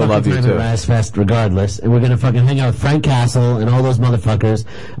 I still love you too. Razfest regardless, and we're gonna fucking hang out with Frank Castle and all those motherfuckers.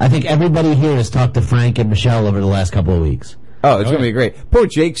 I think everybody here has talked to Frank and Michelle over the last couple of weeks. Oh, it's going to be great. Poor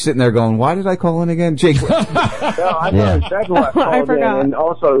Jake's sitting there going, why did I call in again? Jake. No, I know exactly why I called in. And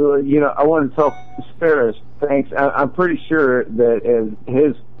also, I want to tell Ferris, thanks. I'm pretty sure that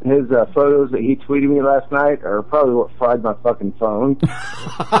his photos that he tweeted me last night are probably what fried my fucking phone.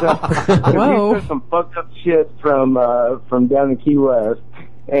 Whoa. He took some fucked up shit from down in Key West,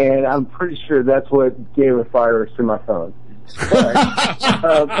 and I'm pretty sure that's what gave a virus to my phone.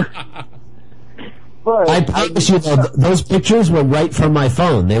 But I promise you, though, those pictures were right from my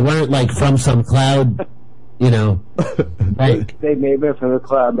phone. They weren't like from some cloud, bank. They may have been from the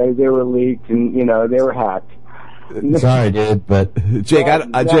cloud. Maybe they were leaked and, they were hacked. Sorry, dude, but Jake,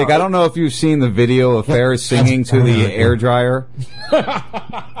 I don't know if you've seen the video of Ferris singing to the air dryer.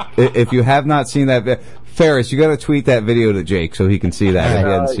 If you have not seen that, Ferris, you got to tweet that video to Jake so he can see that if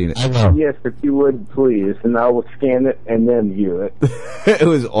he hasn't seen it. Yes, if you would, please, and I will scan it and then view it. It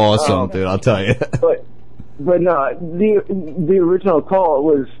was awesome, dude. I'll tell you. But no, the original call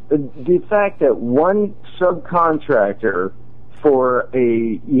was the fact that one subcontractor for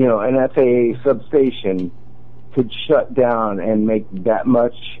an FAA substation could shut down and make that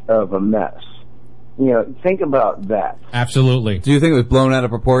much of a mess. Think about that. Absolutely. Do you think it was blown out of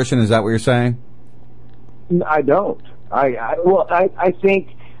proportion? Is that what you're saying? I don't. I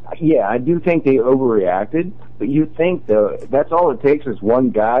think, I do think they overreacted, but you think, though, that's all it takes is one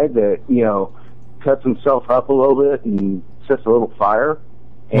guy that, cuts himself up a little bit and sets a little fire.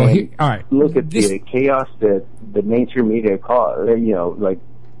 And all right. Look at the chaos that the mainstream media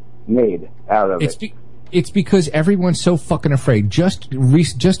made out of it. It's because everyone's so fucking afraid. Just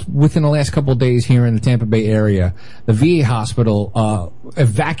within the last couple of days here in the Tampa Bay area, the VA hospital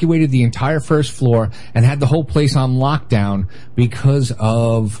evacuated the entire first floor and had the whole place on lockdown because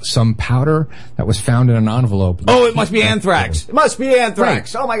of some powder that was found in an envelope. Oh, it must be anthrax. It must be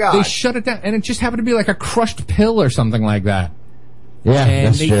anthrax. Right. Oh, my God. They shut it down, and it just happened to be like a crushed pill or something like that. Yeah, and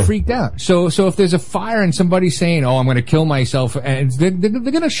that's they true. freaked out. So if there's a fire and somebody's saying, "Oh, I'm going to kill myself," and they're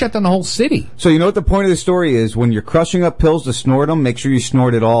going to shut down the whole city. So you know what the point of the story is? When you're crushing up pills to snort them, make sure you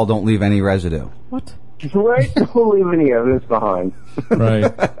snort it all. Don't leave any residue. What? Right? Don't leave any evidence behind.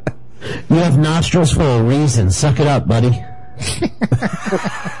 Right. You have nostrils for a reason. Suck it up, buddy.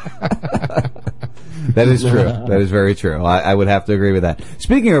 That is true. That is very true. I would have to agree with that.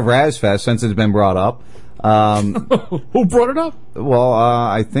 Speaking of Razfest, since it's been brought up. Who brought it up? Well,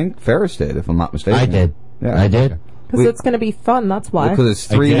 I think Ferris did, if I'm not mistaken. I did. Yeah. I did. Because it's going to be fun, that's why. Because it's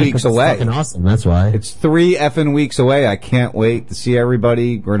 3 weeks away. It's fucking awesome, that's why. It's 3 effing weeks away. I can't wait to see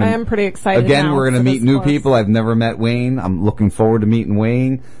everybody. I am pretty excited. Again, we're going to meet new people. I've never met Wayne. I'm looking forward to meeting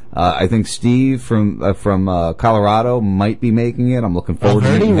Wayne. I think Steve from Colorado might be making it. I'm looking forward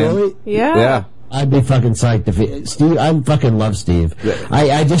to meeting him. Really? Yeah. I'd be fucking psyched if Steve. I fucking love Steve.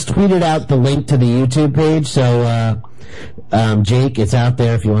 I just tweeted out the link to the YouTube page, so Jake, it's out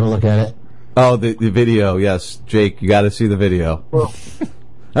there if you want to look at it. Oh, the video, yes, Jake, you got to see the video. You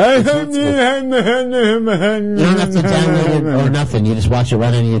don't have to download it or nothing. You just watch it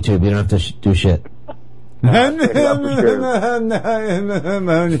right on YouTube. You don't have to do shit. It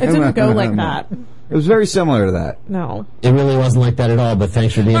didn't go like that. It was very similar to that. No. It really wasn't like that at all, but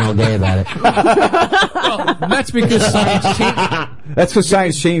thanks for being all gay about it. Well, that's because science changed. That's because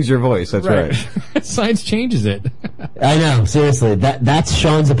science changed your voice. That's right. Science changes it. I know, seriously. That's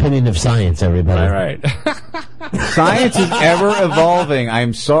Sean's opinion of science, everybody. All right. Science is ever evolving.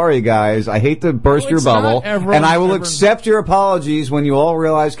 I'm sorry, guys. I hate to burst your bubble, and I will accept your apologies when you all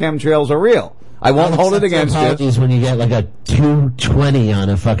realize chemtrails are real. I won't hold it against you. Apologies when you get like a 220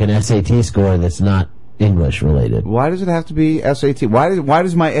 on a fucking SAT score that's not English related. Why does it have to be SAT? Why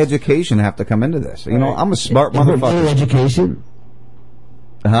does my education have to come into this? You know, I'm a smart motherfucker. Education?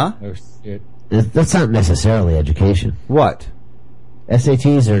 Huh? Oh, shit. That's not necessarily education. What?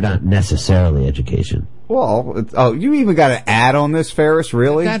 SATs are not necessarily education. Well, you even got an ad on this, Ferris?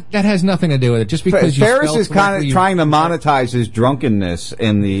 Really? That has nothing to do with it. Just because Ferris is kind of trying to monetize his drunkenness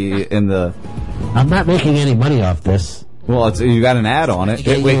in the. I'm not making any money off this. Well, you got an ad on it.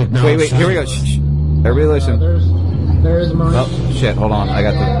 Wait. Here we go. Shh. Everybody, listen. There's money. Oh shit! Hold on. I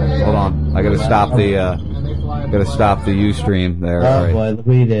got to stop the. Got to stop the UStream there. Oh all right. boy, look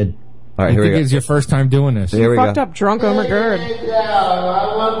what you did. All right, here we go. It's your first time doing this. Here we fucked go. up drunk Omer Gerd.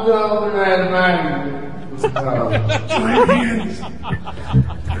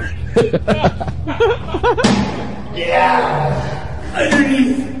 Yeah.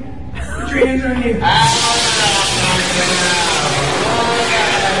 Underneath. Put your hands underneath.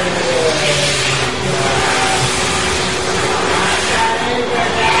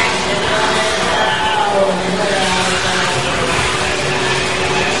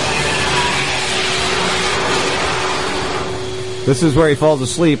 This is where he falls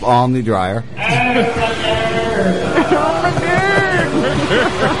asleep on the dryer.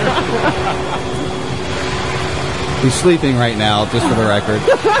 He's sleeping right now, just for the record.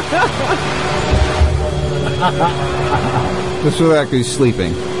 Just for the record, he's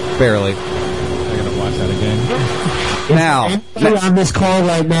sleeping. Barely. I gotta watch that again. Now, on this call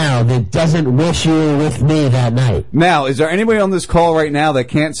right now that doesn't wish you were with me that night. Now, is there anybody on this call right now that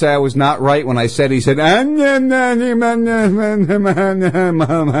can't say I was not right when I said he said? Oh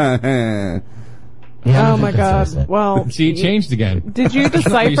my god. Well, see, it changed again. Did you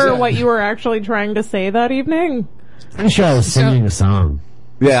decipher what you were actually trying to say that evening? I'm sure I was singing a song.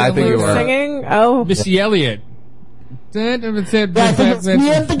 Yeah, I think you were. Singing? Oh. Missy Elliott. You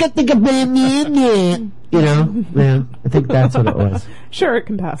know, yeah, I think that's what it was. Sure, it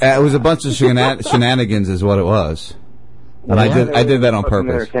can pass. It was a bunch of shenanigans, is what it was. And I did that on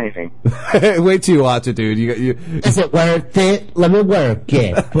purpose. Wait till you watch it, dude. Is it worth it? Let me work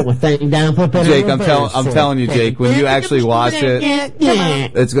it. Put my thing down. Put it Jake, I'm telling you, Jake. When you actually watch it,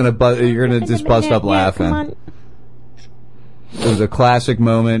 it's you're gonna just bust up laughing. It was a classic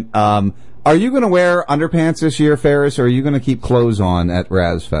moment. Are you going to wear underpants this year, Ferris, or are you going to keep clothes on at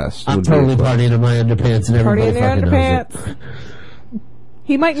Razfest? I'm totally partying in my underpants, and everybody fucking knows it.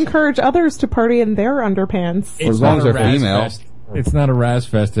 He might encourage others to party in their underpants. As long as they're female. It's not a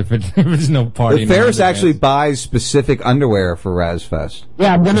Razfest if it's no party. Ferris actually buys specific underwear for Razfest.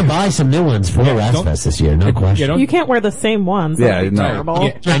 Yeah, I'm going to buy some new ones for Razfest this year, no question. You can't wear the same ones. Yeah, That'd be terrible.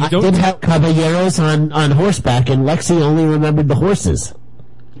 I did have caballeros on horseback, and Lexi only remembered the horses.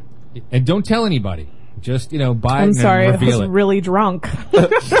 And don't tell anybody. Just, buy it I'm sorry, and reveal I was really drunk.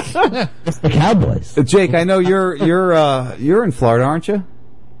 It's the Cowboys. Jake, I know you're in Florida, aren't you?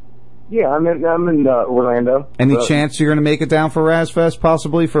 Yeah, I'm in Orlando. Any chance you're going to make it down for Razfest,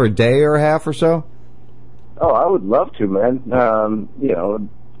 possibly for a day or a half or so? Oh, I would love to, man.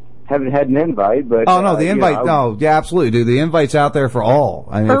 Haven't had an invite, but oh no, the invite. No, yeah, absolutely, dude. The invite's out there for all.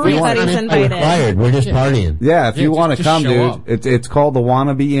 I mean, if you want, required. We're just partying. Yeah, if you want to come, dude, it's called the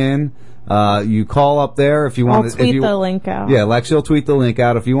Wannabe Inn. You call up there if you want. I'll tweet the link out. Yeah, Lexi will tweet the link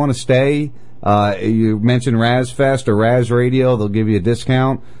out. If you want to stay, you mention Razfest or Raz Radio, they'll give you a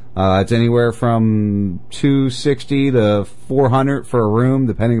discount. It's anywhere from $260 to $400 for a room,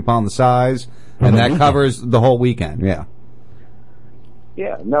 depending upon the size, and that covers the whole weekend. Yeah.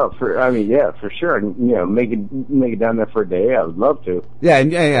 Yeah, no, for sure. Make it down there for a day. I would love to. Yeah,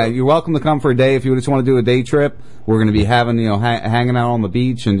 yeah. You're welcome to come for a day if you just want to do a day trip. We're going to be having, hanging out on the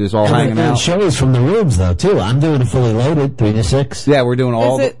beach and just all hanging out. Shows from the rooms though too. I'm doing a fully loaded 3 to 6. Yeah, we're doing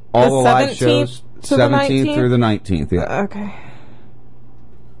all the live shows. 17th through the 19th. Yeah. Okay.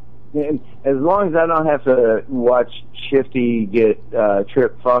 as long as I don't have to watch Shifty get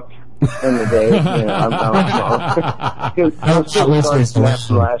trip fucked in the day, I'm still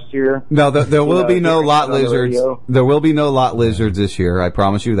from last year. No, there will be no lot on the lizards. radio. There will be no lot lizards this year. I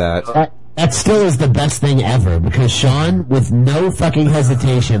promise you that. That still is the best thing ever, because Sean, with no fucking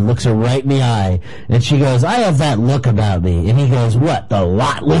hesitation, looks her right in the eye, and she goes, "I have that look about me," and he goes, "What, the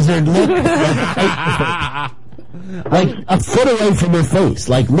lot lizard look?" Like a foot away from her face,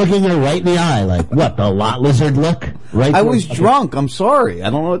 like looking her right in the eye, like, "What, the lot lizard look?" Right. I was drunk. I'm sorry. I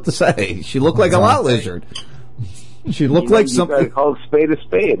don't know what to say. She looked like a lot lizard. She looked like something. You gotta call a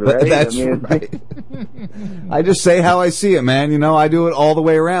spade, right? That's right. I just say how I see it, man. You know, I do it all the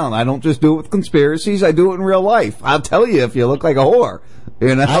way around. I don't just do it with conspiracies. I do it in real life. I'll tell you if you look like a whore.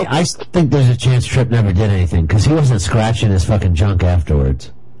 You know. I think there's a chance Tripp never did anything, because he wasn't scratching his fucking junk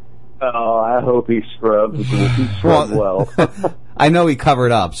afterwards. Oh, I hope he scrubbed. He scrubbed well. I know he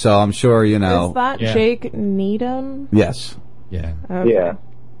covered up, so I'm sure, you know. Is that Jake Needham? Yes. Yeah. Okay. Yeah.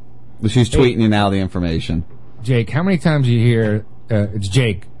 She's tweeting you now the information. Jake, how many times do you hear, it's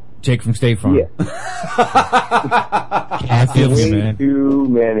Jake from State Farm? Yeah. I feel you, man. Too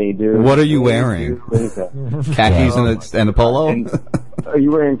many, dude. What are you wearing? Khakis and a polo? Are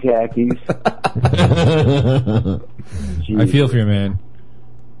you wearing khakis? I feel for you, man.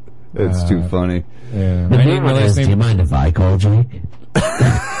 It's too funny. Yeah. The viewer is, do you mind if I call Jake?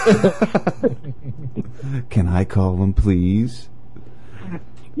 Can I call him, please?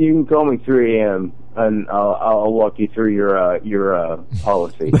 You can call me 3 a.m. and I'll walk you through your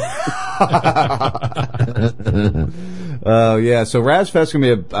policy. Oh yeah, so Razfest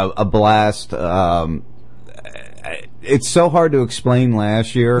gonna be a blast. It's so hard to explain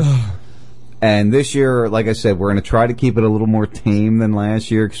last year, and this year, like I said, we're gonna try to keep it a little more tame than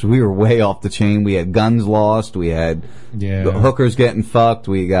last year because we were way off the chain. We had guns lost, we had the hookers getting fucked,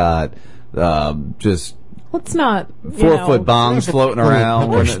 we got just. Let's not 4-foot bongs floating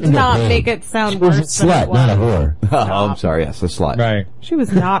around. Let's not make it sound She was worse a than slut, it was. not a whore. Oh, I'm sorry. Yes, a slut. Right. She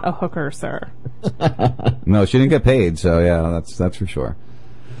was not a hooker, sir. No, she didn't get paid. So yeah, that's for sure.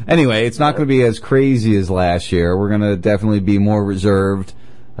 Anyway, it's not going to be as crazy as last year. We're going to definitely be more reserved.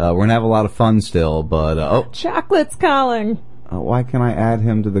 We're going to have a lot of fun still. But Chocolate's calling. why can't I add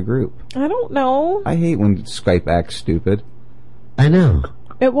him to the group? I don't know. I hate when Skype acts stupid. I know.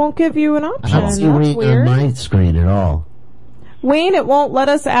 It won't give you an I option. don't That's see Wayne weird. on my screen at all. Wayne, it won't let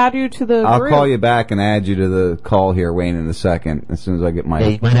us add you to the I'll group. call you back and add you to the call here, Wayne, in a second. As soon as I get my... Yeah,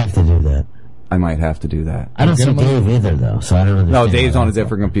 you might have to do that. I might have to do that. I don't see Dave either, though, so I don't understand. No, Dave's on a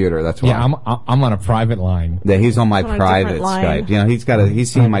different computer. That's why. Yeah, I'm on a private line. Yeah, he's on my On a private different line. Skype. You know,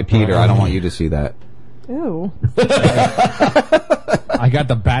 he's seeing my Peter. I don't want you to see that. Ew. I got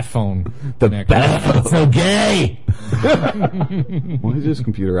the bat phone. The bat phone. So gay! Why is this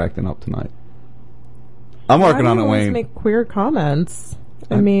computer acting up tonight? I'm working on it, Wayne. Make queer comments.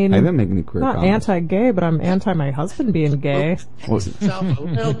 I mean, I didn't make any queer not comments. anti-gay, but I'm anti my husband being gay. Itself a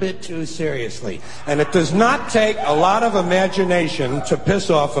little bit too seriously. And it does not take a lot of imagination to piss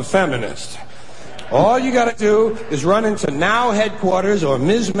off a feminist. All you got to do is run into Now headquarters or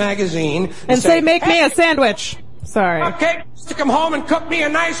Ms. Magazine And say, make me a sandwich. Sorry. Okay, to come home and cook me a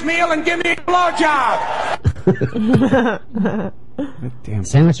nice meal and give me a blowjob. Damn.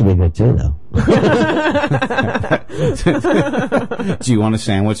 Sandwich would be good too, though. Do you want a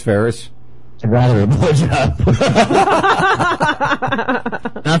sandwich, Ferris? I'd rather a blowjob.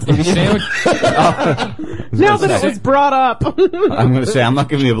 Not the Sandwich. Now that it was brought up. I'm going to say I'm not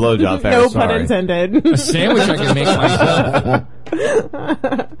giving you a blowjob, Ferris. No pun Sorry. intended. A sandwich I can make myself.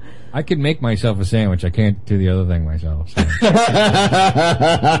 I could make myself a sandwich. I can't do the other thing myself.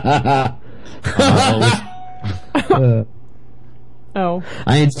 So. Oh.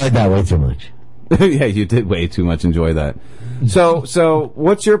 I enjoyed that way too much. Yeah, you did way too much enjoy that. So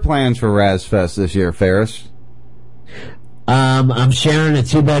what's your plans for Razfest this year, Ferris? I'm sharing a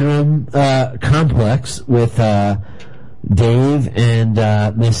 2-bedroom complex with Dave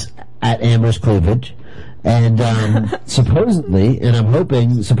and Miss at Amber's Cleavage. And supposedly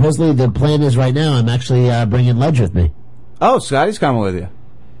the plan is right now I'm actually bringing Ledge with me. Oh, Scotty's coming with you.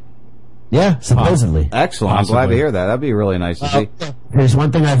 Yeah, supposedly. Excellent. I'm glad to hear that. That'd be really nice to see. There's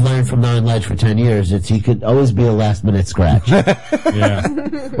one thing I've learned from knowing Ledge for 10 years. It's he could always be a last-minute scratch. Yeah.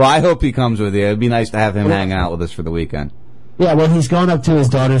 Well, I hope he comes with you. It'd be nice to have him hang out with us for the weekend. Yeah, well, he's going up to his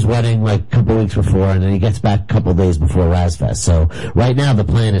daughter's wedding like a couple weeks before, and then he gets back a couple days before Razfest. So right now the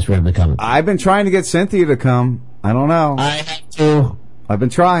plan is for him to come. I've been trying to get Cynthia to come. I don't know. I have to. I've been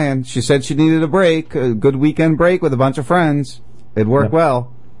trying. She said she needed a break, a good weekend break with a bunch of friends. It'd work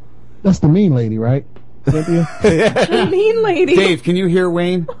well. That's the mean lady, right? Cynthia? The mean lady. Dave, can you hear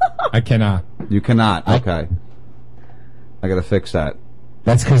Wayne? I cannot. You cannot. Okay. I gotta fix that.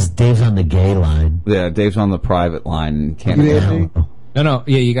 That's because Dave's on the gay line. Yeah, Dave's on the private line and can't. No.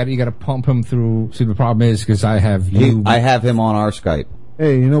 Yeah, you got to pump him through. See, the problem is because I have you. I have him on our Skype.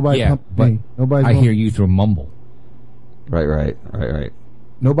 Hey, nobody. Yeah, but Nobody's I hear you through mumble. Right.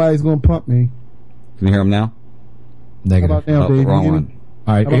 Nobody's gonna pump me. Can you hear him now? Negative. How about now, Dave? Wrong one.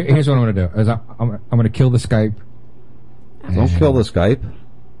 All right, here's what I'm going to do. Is I'm going to kill the Skype. Don't kill the Skype.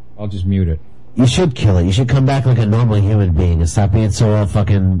 I'll just mute it. You should kill it. You should come back like a normal human being and stop being so all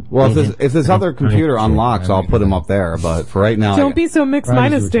fucking... Well, if this other computer unlocks, I'll put him up there. But for right now... Don't be so mixed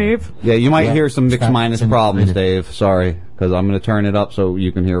minus, Dave. Yeah, you might hear some mixed minus problems, Dave. Sorry, because I'm going to turn it up so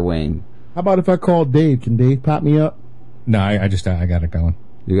you can hear Wayne. How about if I call Dave? Can Dave pop me up? No, I got it going.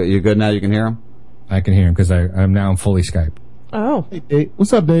 You good now? You can hear him? I can hear him because I'm now fully Skype. Oh. Hey, Dave.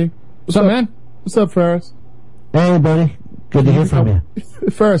 What's up, Dave? What's up, man? What's up, Ferris? Hey, buddy. Good to hear from you.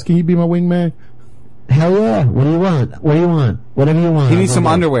 Ferris, can you be my wingman? Hell yeah. What do you want? Whatever you want. He needs some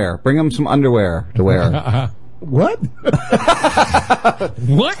underwear. Bring him some underwear to wear. What?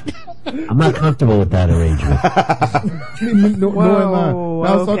 What? I'm not comfortable with that arrangement. No,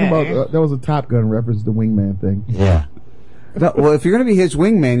 I was talking about, that was a Top Gun reference, the wingman thing. Yeah. No, well, if you're going to be his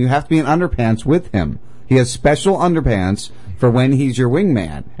wingman, you have to be in underpants with him. He has special underpants for when he's your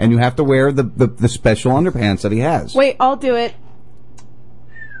wingman, and you have to wear the special underpants that he has. Wait, I'll do it.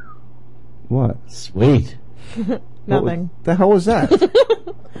 What? Sweet. Nothing. What the hell was that?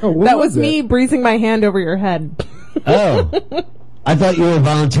 That was me breezing my hand over your head. Oh. I thought you were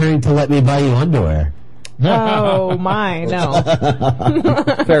volunteering to let me buy you underwear. Oh, my, no.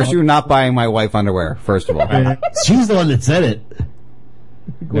 Ferris, you're not buying my wife underwear, first of all. She's the one that said it.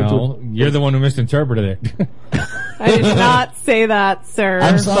 No, you're the one who misinterpreted it. I did not say that, sir.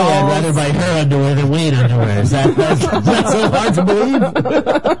 I'm sorry, I'd rather buy her underwear than Wayne underwear. Is that's so hard to believe?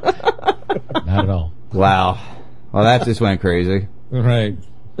 Not at all. Wow. Well, that just went crazy. Right.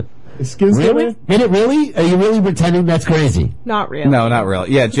 Really? Did it really? Are you really pretending that's crazy? Not really. No, not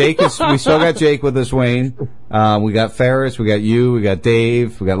really. Yeah, Jake is, we still got Jake with us, Wayne. We got Ferris, we got you, we got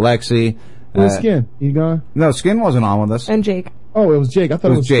Dave, we got Lexi. Where's Skin? You gone? No, Skin wasn't on with us. And Jake. Oh, it was Jake. I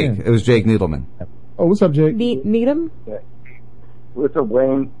thought it was Jake. Skin. It was Jake Needleman. Oh, what's up, Jake? Needham? What's up,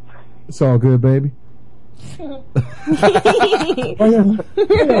 Wayne? It's all good, baby. Oh,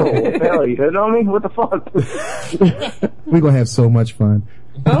 hell, you hit on me? What the fuck? We're going to have so much fun.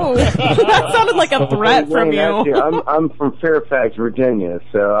 Oh, that sounded like a threat from Wayne, you. actually, I'm from Fairfax, Virginia,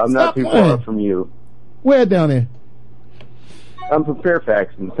 so I'm not too far from you. Where down there? I'm from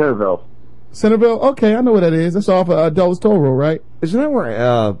Fairfax in Centerville. Centerville? Okay, I know where that is. That's off of Dulles Toll Road, right? Isn't that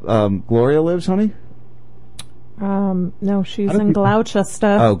where Gloria lives, honey? No, she's in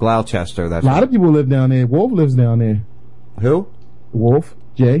Gloucester. Oh, Gloucester. That's a lot of people live down there. Wolf lives down there. Who? Wolf.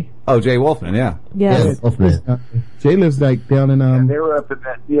 Jay. Oh, Jay Wolfman, yeah. Yes. Jay lives like down in they were up in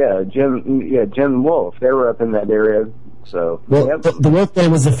that. Jim Wolf. They were up in that area. So well, the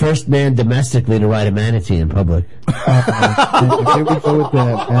Wolfman was the first man domestically to ride a manatee in public. Here we go with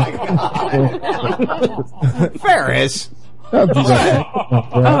that. Ferris.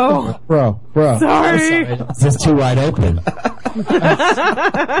 Oh, bro. Sorry. It's just too wide open.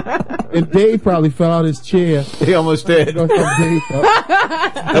 And Dave probably fell out his chair. He almost did. And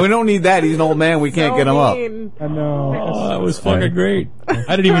we don't need that. He's an old man. We can't get him up. I know. Oh, that was fucking great.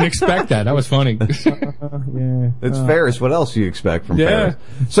 I didn't even expect that. That was funny. Yeah. It's Ferris. What else do you expect from Yeah. Ferris?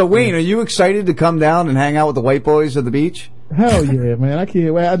 So, Wayne, are you excited to come down and hang out with the white boys at the beach? Hell yeah, man. I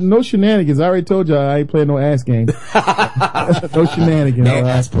can't. Well, no shenanigans. I already told you I ain't playing no ass game. No shenanigans. No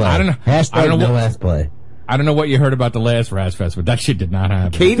ass play. I don't know. Hashtag no ass play. I don't know what you heard about the last Razfest, but that shit did not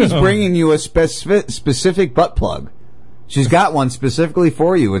happen. Katie's bringing you a specific butt plug. She's got one specifically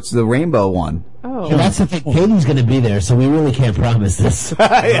for you. It's the rainbow one. Oh. Yeah, that's the thing. Katie's going to be there, so we really can't promise this.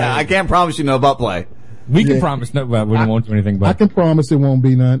 Yeah, I can't promise you no butt play. We can promise no, we won't do anything. But I can promise it won't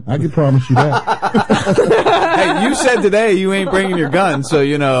be none. I can promise you that. Hey, you said today you ain't bringing your gun, so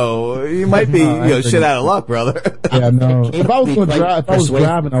you know you might be shit out of luck, brother. Yeah, no. If I was going to drive, if I was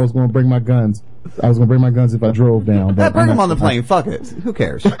driving, I was going to bring my guns. I was going to bring my guns if I drove down. But bring them on the plane. Fuck it. Who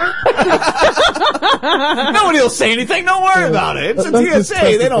cares? Nobody will say anything. Don't worry about it. It's a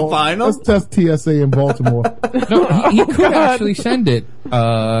TSA. They don't find them. Let's test TSA in Baltimore. no, you could actually send it,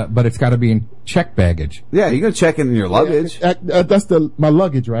 but it's got to be in check baggage. Yeah, you can check in your luggage. That's my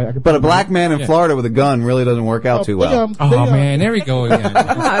luggage, right? But a black man in Florida with a gun really doesn't work out too well. Man, there we go again.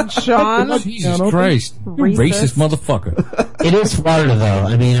 God, Sean. Jesus Christ. You racist motherfucker. It is Florida, though.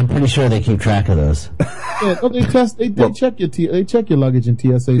 I mean, I'm pretty sure they keep track of those. Yeah, they check your luggage in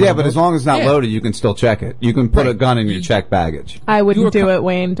TSA. Yeah, but as long as it's not loaded, you can still check it. You can put a gun in your check baggage. I wouldn't do it,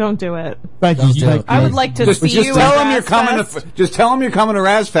 Wayne. Don't do it. Thank you. I would like to see you tell at them you're coming Razfest. just tell them you're coming to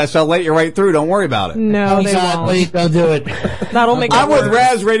Razfest. I'll let you right through. Don't worry about it. No, they won't. Don't do it. That'll make I'm it with worse.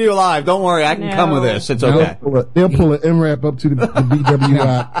 Raz Radio Live. Don't worry. I can come with this. It's okay. They'll pull an MRAP up to the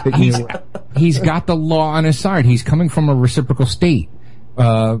BWI. He's got the law on his side. He's coming from a reciprocal state.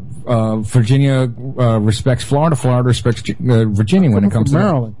 Virginia respects Florida. Florida respects Virginia when it comes to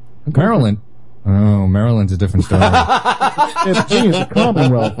Maryland. Maryland. Oh, Maryland's a different story. Virginia's a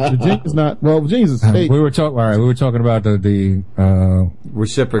Commonwealth. Virginia's not. Well, Virginia's a state. We were talking about the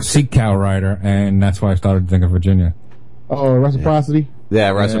reciprocal Sikh cow rider, and that's why I started to think of Virginia. Oh, reciprocity.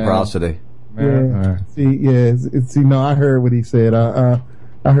 Yeah, reciprocity. Yeah. See, no, I heard what he said.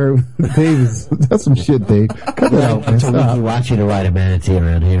 I heard Dave that's some shit, Dave. Cut it out, man. So we can watch you to ride a manatee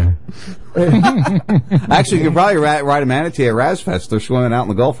around here. Actually, you could probably ride a manatee at Razfest. They're swimming out in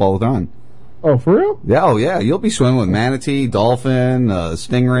the Gulf all the time. Oh, for real? Yeah, yeah. You'll be swimming with manatee, dolphin,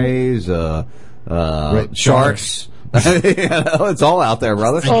 stingrays, sharks. It's all out there,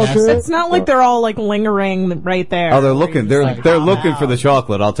 brother. It's not like they're all like lingering right there. Oh, they're looking. They're looking for the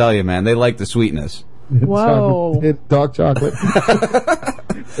chocolate. I'll tell you, man. They like the sweetness. Whoa. Dark chocolate.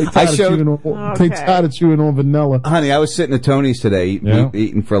 They tired of chewing on vanilla. Honey, I was sitting at Tony's today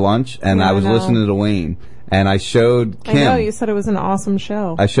eating for lunch, and I was listening to Wayne, and I showed Kim. I know, you said it was an awesome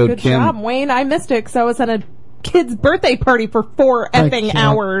show. I showed Good Kim. job, Wayne. I missed it because I was at a kid's birthday party for 4 effing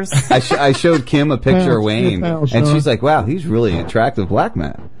hours. I showed Kim a picture of Wayne, and she's like, wow, he's really an attractive black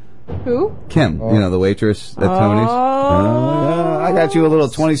man. Who? Kim, the waitress at Tony's. I got you a little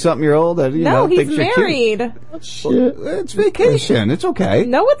 20-something-year-old that, he's thinks you're married. cute. Shit. It's vacation. It's okay.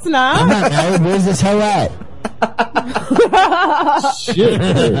 No, it's not. I'm not married. Where's this hoe at? Shit.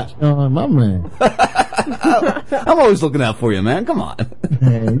 My man. I'm always looking out for you, man. Come on.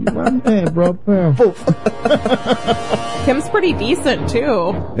 Hey, you my man, bro. Kim's pretty decent,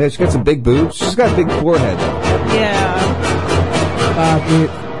 too. Yeah, she's got some big boobs. She's got a big forehead. Yeah.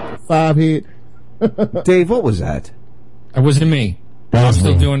 5 head. Dave, what was that? It wasn't me. I'm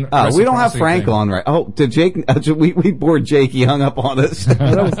still doing. We don't have Frank on, right? Oh, did Jake? We bored Jake. He hung up on us.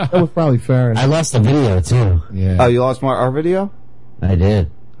 that was probably fair. I lost the video too. Yeah. Oh, you lost our video? I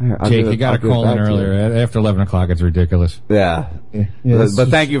did. Jake, you got to call in earlier. After 11 o'clock, it's ridiculous. Yeah. But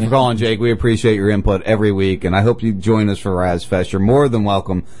thank you for calling, Jake. We appreciate your input every week, and I hope you join us for Razfest. You're more than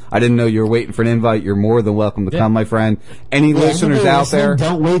welcome. I didn't know you were waiting for an invite. You're more than welcome to come, my friend. Any listeners out there?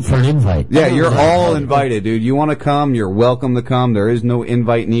 Don't wait for an invite. Yeah, you're all invited, dude. You want to come, you're welcome to come. There is no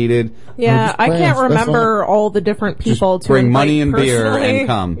invite needed. Yeah, I can't remember all the different people to bring invite money and beer personally. and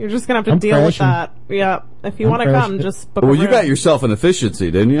come. You're just going to have to deal with that. Yeah. If you want to come, just book a Well, you room. got yourself an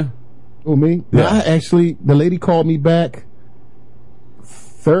efficiency, didn't you? Oh, me? Yeah. The lady called me back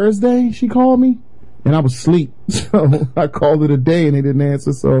Thursday. She called me, and I was asleep. So I called her today, and they didn't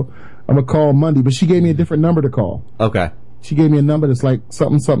answer. So I'm gonna call Monday. But she gave me a different number to call. Okay. She gave me a number that's like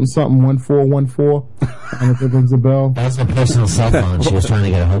something 1414. I don't know if it rings a bell. That's her personal cell phone. She was trying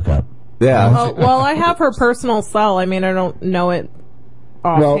to get a hookup. Yeah. Well, I have her personal cell. I mean, I don't know it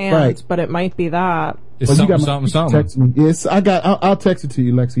offhand, but it might be that. It's something. Text me. Yes, I'll text it to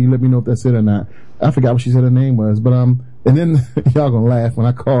you, Lexi. You let me know if that's it or not. I forgot what she said her name was, but and then y'all gonna laugh when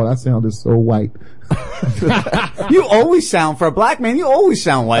I called. I sounded so white. You always sound, for a black man, you always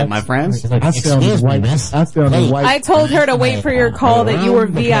sound white, my friends. I sounded white. I told her to wait for your call that you were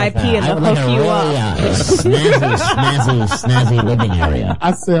VIP and to hook you up. Snazzy living area.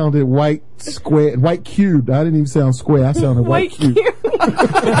 I sounded white cubed. I didn't even sound square. I sounded white cubed.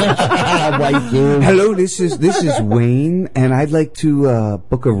 White cube. Hello, this is Wayne, and I'd like to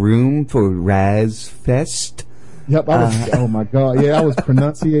book a room for Razfest. Yep, I was, oh my God, yeah, I was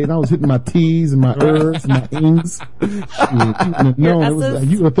pronunciating, I was hitting my T's and my R's and my Ings. You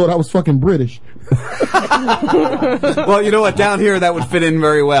would have thought I was fucking British. Well, you know what, down here that would fit in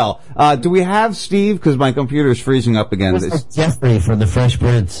very well. Do we have Steve? Because my computer's freezing up again. Jeffrey from the Fresh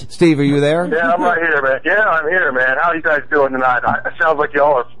Prince. Steve, are you there? Yeah, I'm right here, man. Yeah, I'm here, man. How you guys doing tonight? It sounds like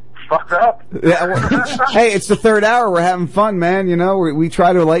y'all are fucked up. Yeah, hey, it's the third hour. We're having fun, man. You know, we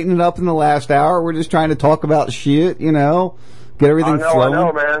try to lighten it up in the last hour. We're just trying to talk about shit, you know, get everything flowing. I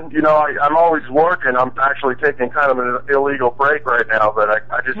know, man. You know, I'm always working. I'm actually taking kind of an illegal break right now, but I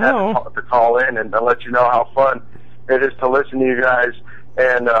just had to call in and let you know how fun it is to listen to you guys.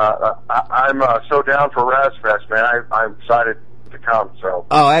 And I'm so down for Razfest, man. I'm excited to come. So.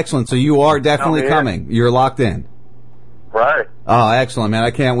 Oh, excellent. So you are definitely coming. You're locked in. Right. Oh, excellent, man.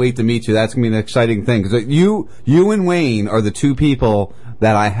 I can't wait to meet you. That's going to be an exciting thing. Because you and Wayne are the two people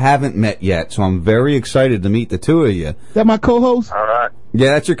that I haven't met yet, so I'm very excited to meet the two of you. Is that my co-host? All right.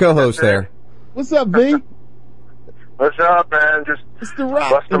 Yeah, that's your co-host there. What's up, V? What's up, man? Just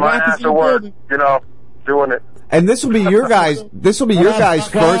busting my ass at work, doing it. And this will be your guys. This will be your guys'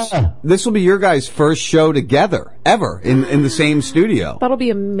 first. This will be your guys' first show together ever in the same studio. That'll be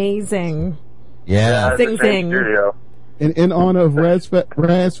amazing. Yeah. Zing zing. In honor of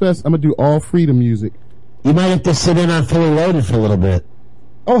Razfest, I'm gonna do all Freedom music. You might have to sit in on Fully Loaded for a little bit.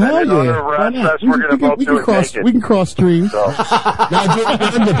 Oh, hell in honor yeah. of Why not? Razfest, we're gonna both do it naked. We can cross streams. So. Now do it in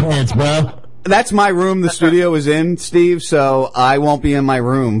underpants, bro. That's my room the studio is in, Steve, so I won't be in my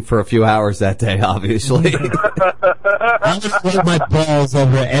room for a few hours that day, obviously. I'll just put my balls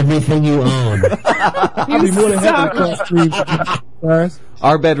over everything you own. I'll be more than happy to cross streams.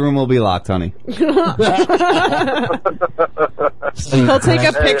 Our bedroom will be locked, honey. He'll take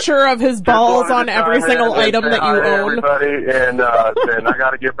a picture of his balls on every single item that you own. Everybody, and I got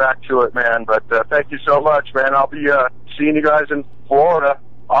to get back to it, man. But thank you so much, man. I'll be seeing you guys in Florida.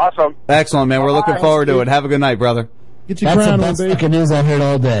 Awesome. Excellent, man. We're looking forward to it. Have a good night, brother. Get your That's crown the on, best baby. fucking news I heard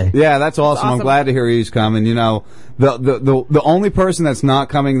all day. Yeah, that's awesome. I'm glad to hear he's coming. You know, the only person that's not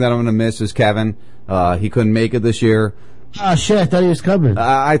coming that I'm going to miss is Kevin. He couldn't make it this year. Oh, shit, I thought he was coming.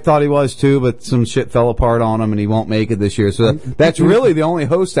 I thought he was too, but some shit fell apart on him and he won't make it this year. So that's really the only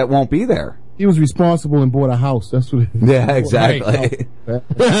host that won't be there. He was responsible and bought a house. That's what it is. Yeah, exactly.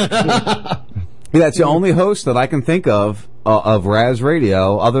 That's the only host that I can think of Raz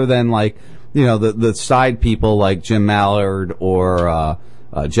Radio, other than like, you know, the side people like Jim Mallard or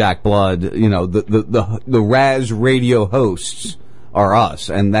Jack Blood. You know, the Raz Radio hosts are us,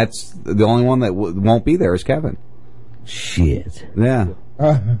 and that's the only one that won't be there is Kevin. Shit. Yeah.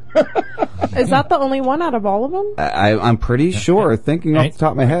 Is that the only one out of all of them? I'm pretty sure. Thinking off the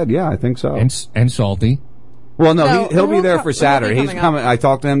top of my head, yeah, I think so. And Salty. Well, no, he'll be there for he'll Saturday. be He's coming coming. I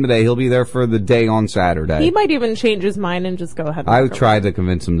talked to him today. He'll be there for the day on Saturday. He might even change his mind and just go ahead. I tried to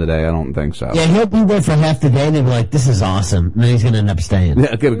convince him today. I don't think so. Yeah, he'll be there for half the day and they'll be like, this is awesome. And then he's going to end up staying.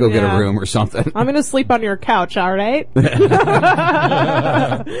 Yeah, go get a room or something. I'm going to sleep on your couch, all right? No,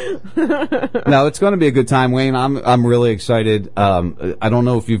 it's going to be a good time, Wayne. I'm really excited. I don't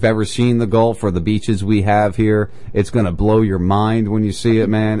know if you've ever seen the Gulf or the beaches we have here. It's going to blow your mind when you see it,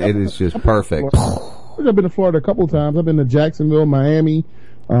 man. It is just perfect. I've been to Florida a couple times. I've been to Jacksonville, Miami.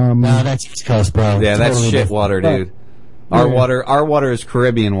 No, that's East Coast, bro. Yeah, that's Totally shit different. water, dude. Our water is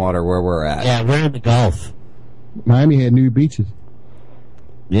Caribbean water where we're at. Yeah, we're in the Gulf. Miami had new beaches.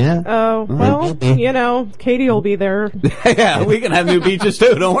 Yeah. Oh, well, you know, Katie will be there. Yeah, we can have new beaches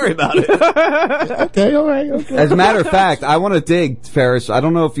too. Don't worry about it. Okay, all right. Okay. As a matter of fact, I want to dig, Ferris. I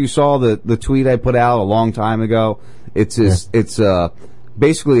don't know if you saw the tweet I put out a long time ago. It's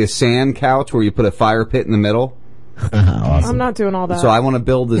basically a sand couch where you put a fire pit in the middle. Awesome. I'm not doing all that. So I want to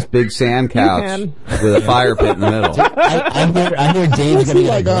build this big sand couch with a fire pit in the middle. I hear Dave's going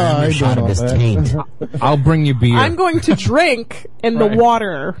to get a shot of his taint. I'll bring you beer. I'm going to drink in the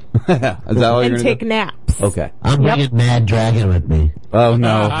water Is that what you're and gonna take do? naps. Okay. I'm bringing Mad Dragon with me. Oh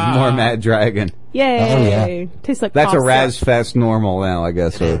no, more Mad Dragon. Yay! Oh, yeah. Tastes like That's a pasta. Razfest normal now, I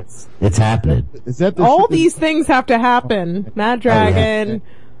guess. So. It's happening. Is that the All these things have to happen. Mad Dragon,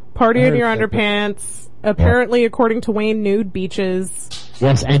 party in your underpants. Apparently, according to Wayne, nude beaches.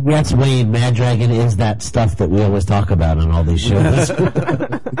 Yes, and yes, Wayne, Mad Dragon is that stuff that we always talk about on all these shows.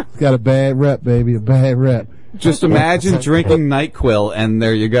 It's got a bad rep, baby. A bad rep. Just imagine drinking NyQuil, and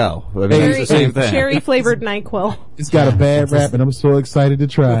there you go. I mean, it's the same thing. Cherry flavored NyQuil. It's got a bad rap, and I'm so excited to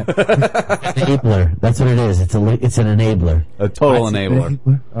try it. Enabler. That's what it is. It's an enabler. A total enabler.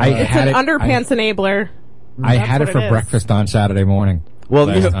 It's an underpants enabler. I That's had it what for it is. breakfast on Saturday morning. Well,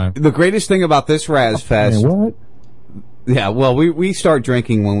 last you know, time. the greatest thing about this Razfest. What? Yeah, well, we start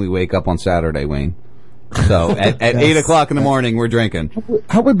drinking when we wake up on Saturday, Wayne. So at 8 o'clock in the morning, we're drinking.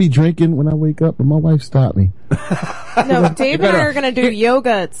 I would be drinking when I wake up, but my wife stopped me. No, Dave and I are going to do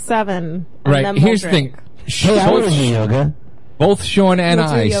yoga at 7. And Right. then we'll Here's the drink. thing. Hey, I was in yoga. Both Sean and We'll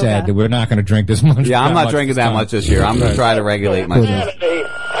do I yoga. said that we're not going to drink this much. Yeah, I'm that not much drinking this that time. much this year. I'm going to try to regulate myself.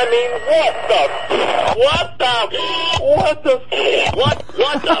 I mean,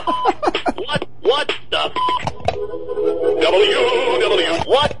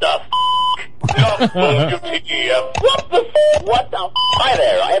 what the Hi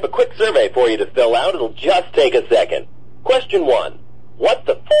there, I have a quick survey for you to fill out. It'll just take a second. Question 1. What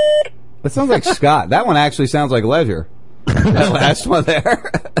the That sounds like Scott. That one actually sounds like Leisure. That last one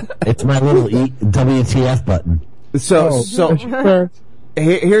there. It's my little WTF button. So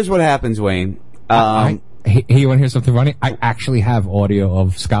here's what happens, Wayne. Hey, you want to hear something funny? I actually have audio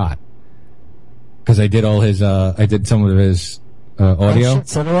of Scott because I did all his. I did some of his audio. Oh, shit,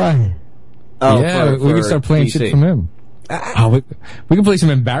 so do I. Oh, yeah, we can start playing shit from him. We can play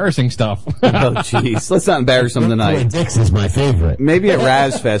some embarrassing stuff. Oh, jeez. Let's not embarrass him tonight. Dix is my favorite. Maybe at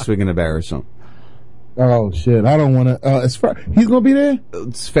Razfest we can embarrass him. Oh shit! I don't want to. He's gonna be there.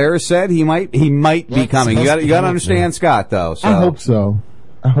 Ferris said he might be coming. You got to understand Scott though. So.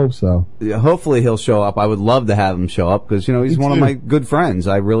 I hope so. Yeah, hopefully he'll show up. I would love to have him show up because he's one of my good friends.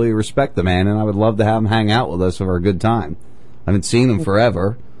 I really respect the man, and I would love to have him hang out with us for a good time. I haven't seen him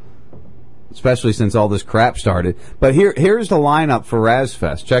forever, especially since all this crap started. But here's the lineup for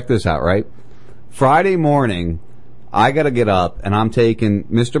Razfest. Check this out, right? Friday morning, I got to get up, and I'm taking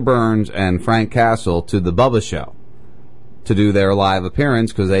Mr. Burns and Frank Castle to the Bubba Show to do their live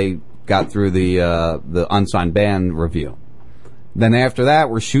appearance because they got through the unsigned band review. Then after that,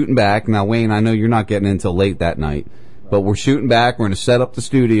 we're shooting back. Now, Wayne, I know you're not getting in until late that night, but we're shooting back. We're going to set up the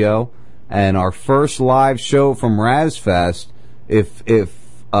studio, and our first live show from Razfest, if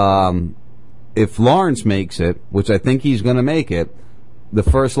Lawrence makes it, which I think he's going to make it, the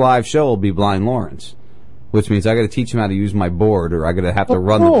first live show will be Blind Lawrence, which means I got to teach him how to use my board, or I got to have to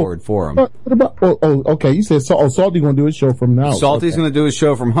run the board for him. What about? Okay. You said Salty's going to do his show from now. Salty's going to do his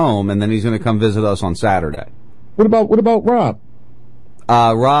show from home, and then he's going to come visit us on Saturday. What about Rob?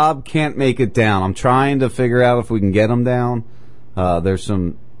 Rob can't make it down. I'm trying to figure out if we can get him down. There's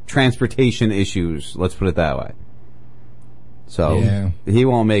some transportation issues, let's put it that way. So he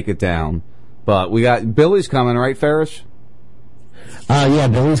won't make it down. But we got Billy's coming, right, Ferris? Yeah,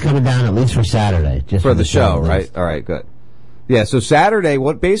 Billy's coming down at least for Saturday. Just for the show, right? All right, good. Yeah, so Saturday,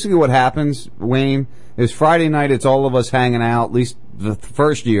 what happens, Wayne, is Friday night it's all of us hanging out, at least the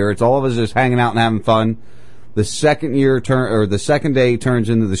first year, it's all of us just hanging out and having fun. The second day turns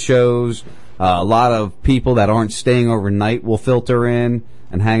into the shows. A lot of people that aren't staying overnight will filter in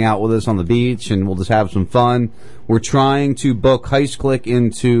and hang out with us on the beach, and we'll just have some fun. We're trying to book Heist Click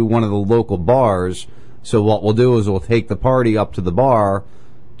into one of the local bars. So what we'll do is we'll take the party up to the bar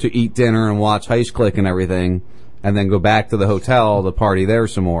to eat dinner and watch Heist Click and everything, and then go back to the hotel to party there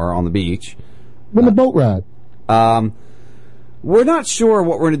some more on the beach. When the boat ride? We're not sure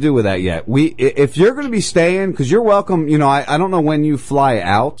what we're going to do with that yet. If you're going to be staying, because you're welcome, I don't know when you fly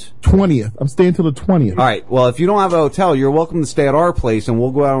out. 20th. I'm staying till the 20th. All right. Well, if you don't have a hotel, you're welcome to stay at our place, and we'll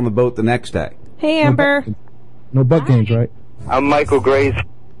go out on the boat the next day. Hey, Amber. No butt games, right? I'm Michael Grace.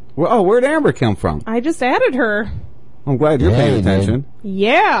 Well, where'd Amber come from? I just added her. I'm glad you're paying attention.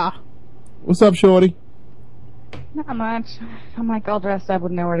 Yeah. What's up, Shorty? Not much. I'm like all dressed up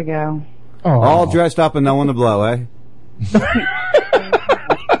with nowhere to go. Oh. All dressed up and no one to blow, eh?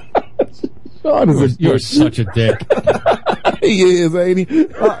 You're such a dick. He is, ain't he?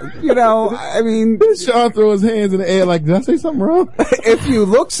 I mean, Sean throw his hands in the air like, did I say something wrong? If you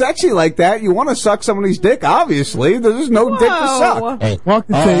look sexy like that, you want to suck somebody's dick, obviously. There's no dick to suck. Hey,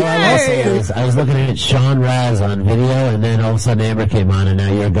 I was looking at Sean Raz on video, and then all of a sudden Amber came on, and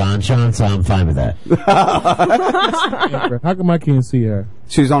now you're gone, Sean, so I'm fine with that. How come I can't see her?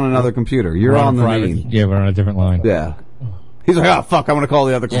 She's on another computer. You're on the main. Yeah, we're on a different line. Yeah. He's like, oh, fuck, I'm going to call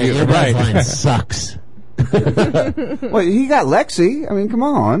the other computer. Your line sucks. Well, he got Lexi. I mean, come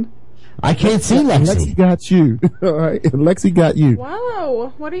on. I can't see Lexi. Lexi got you. All right, Lexi got you.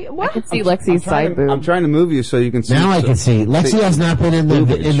 Whoa. What? I can see Lexi's side boob. I'm trying to move you so you can see. Now I can see. Lexi has not been in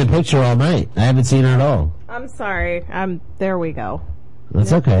the picture all night. I haven't seen her at all. I'm sorry. There we go.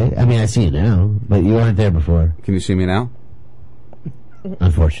 That's okay. I mean, I see you now, but you weren't there before. Can you see me now?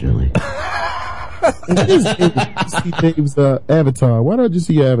 Unfortunately. See Dave's avatar. Why don't you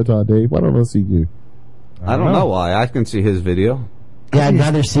see your avatar, Dave? Why don't I see you? I don't know why. I can see his video. Yeah, I'd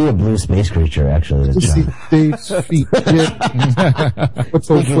rather see a blue space creature, actually, than See John. Dave's feet. What's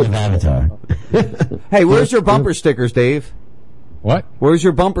so Speaking of Avatar. Hey, where's your bumper stickers, Dave? What? Where's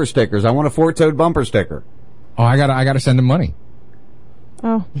your bumper stickers? I want a four-toed bumper sticker. Oh, I gotta send him money.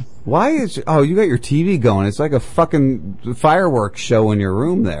 Oh. Why is... Oh, you got your TV going. It's like a fucking fireworks show in your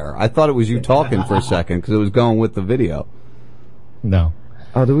room there. I thought it was you talking for a second because it was going with the video. No.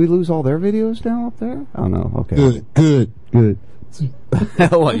 Oh, did we lose all their videos now up there? Oh, no. Okay. Good.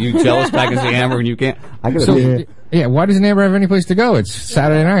 What, you jealous back as the Amber and you can't... I gotta So, yeah, why doesn't Amber have any place to go? It's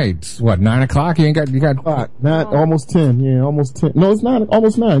Saturday night. It's what, 9 o'clock? You got... Not almost 10. Yeah, almost 10. No, it's not.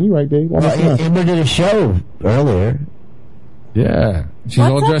 Almost 9. You're right, Dave. Almost 9. Amber did a show earlier. Yeah. She's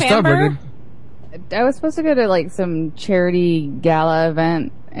all dressed up. I was supposed to go to like some charity gala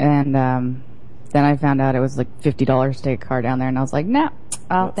event, and then I found out it was like $50 to take a car down there, and I was like, nah,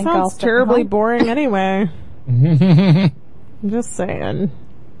 I think I'll Sounds stay terribly home. boring anyway. I'm just saying.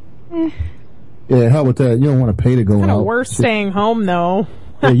 Yeah, how about that? You don't want to pay to go Kind out. of worse staying home though.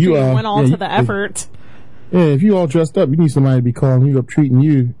 Yeah, you after went all to the effort. Yeah, if you all dressed up, you need somebody to be calling you up, treating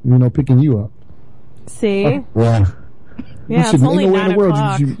you, picking you up. See? Yeah. Yeah, it's only ain't no way in 9 the world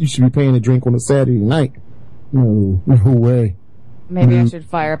o'clock. you should be paying a drink on a Saturday night. No way. Maybe I should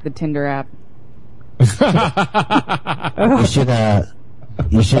fire up the Tinder app. You should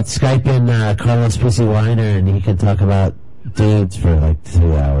Skype in Carlos Pussy Weiner and he can talk about dudes for like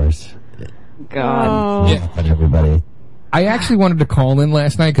 2 hours. God. Yeah. And everybody. I actually wanted to call in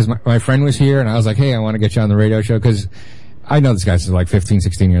last night because my friend was here, and I was like, hey, I want to get you on the radio show because I know this guy's like 15,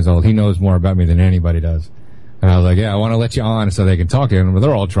 16 years old. He knows more about me than anybody does. And I was like, yeah, I want to let you on so they can talk to you. And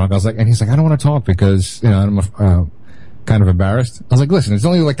they're all drunk. I was like, and he's like, I don't want to talk because, I'm kind of embarrassed. I was like, listen, it's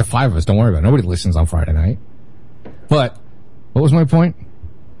only like the 5 of us. Don't worry about it. Nobody listens on Friday night. But what was my point?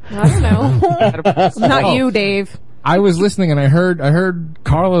 I don't know. Not you, Dave. I was listening and I heard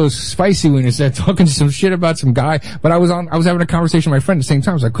Carlos Spicy when he said talking some shit about some guy, but I was having a conversation with my friend at the same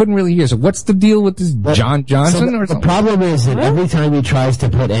time, so I couldn't really hear. So what's the deal with this John Johnson or something? The problem is that every time he tries to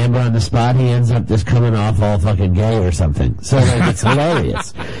put Amber on the spot, he ends up just coming off all fucking gay or something. So like, it's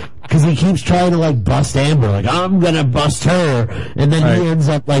hilarious. Cause he keeps trying to like bust Amber, like, I'm gonna bust her, and then he ends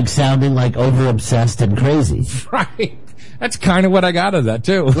up like sounding like over obsessed and crazy. Right. That's kind of what I got of that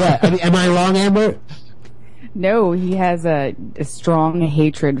too. Yeah, I mean, am I wrong, Amber? No, he has a strong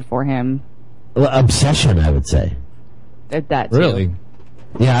hatred for him. Well, obsession, I would say. That too. Really?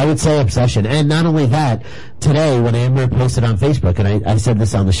 Yeah, I would say obsession. And not only that, today when Amber posted on Facebook, and I said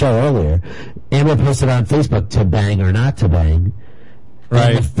this on the show earlier, Amber posted on Facebook to bang or not to bang.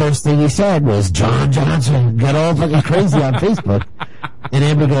 Right. And the first thing he said was, John Johnson, got all fucking crazy on Facebook. And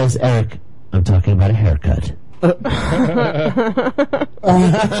Amber goes, Eric, I'm talking about a haircut. It's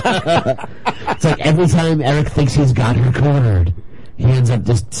like every time Eric thinks he's got her cornered, he ends up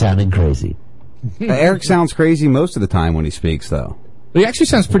just sounding crazy. Eric sounds crazy most of the time when he speaks, though. He actually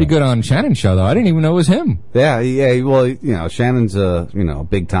sounds pretty good on Shannon's show, though. I didn't even know it was him. Yeah. Well, Shannon's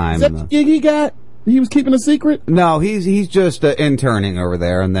big time. Is that the gig he got? He was keeping a secret? No, he's just interning over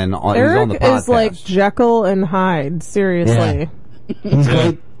there, and then he's on the Eric podcast. is like Jekyll and Hyde, seriously. He's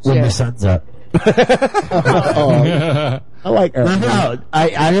great when the sun's up. I like Eric. No,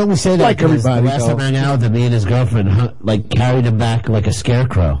 I only say that like because everybody, the last time I hung out with him, me and his girlfriend carried him back like a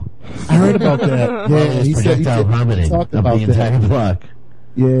scarecrow. I heard about that. Yeah, he said vomiting talked up about the entire that. block.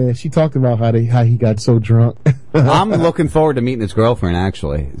 Yeah, she talked about how he got so drunk. I'm looking forward to meeting his girlfriend,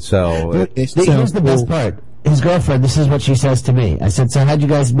 actually. So Here's the best part. His girlfriend, this is what she says to me. I said, so how'd you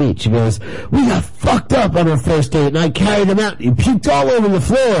guys meet? She goes, we got fucked up on our first date, and I carried him out. He puked all over the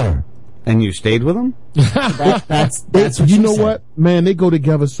floor. And you stayed with him? That's what you she know said. what, man? They go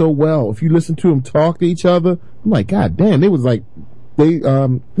together so well. If you listen to them talk to each other, I'm like, God damn, they was like,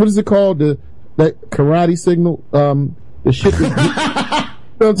 what is it called? That karate signal, the shit.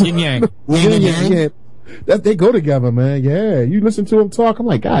 Yin yang. Yin yang. Yeah. That they go together, man. Yeah, you listen to them talk. I'm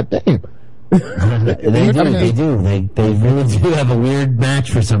like, God damn. They do. They really do have a weird match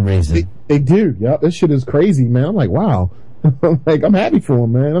for some reason. They do. Yeah, this shit is crazy, man. I'm like, wow. I'm happy for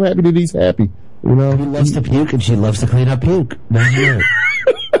him, man. I'm happy that he's happy. You know, he loves to puke and she loves to clean up puke. I'm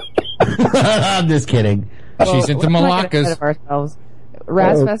just kidding. She's into malacas.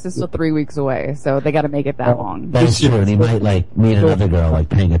 Razfest is still 3 weeks away, so they got to make it that long. That's true, and he might meet another girl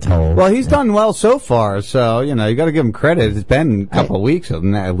paying a toll. Well, he's done well so far, so you got to give him credit. It's been a couple of weeks at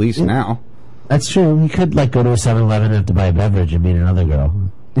least now. That's true. He could go to a 7-Eleven and have to buy a beverage and meet another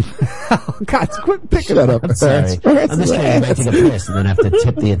girl. Oh, God, quit picking Shut up. I'm sorry. I'm just kidding. He might take a piss and then have to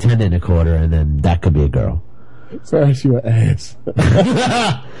tip the attendant a quarter, and then that could be a girl. Sorry, she was ass.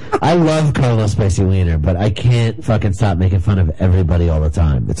 I love Carlos Spicy Wiener, but I can't fucking stop making fun of everybody all the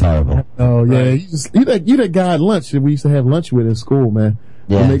time. It's horrible. Oh yeah, you that guy at lunch that we used to have lunch with in school, man.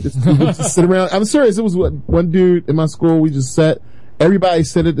 Yeah. We just sit around. I'm serious. It was one dude in my school. We just sat. Everybody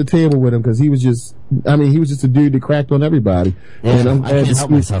sat at the table with him because he was just a dude that cracked on everybody. Yeah, and I can't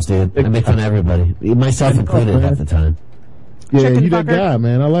help myself, dude. I make fun of everybody, myself included half the time. Yeah, Chicken you that fucker. guy,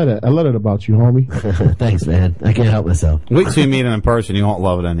 man. I love it about you, homie. Thanks, man. I can't help myself. Wait till you meet him in person, you won't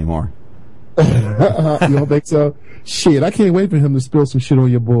love it anymore. You don't think so? Shit, I can't wait for him to spill some shit on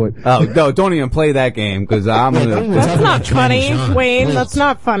your board. Oh, no, don't even play that game, because I'm going to... That's not funny, Wayne. That's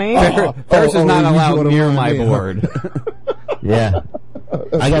not funny. Ferris is not allowed near my board. Yeah.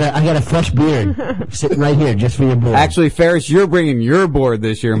 I got a fresh beard sitting right here just for your board. Actually, Ferris, you're bringing your board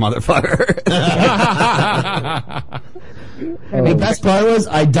this year, motherfucker. The best part was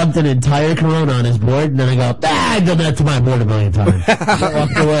I dumped an entire Corona on his board, and then I go, I've done that to my board a million times. I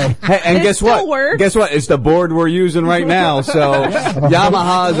walked away. Hey, and guess what? Works. Guess what? It's the board we're using right now. So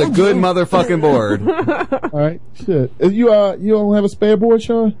Yamaha is a good motherfucking board. All right, shit. You don't have a spare board,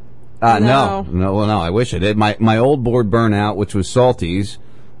 Sean? No. I wish I did. My old board burned out, which was Salty's.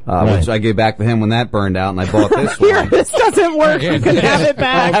 Which I gave back to him when that burned out, and I bought this one. Here, this doesn't work. You can have it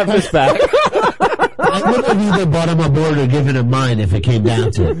back. I have this back. I would have either bought him a board or given him mine if it came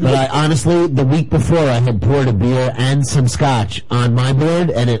down to it. But I honestly, the week before, I had poured a beer and some scotch on my board,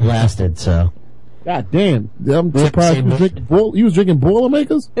 and it lasted, so. God damn. I'm surprised you was drinking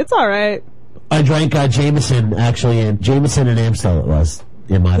Boilermakers? It's all right. I drank Jameson, actually, and Jameson and Amstel it was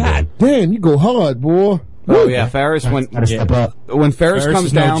in my board. Damn, you go hard, boy. Oh yeah, Ferris when Ferris comes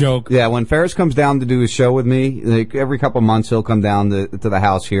is no down. joke. Yeah, when Ferris comes down to do his show with me, like every couple of months he'll come down to the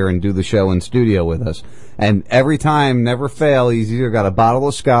house here and do the show in studio with us. And every time, never fail, he's either got a bottle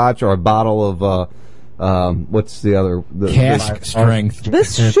of scotch or a bottle of what's the other cask strength.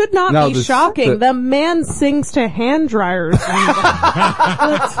 This should not be shocking. The man sings to hand dryers.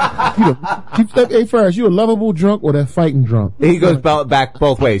 Hey, Ferris, you a lovable drunk or that fighting drunk? He goes back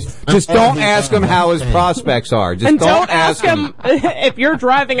both ways. Just don't ask him how his prospects are. Just and don't ask him if you're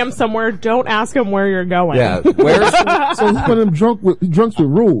driving him somewhere. Don't ask him where you're going. Yeah, so he's one of them drunks with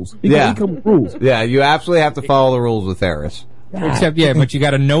rules. He come with rules. Yeah, you absolutely have to follow the rules with Ferris. Except, but you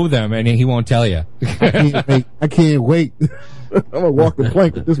got to know them, and he won't tell you. I can't wait. I'm gonna walk the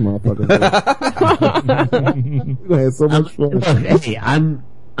plank with this motherfucker. We're gonna have so much fun. Look, hey, I'm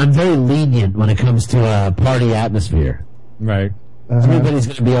very lenient when it comes to party atmosphere. Right. Everybody's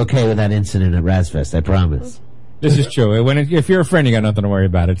gonna be okay with that incident at Razfest, I promise. This is true. If you're a friend, you got nothing to worry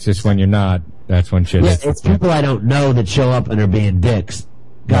about. It's just when you're not, that's when shit hits. It's people I don't know that show up and are being dicks.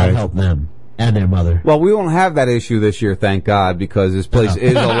 God help them. And their mother. Well, we won't have that issue this year, thank God, because this place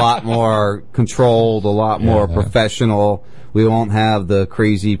is a lot more controlled, a lot more professional. We won't have the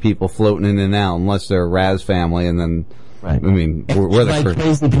crazy people floating in and out unless they're a Raz family, and then, I mean, we're the by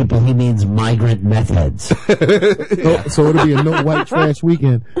crazy people, he means migrant meth heads. So it'll be a no white trash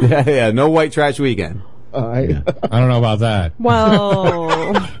weekend. Yeah, no white trash weekend. All right. I don't know about that.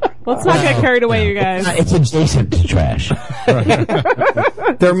 Well, let's not get carried away, you guys. It's adjacent to trash.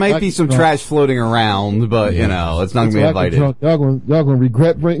 There might be some trash floating around, but you know, it's not going to be invited. Y'all gonna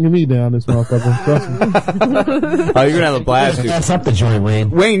regret bringing me down this motherfucker. Trust me. Oh, you're gonna have a blast. That's up the joint, Wayne.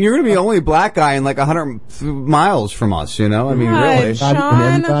 Wayne, you're gonna be the only black guy in like 100 miles from us. You know, I mean, really.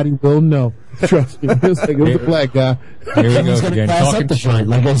 Everybody will know. Trust me. It's like it was a black guy. Here we go again. Talking the joint,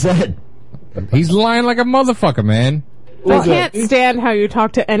 like I said. He's lying like a motherfucker, man. I can't stand how you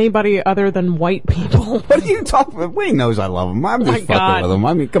talk to anybody other than white people. What are you talking about? Wayne knows I love him. I'm just fucking with him.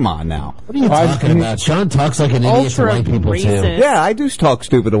 I mean, come on now. What are you talking about? Sean talks like an idiot to white people, too. Yeah, I do talk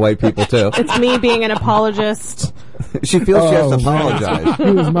stupid to white people, too. It's me being an apologist. She feels she has to apologize.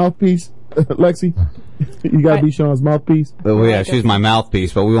 You his mouthpiece, Lexi. You gotta be Sean's mouthpiece. Oh, yeah, she's my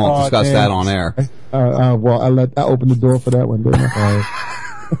mouthpiece, but we won't discuss that on air. Well, I opened the door for that one, didn't I?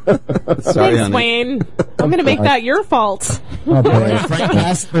 Sorry, Thanks, Wayne. I'm going to make that your fault. We're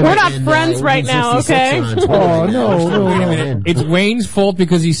not friends right now, okay? Oh, no. It's Wayne's fault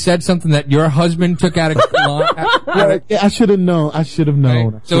because he said something that your husband took out of line. I should have known.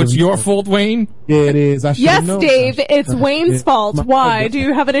 Right. So it's your fault, Wayne? Yeah, it is. I yes, known. Dave, it's Wayne's fault. Why? Do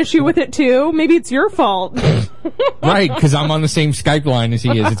you have an issue with it too? Maybe it's your fault. Right, because I'm on the same Skype line as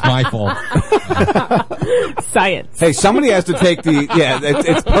he is. It's my fault. Science. Hey, somebody has to take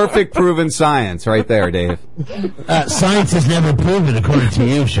it's perfect proven science right there, Dave. Science is never proven according to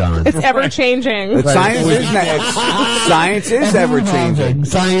you, Sean. It's ever changing. Science is ever changing.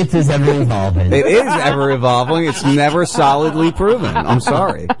 Science is ever evolving. It is ever evolving. It's never solidly proven. I'm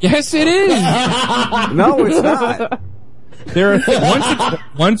sorry. Yes, it is. No, it's not.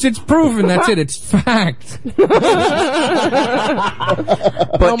 Once it's proven, that's it. It's fact.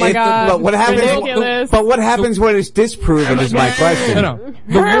 Oh my God! But what happens? Ridiculous. But what happens when it's disproven? Is my question. No.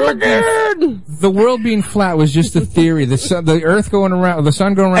 The world being flat was just a theory. The Earth going around, the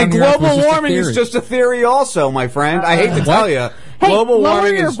sun going around, and global warming is just a theory, also, my friend. I hate to tell you. Hey, global lower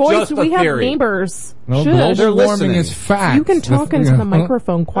warming your is voice. just a We have theory. neighbors. No, Shush. global warming is fact. You can talk into the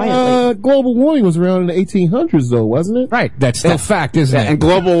microphone quietly. Global warming was around in the 1800s, though, wasn't it? Right. That's still fact, isn't it? And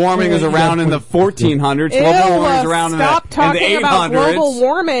global warming is around in the 1400s. Global warming is around in the 800s. Stop talking about global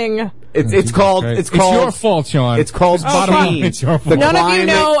warming. It's called. It's your fault, Sean. It's called change. It's your fault. None of you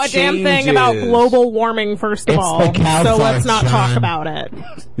know a damn thing about global warming, first of all. So let's not talk about it.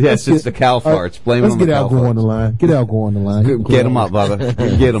 Yes, it's the cow farts. Blame Let's them get on the Al cow Gore on the line. Get Al Gore on the line. Get him up, brother.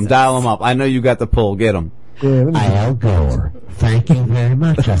 Get him. Dial him up. I know you got the pull. Get him. Al Gore. Thank you very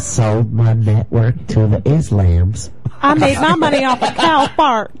much. I sold my network to the Islams. I made my money off of cow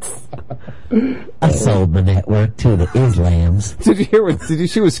farts. I sold my network to the Islams. Did you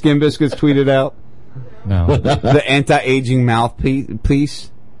see what Skin Biscuits tweeted out? No. The anti-aging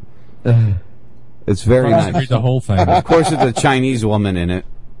mouthpiece. It's very nice. Read the whole thing. Of course, it's a Chinese woman in it.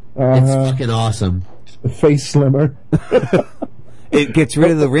 It's fucking awesome. The face slimmer. It gets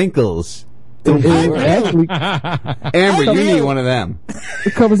rid of the wrinkles. Actually, Amber, you need one of them.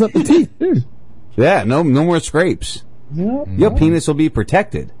 It covers up the teeth, too. Yeah, no more scrapes. Yep. Your penis will be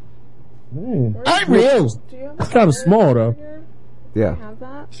protected. Man. It's kind of small, though. Yeah. Have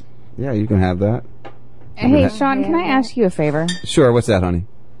that? Yeah, you can have that. Hey, Sean, can I ask you a favor? Sure, what's that, honey?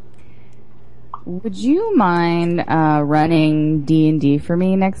 Would you mind running D&D for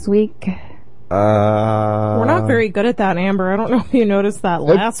me next week? We're not very good at that, Amber. I don't know if you noticed that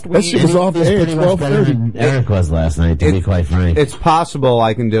last week. That shit was off the air at 12:30. Eric was last night, to be quite frank. It's possible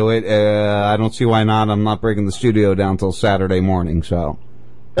I can do it. I don't see why not. I'm not breaking the studio down till Saturday morning, so.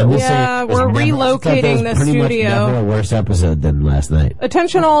 Yeah, we're relocating the pretty studio. Much never a worse episode than last night.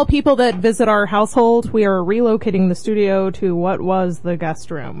 Attention all people that visit our household. We are relocating the studio to what was the guest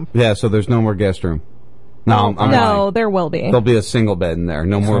room. Yeah, so there's no more guest room. No, I'm no, lying. there will be. There'll be a single bed in there.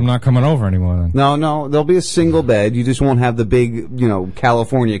 No So more. I'm not coming over anymore then. No, there'll be a single bed. You just won't have the big,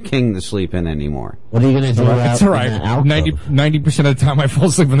 California king to sleep in anymore. What are you going to do? It's all right. 90% of the time I fall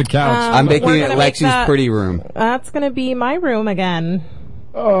asleep on the couch. I'm making it gonna make Lexi's that- pretty room. That's going to be my room again.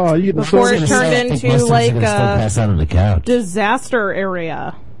 Oh, you Before it turned into like pass out on the couch. disaster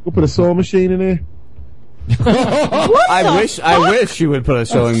area. We'll put a sewing machine in there. I wish you would put a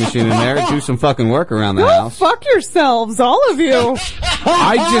sewing machine in there and do some fucking work around the Go house. fuck yourselves, all of you.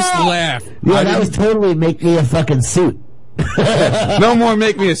 I just laughed. Yeah, that was totally make me a fucking suit. No more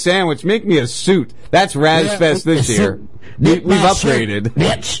make me a sandwich. Make me a suit. That's Razfest this year. We've upgraded.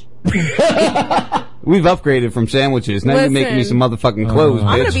 Bitch. We've upgraded from sandwiches. Now you're making me some motherfucking clothes, I'm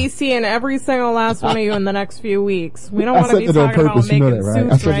bitch. going to be seeing every single last one of you in the next few weeks. We don't want to said be that on talking about purpose, you know making that,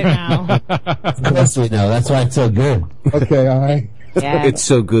 right? suits right now. Of course we know. That's why it's so good. Okay, all right. Yeah. It's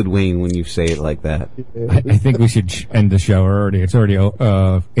so good, Wayne, when you say it like that. I think we should end the show already. It's already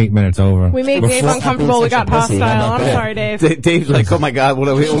 8 minutes over. We made Dave uncomfortable. We got hostile. I'm sorry, Dave. Dave's like, oh my god, what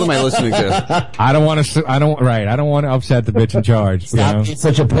am I listening to? I don't want to. I don't want to upset the bitch in charge. Stop being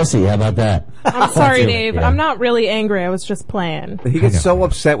such a pussy. How about that? I'm sorry, Dave. I'm not really angry. I was just playing. He gets so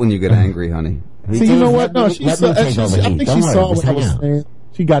upset when you get angry, honey. See, you know what? No, I think she saw what I was out. saying.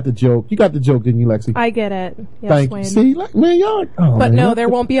 She got the joke. You got the joke, didn't you, Lexi? I get it. Yes, Thank Wayne. you. See, like, man, y'all. Oh, But man. no, there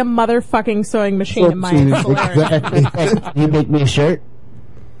won't be a motherfucking sewing machine in my Exactly. You make me a shirt?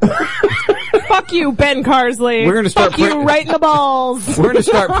 Fuck you, Ben Carsley. We're gonna start Fuck you right in the balls. We're going to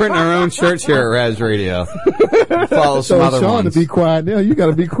start printing our own shirts here at Raz Radio. Follow some So other Sean ones. to be quiet now. You got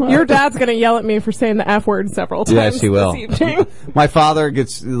to be quiet. Your dad's gonna yell at me for saying the F word several times. Yes, he will. This evening. My father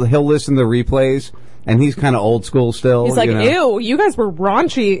he'll listen to replays, and he's kind of old school still. He's like, you know? ew, you guys were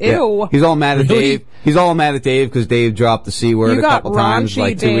raunchy. Ew. Yeah. He's all mad at Dave. He's all mad at Dave because Dave dropped the C word You a got couple times, raunchy,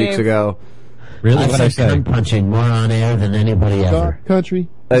 like 2 weeks Dave. ago. Really? I What I said say? cunt punching more on air than anybody ever. Dark country.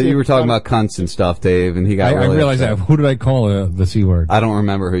 You were talking about cunts and stuff, Dave, and he got I really realized upset. that. Who did I call the C word? I don't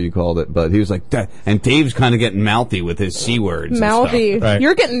remember who you called it, but he was like, and Dave's kind of getting mouthy with his C words. Mouthy. Right.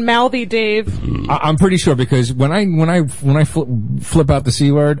 You're getting mouthy, Dave. I'm pretty sure because when I flip out the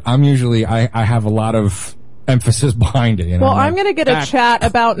C word, I'm usually I have a lot of emphasis behind it. You know? Well, I'm gonna get a "Ah." chat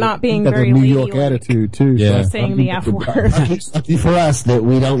about not being Got the very New York ladylike attitude too. Yeah. So saying the F word. Lucky for us that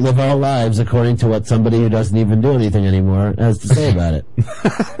we don't live our lives according to what somebody who doesn't even do anything anymore has to say about it.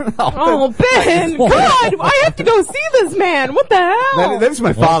 Oh, Ben! God, I have to go see this man. What the hell? That's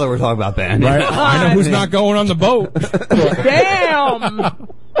my father we're talking about, Ben. Right? I know who's not going on the boat. Damn!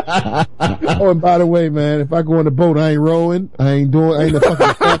 Oh, and by the way, man, if I go on the boat, I ain't rowing. I ain't the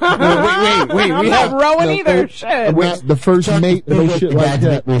fucking. Wait. I'm not rowing either. Shit. I'm not the first mate and no shit like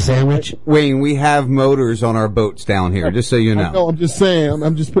that. Make me a sandwich. Wayne, we have motors on our boats down here, just so you know. No, I'm just saying.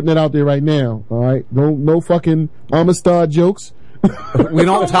 I'm just putting that out there right now. All right, no fucking Amistad jokes. We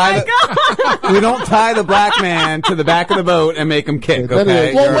don't tie the black man to the back of the boat and make him kick. That Okay.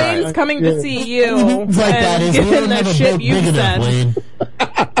 is- Well, You're Wayne's right. coming to see you It's like that and is we given don't the have a shit boat you big enough, said. Wayne.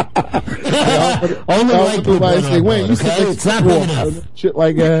 Only Y'all white would people like on say, our Wayne, boat, you said okay? this It's not big before, enough. shit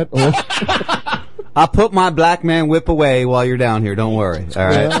like that. Or, I'll put my black man whip away while you're down here. Don't worry. All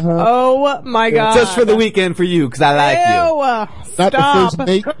right. Oh my God! Just for the weekend for you, because I like you. not Stop. the first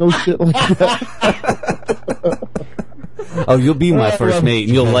mate, no shit like that. Oh, you'll be my first mate,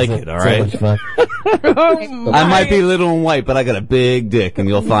 and you'll like it. All So right. much fun. I might be little and white, but I got a big dick, and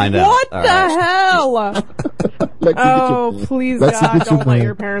you'll find out. What All the right. hell? Oh, please, God, don't let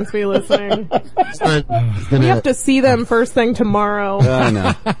your parents be listening. We have to see them first thing tomorrow. I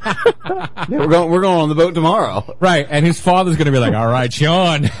know. Yeah, we're going on the boat tomorrow. Right, and his father's going to be like, all right,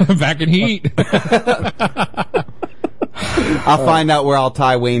 Sean, back in heat. I'll find out where I'll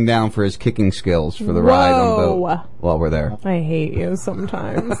tie Wayne down for his kicking skills for the ride on the boat while we're there. I hate you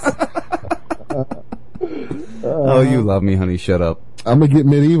sometimes. Oh, you love me, honey. Shut up. I'm going to get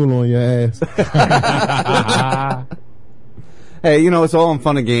medieval on your ass. Hey, you know, it's all in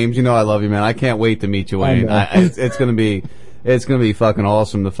fun and games. You know I love you, man. I can't wait to meet you, Wayne. It's going to be fucking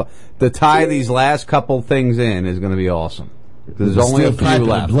awesome. To tie these last couple things in is going to be awesome. There's only a few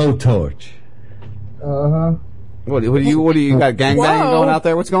left. Blowtorch. Uh-huh. What do you got gangbang going out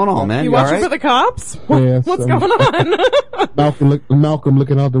there? What's going on, man? You all watching right? for the cops? Yes, What's going on? Malcolm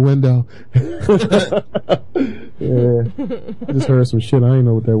looking out the window. Yeah. I just heard some shit. I didn't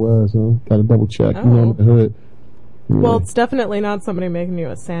know what that was. So got to double check. You know, the hood. Yeah. Well, it's definitely not somebody making you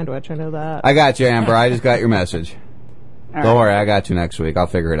a sandwich. I know that. I got you, Amber. I just got your message. Don't worry, I got you next week. I'll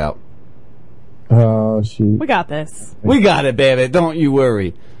figure it out. Oh, shoot. We got this. We got it, baby. Don't you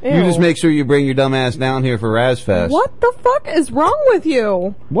worry. Ew. You just make sure you bring your dumb ass down here for Razfest. What the fuck is wrong with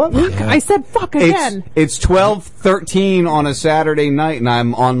you? What? I said fuck again. It's 12:13 on a Saturday night, and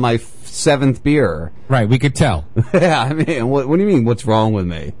I'm on my 7th beer. Right, we could tell. Yeah, I mean, what do you mean, what's wrong with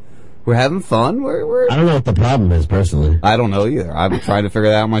me? We're having fun? I don't know what the problem is, personally. I don't know either. I'm trying to figure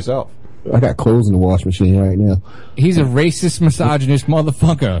that out myself. I got clothes in the wash machine right now. He's a racist, misogynist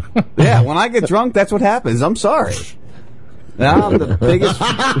motherfucker. Yeah, when I get drunk, that's what happens. I'm sorry. Now I'm the biggest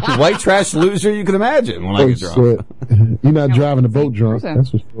white trash loser you can imagine when I get drunk. Shit. You're not driving the boat drunk, that's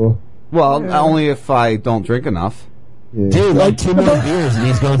for sure. Well, only if I don't drink enough. Yeah. Dude, like 2 more beers and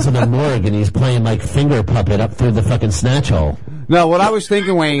he's going to the morgue and he's playing like finger puppet up through the fucking snatch hole. No, what I was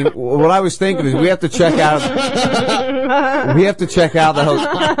thinking, Wayne, is we have to check out the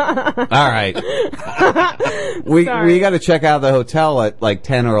hotel. All right. We got to check out the hotel at like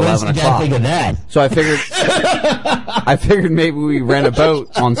 10 or 11 o'clock. Think of that. So I figured maybe we rent a boat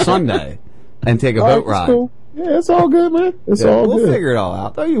on Sunday and take a boat ride. Cool. Yeah, it's all good, man. It's all good. We'll figure it all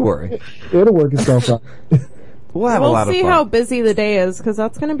out. Don't you worry. It'll work itself out. We'll have a lot of fun. We'll see how busy the day is, because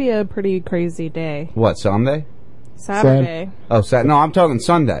that's going to be a pretty crazy day. What, Sunday? Saturday. Oh, no, I'm talking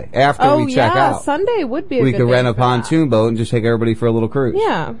Sunday. After we check out. Sunday would be a we good could day rent a for pontoon boat and just take everybody for a little cruise.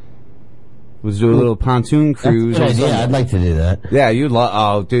 Yeah. Let's do a little pontoon cruise. That's a good idea. I'd like to do that. Yeah, you'd love.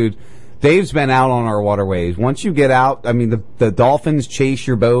 Oh, dude, Dave's been out on our waterways. Once you get out, I mean, the dolphins chase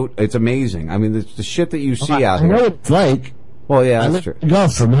your boat. It's amazing. I mean, the shit that you see out I know here. what it's like. Well, yeah, that's true.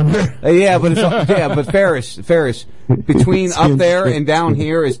 Golf, remember? Yeah, but Ferris, between up there and down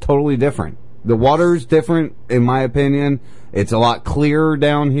here is totally different. The water's different, in my opinion. It's a lot clearer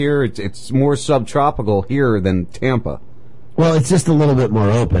down here. It's more subtropical here than Tampa. Well, it's just a little bit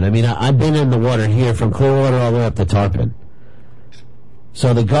more open. I mean, I've been in the water here from Clearwater all the way up to Tarpon.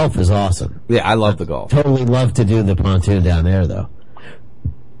 So the Gulf is awesome. Yeah, I love the Gulf. Totally love to do the pontoon down there, though.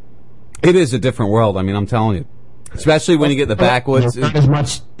 It is a different world. I mean, I'm telling you. Especially when you get in the backwoods. There's not as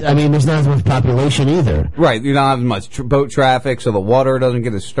much, I mean, there's not as much population either. Right, you don't have as much boat traffic, so the water doesn't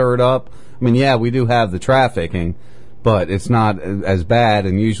get as stirred up. I mean, yeah, we do have the trafficking, but it's not as bad,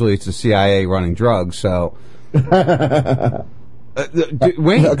 and usually it's the CIA running drugs, so... Wayne,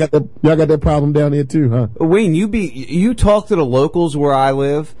 y'all got that problem down here too, huh? Wayne, you talk to the locals where I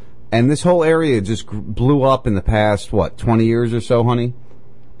live, and this whole area just blew up in the past, 20 years or so, honey?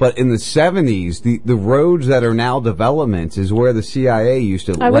 But in the 70s, the roads that are now developments is where the CIA used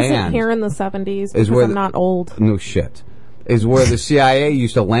to land. I wasn't here in the 70s because I'm not old. No shit. Is where the CIA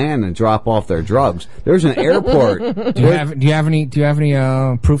used to land and drop off their drugs. There's an airport. Do you have any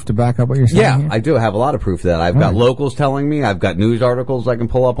proof to back up what you're saying? Yeah, here? I do have a lot of proof of that. I've got locals telling me. I've got news articles I can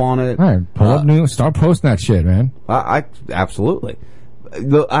pull up on it. All right, pull up news. Start posting that shit, man. I absolutely.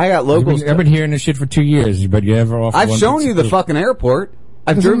 I got locals. I've been hearing this shit for 2 years, but you ever offer? I've shown you the fucking airport.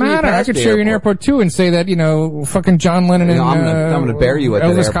 Doesn't matter. I could show you an airport too and say that, fucking John Lennon and I'm gonna bear you at the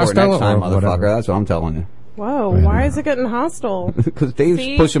Elvis airport Costello next time, or whatever. motherfucker. That's what I'm telling you. Whoa, why is it getting hostile? Because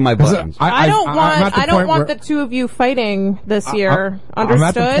Dave's pushing my buttons. I don't want the two of you fighting this year.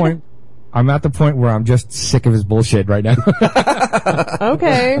 Understood? I'm at the point where I'm just sick of his bullshit right now.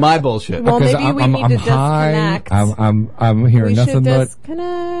 Okay. My bullshit. Well, Because maybe we need to disconnect. I'm hearing nothing We but. should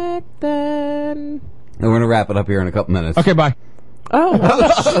disconnect then. And we're gonna wrap it up here in a couple minutes. Okay, bye. Oh,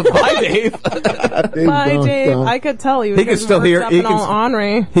 bye, Dave. Bye, Dave. I could tell he was can still hear. He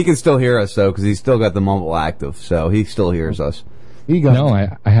can still hear us though, because he's still got the mumble active, so he still hears us. No,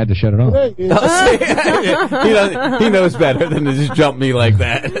 I had to shut it off. He knows better than to just jump me like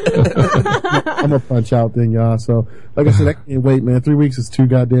that. I'm a punch out then, y'all. So, like I said, I can't wait, man. 3 weeks is too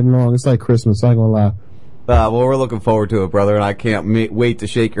goddamn long. It's like Christmas. I ain't gonna lie. Well, we're looking forward to it, brother, and I can't wait to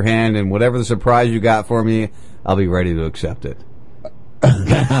shake your hand. And whatever the surprise you got for me, I'll be ready to accept it. Mark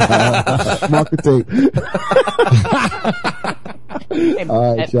the tape.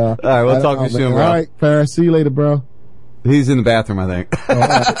 All right, y'all. All right, we'll talk to you soon, bro. All right, Paris. See you later, bro. He's in the bathroom, I think.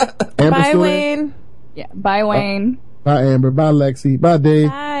 Bye, Wayne. Yeah. Bye, Wayne. Bye, Amber. Bye, Lexi. Bye, Dave.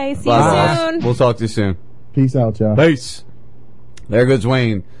 Bye. See Bye. you soon. We'll talk to you soon. Peace out, y'all. Peace. There goes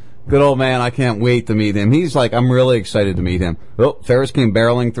Wayne. Good old man. I can't wait to meet him. He's like, I'm really excited to meet him. Oh, Ferris came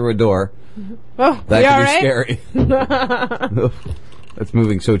barreling through a door. Oh, That could be scary. That's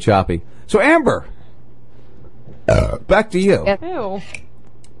moving so choppy. So, Amber, back to you. Ew.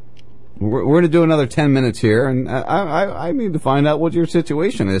 We're going to do another 10 minutes here, and I need to find out what your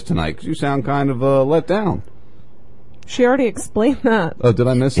situation is tonight, because you sound kind of let down. She already explained that. Oh, did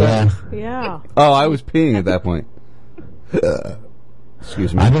I miss that? Yeah. Oh, I was peeing at that point.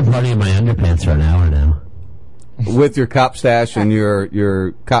 Excuse me. I've been partying in my underpants for an hour now. With your cop stash and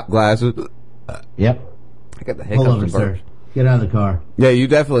your cop glasses. Yep. I got the Hold hiccups on, and sir. burps. Get out of the car. Yeah, you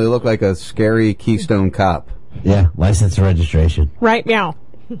definitely look like a scary Keystone cop. Yeah, license and registration. Right meow.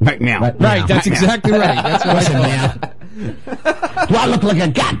 Right now. Right, that's exactly right. That's what Listen, I man. Do I look like a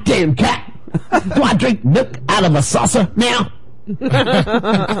goddamn cat? Do I drink milk out of a saucer? Meow.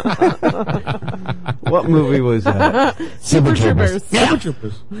 What movie was that? Super Troopers. Super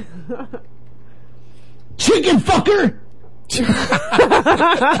Troopers. Chicken fucker.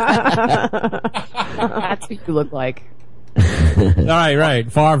 That's what you look like.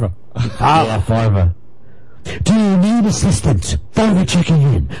 right. Farva. Yeah, Farva. Do you need assistance? Farva checking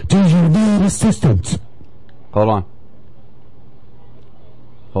in. Do you need assistance? Hold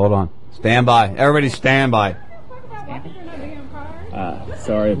on. Stand by. Everybody stand by.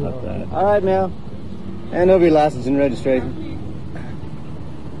 Sorry about that. All right, now. Hand over your license and registration.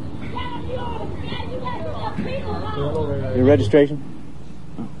 Your registration?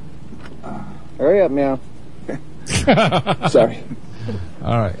 Hurry up, meow. Sorry.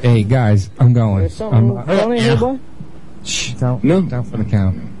 All right. Hey, guys, I'm going. There's something funny here, boy? Shh, down for the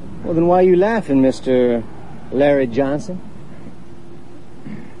count. Well, then why are you laughing, Mr. Larry Johnson?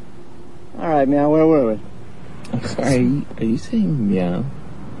 All right, meow, where were we? I'm sorry, are you saying meow?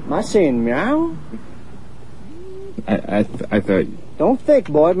 Am I saying meow? I thought... Don't think,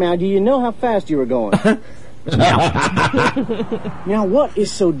 boy. Meow, do you know how fast you were going? Now, what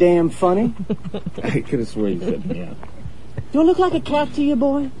is so damn funny? I could have sworn you said meow. Do I look like a cat to you,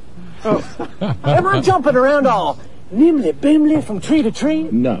 boy? Oh. Am I jumping around all nimbly-bimly from tree to tree?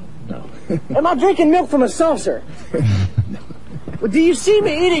 No. Am I drinking milk from a saucer? No. Well, do you see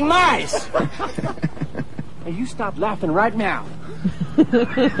me eating mice? Hey, you stop laughing right now.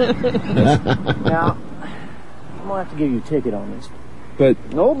 Now, I'm gonna have to give you a ticket on this. But...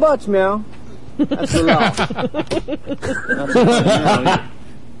 No buts, meow. That's the law. That's the law.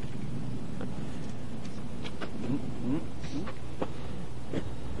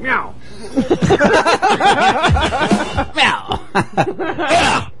 Meow. Meow.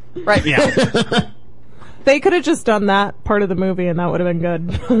 Yeah. Right, meow. They could have just done that part of the movie and that would have been good.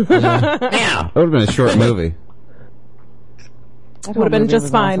 Meow. That would have been a short movie. Would have been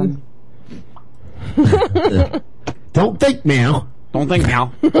just fine. Don't think meow. Don't think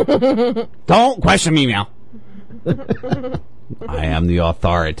meow. Don't question me, meow. I am the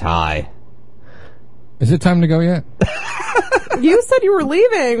authority. Is it time to go yet? You said you were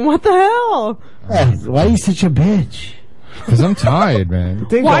leaving. What the hell? Why are you such a bitch? Because I'm tired, man.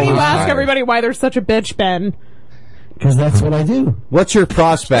 Why do you ask everybody why they're such a bitch, Ben? Because that's what I do. What's your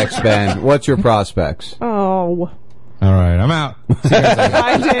prospects, Ben? What's your prospects? Oh. All right, I'm out.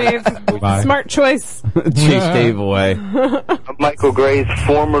 Bye, Dave. Bye. Smart choice. Chase Dave away. I'm Michael Grace,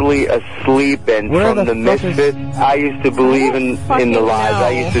 formerly asleep, and Where from the the fuck Misfits. I used to believe in the lies. I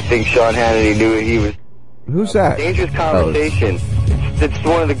used to think Sean Hannity knew it. He was... Who's that? Dangerous Conversation. It's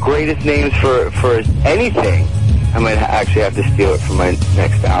one of the greatest names for anything. I might actually have to steal it for my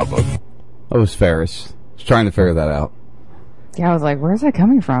next album. That was Ferris. I was trying to figure that out. Yeah, I was like, where's that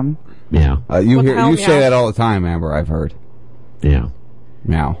coming from? Yeah. You say that all the time, Amber, I've heard. Yeah.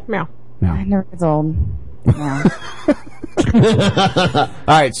 Meow. Meow. Meow. I never gets old. Meow. All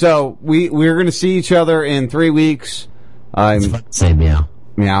right, so we're going to see each other in 3 weeks. Say meow.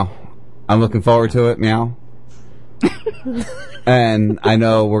 Meow. I'm looking forward to it. Meow. And I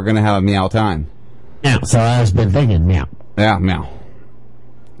know we're going to have a meow time. Yeah, so I've been thinking meow. Yeah, meow.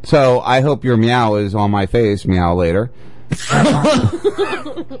 So I hope your meow is on my face, meow, later.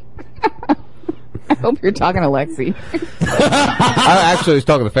 I hope you're talking to Lexi. I actually was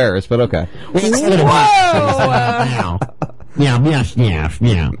talking to Ferris, but okay. Whoa! Meow, meow, meow,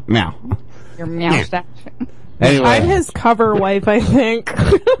 meow. Meow. Your meow stash. Anyway. I'm his cover wife, I think.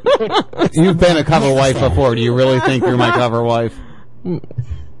 You've been a cover wife before. Do you really think you're my cover wife?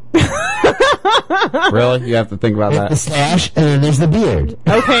 Really? You have to think about The that. stash, and then there's the beard.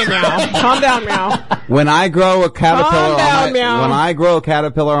 Okay, Meow. Calm down, Meow. When I grow a caterpillar, Calm down, Meow. when I grow a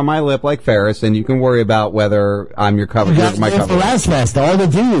caterpillar on my lip like Ferris, then you can worry about whether I'm your cover. You You're got my to do it cover. for Razfest. All the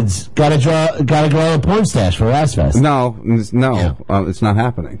dudes gotta grow a porn stash for Razfest. No, it's not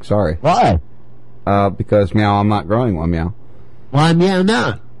happening. Sorry. Why? Because Meow, I'm not growing one, Meow. Why Meow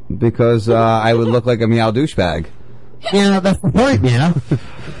not? Because I would look like a Meow douchebag. Yeah, that's the point, Meow.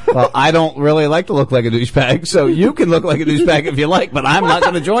 Well, I don't really like to look like a douchebag, so you can look like a douchebag if you like, but I'm not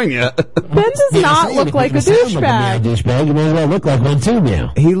going to join you. Ben does not look like a douchebag. Douchebag, you may as well look like one too,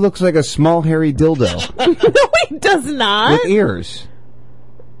 Meow. He looks like a small hairy dildo No, he does not. with ears.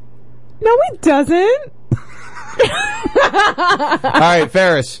 No, he doesn't. All right,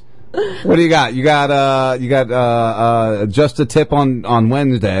 Ferris. What do you got? You got just a tip on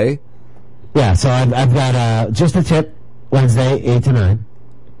Wednesday. Yeah, so I've got just a tip Wednesday 8 to 9,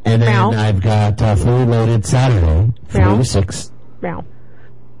 and then Meow. I've got fully loaded Saturday 3 to 6. Meow.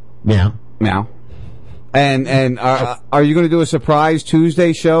 Meow. Meow. And are you going to do a surprise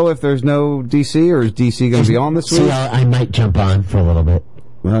Tuesday show if there's no DC, or is DC going to be on this week? See, I might jump on for a little bit.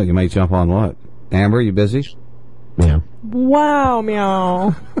 Well, you might jump on what? Amber, you busy? Yeah. Wow,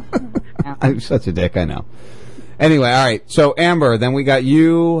 Meow. I'm such a dick, I know. Anyway, all right. So, Amber, then we got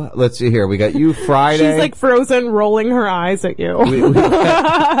you. Let's see here. We got you Friday. She's like frozen, rolling her eyes at you.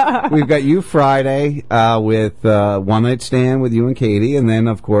 We've got you Friday with One Night Stand with you and Katie. And then,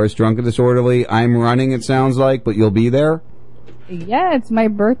 of course, Drunk and Disorderly. I'm running, it sounds like, but you'll be there? Yeah, it's my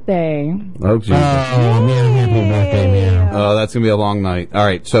birthday. Oh, Jesus. Oh, Meow, happy birthday, Meow. Oh, that's going to be a long night. All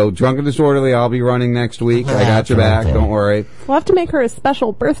right. So, Drunk and Disorderly, I'll be running next week. I got your back. Don't worry. We'll have to make her a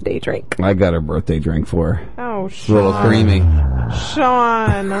special birthday drink. I got her birthday drink for her. Oh, It's a little Sean. creamy.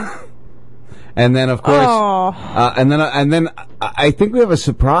 Sean. And then, of course, Oh. and then I think we have a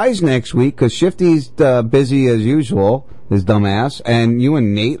surprise next week because Shifty's busy as usual, his dumbass, and you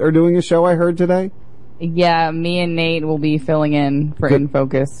and Nate are doing a show. I heard today. Yeah, me and Nate will be filling in for In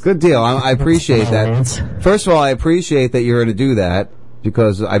Focus. Good deal. I appreciate that. First of all, I appreciate that you're going to do that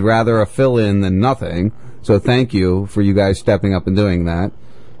because I'd rather a fill-in than nothing. So thank you for you guys stepping up and doing that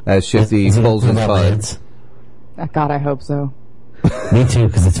as Shifty pulls his buds. God, I hope so. Me too,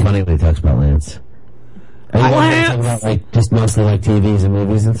 because it's funny when he talks about Lance. Are you guys talking about like just mostly like TVs and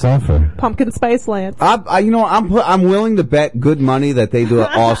movies and stuff, or Pumpkin Spice Lance. I'm willing to bet good money that they do an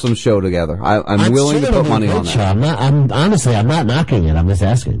awesome show together. I'm willing to put money on that. I'm not knocking it. I'm just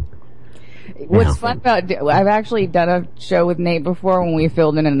asking. What's fun about I've actually done a show with Nate before when we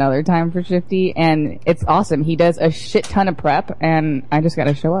filled in another time for Shifty, and it's awesome. He does a shit ton of prep, and I just got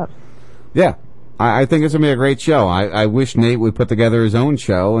to show up. Yeah. I think it's going to be a great show. I wish Nate would put together his own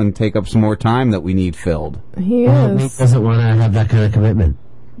show and take up some more time that we need filled. He Nate is. doesn't want to have that kind of commitment.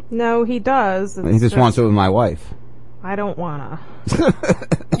 No, he does. He just wants it with my wife. I don't wanna.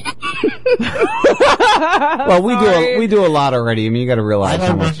 Well, we do a lot already. I mean, you got to realize I how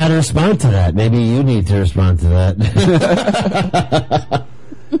don't know much. how to respond to that. Maybe you need to respond to that.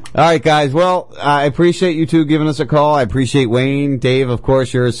 All right, guys. Well, I appreciate you two giving us a call. I appreciate Wayne, Dave, of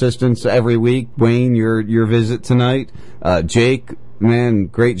course, your assistance every week. Wayne, your visit tonight. Jake, man,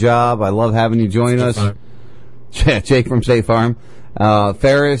 great job. I love having you join us. Yeah, Jake from State Farm.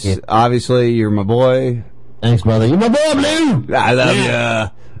 Ferris, obviously, you're my boy. Thanks, brother. You're my boy, Blue. I love ya.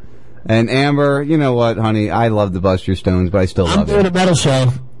 And Amber, you know what, honey? I love to bust your stones, but I still I'm love doing you. a metal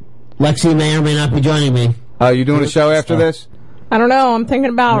show. Lexi may or may not be joining me. You doing a show after this? I don't know. I'm thinking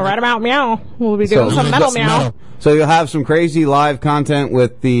about right about Meow. We'll be doing some metal Meow. So you'll have some crazy live content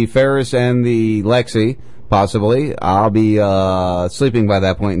with the Ferris and the Lexi, possibly. I'll be sleeping by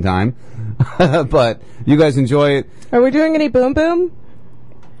that point in time. But you guys enjoy it. Are we doing any Boom Boom?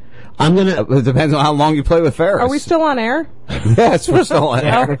 I'm gonna. It depends on how long you play with Ferris. Are we still on air? Yes, we're still on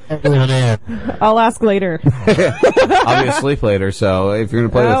air. I'll ask later. I'll be asleep later, so if you're going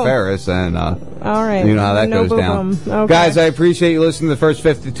to play with Oh. Ferris, then All right. you know how that No goes down. boom boom. Okay. Guys, I appreciate you listening to the first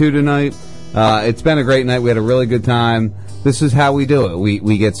 52 tonight. It's been a great night. We had a really good time. This is how we do it.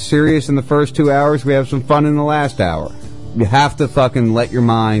 We get serious in the first 2 hours. We have some fun in the last hour. You have to fucking let your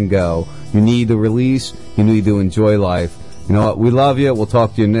mind go. You need to release. You need to enjoy life. You know what? We love you. We'll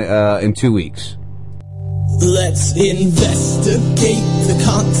talk to you in 2 weeks. Let's investigate the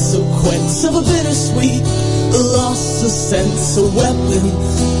consequence of a bittersweet lost a sense, a weapon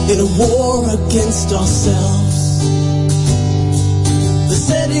in a war against ourselves. The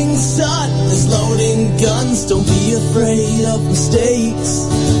setting sun is loading guns. Don't be afraid of mistakes,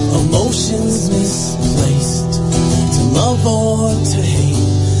 emotions misplaced, to love or to hate.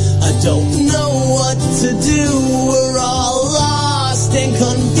 I don't know what to do. We're all lost and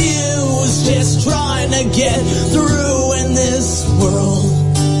confused, just trying to get through in this world.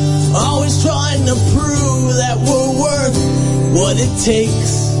 Always trying to prove that we're worth what it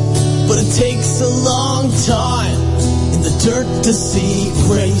takes, but it takes a long time in the dirt to see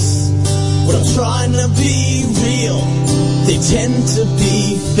grace. When I'm trying to be real, they tend to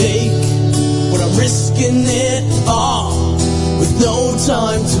be fake. When I'm risking it all with no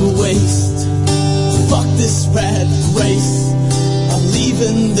time to waste. Fuck this rat race, I'm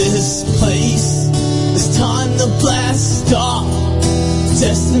leaving this place. It's time to blast off,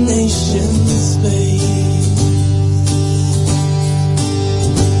 destination space.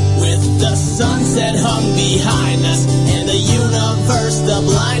 With the sunset hung behind us and the universe to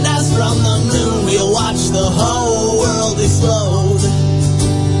blind us from the moon, we'll watch the whole world explode.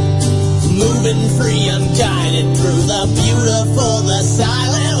 Moving free, unguided through the beautiful, the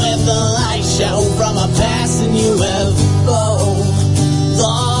silent, with the light show from a passing UFO.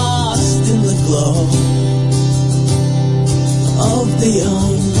 Lost in the glow of the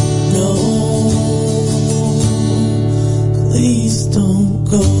unknown. Please don't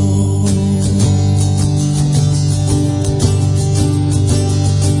go.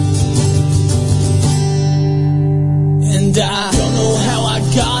 And I don't know how I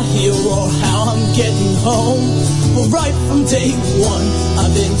got here or how I'm getting home, but right from day one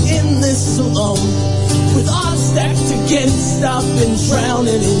I've been in this alone, with odds stacked against. I've been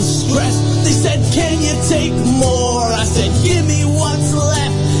drowning in stress. They said, can you take more? I said, give me what's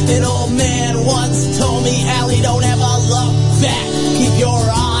left. An old man once told me, Allie, don't ever look back. Keep your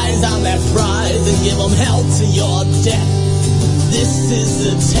eyes on that prize and give them hell to your death. This is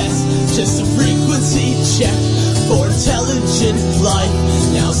a test, just a frequency check for intelligent life.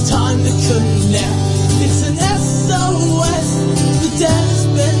 Now it's time to connect. It's an SOS, the death's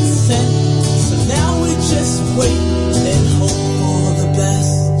been sent. So now we just wait and hope for the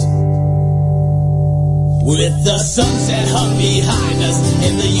best. With the sunset hung behind us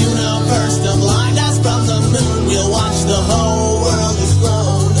and the universe to blind us from the moon, we'll watch the whole world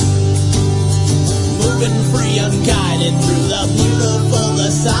explode. Moving free, unguided through the beautiful, the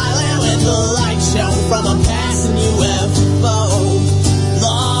silent, with the light show from a passing UFO.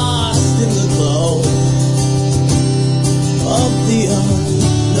 Lost in the glow of the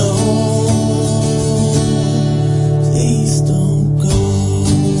unknown. Please don't go.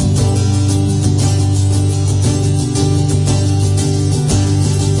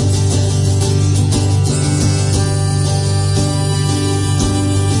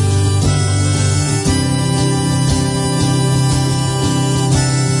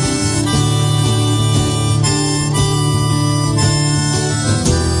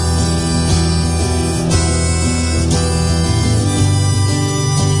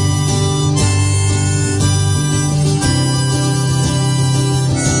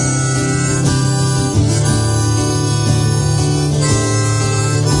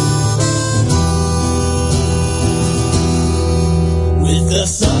 The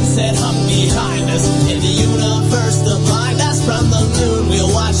sunset hung behind us and the universe to blind us from the moon,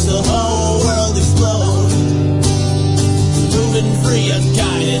 we'll watch the whole world explode. Moving free,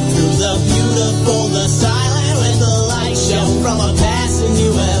 unguided through the beautiful, the silent, with the light show from a passing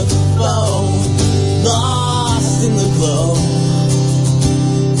UFO. Lost in the glow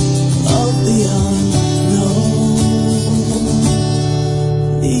of the unknown.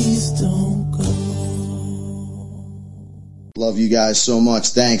 Please don't go. Love you guys so much.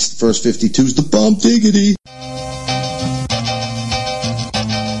 Thanks. The first 52's the Bump Diggity.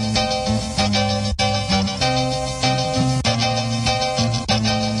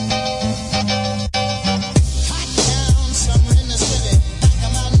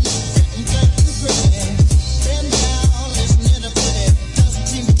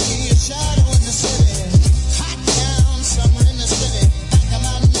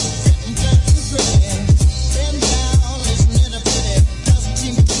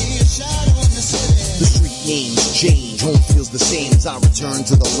 The street names change, home feels the same. as I return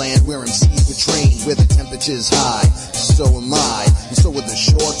to the land where MCs were trained, where the temperature's high. So am I, and so are the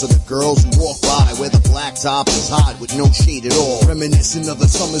shorts of the girls who walk by, where the black top is hot with no shade at all. Reminiscent of the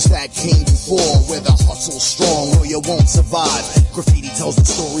summers that came before, where the hustle's strong or you won't survive. Graffiti tells the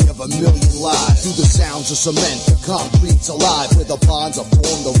story of a million lives. Through the sounds of cement, the concrete's alive, where the ponds are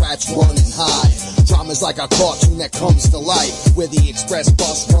formed, the rats run and hide. Drama's like a cartoon that comes to life, where the express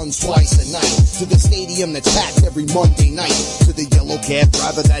bus runs twice a night. To the stadium that's packed every Monday night. To the yellow cab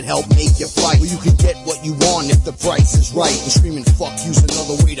driver that helped make your flight, where you can get what you want if the price is right. And screaming fuck you's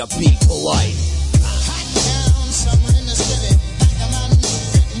another way to be polite. Hot down, summer in the city. Come on,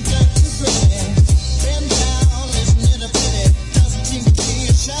 getting dirty, gritty. Been down, listening to pity. Doesn't seem to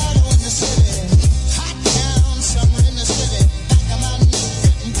be a shadow in the city. Hot down, summer in the city. Come on,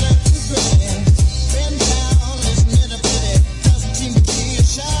 getting dirty, gritty. Been down, listening to pity. Doesn't seem to be a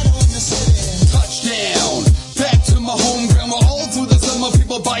shadow in the city. Touchdown, back to my home ground where all through the summer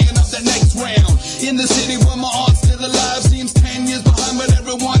people buying up the next round. In the city where my art's still alive, seems 10 years behind, but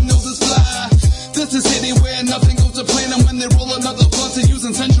everyone knows it's fly. This is a city where nothing goes to plan, and when they roll another blunt, they're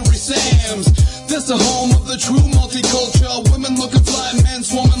using Century Sams. This the home of the true multicultural. Women looking fly, men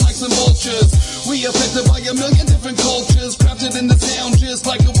swarming like some vultures. We affected by a million different cultures, crafted in the sound just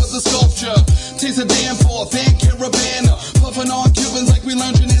like it was a sculpture. Taste a damn forth and Caravana, puffing on Cubans like we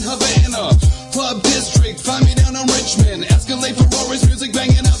lounging in Havana. Club district, find me down in Richmond. Escalade Ferraris, music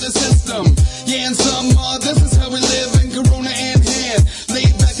banging out the system. Yeah, and some this is how we live in Corona in hand,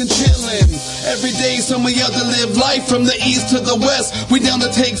 laid back and chillin'. Every day, some we out to live life from the east to the west. We down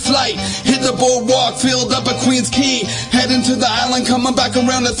to take flight, hit the boardwalk, filled up at Queens Quay, heading to the island, coming back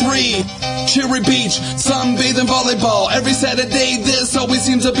around at 3. Cherry Beach, sunbathing volleyball. Every Saturday, this always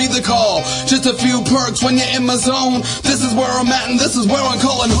seems to be the call. Just a few perks when you're in my zone. This is where I'm at, and this is where I'm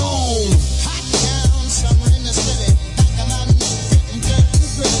calling home.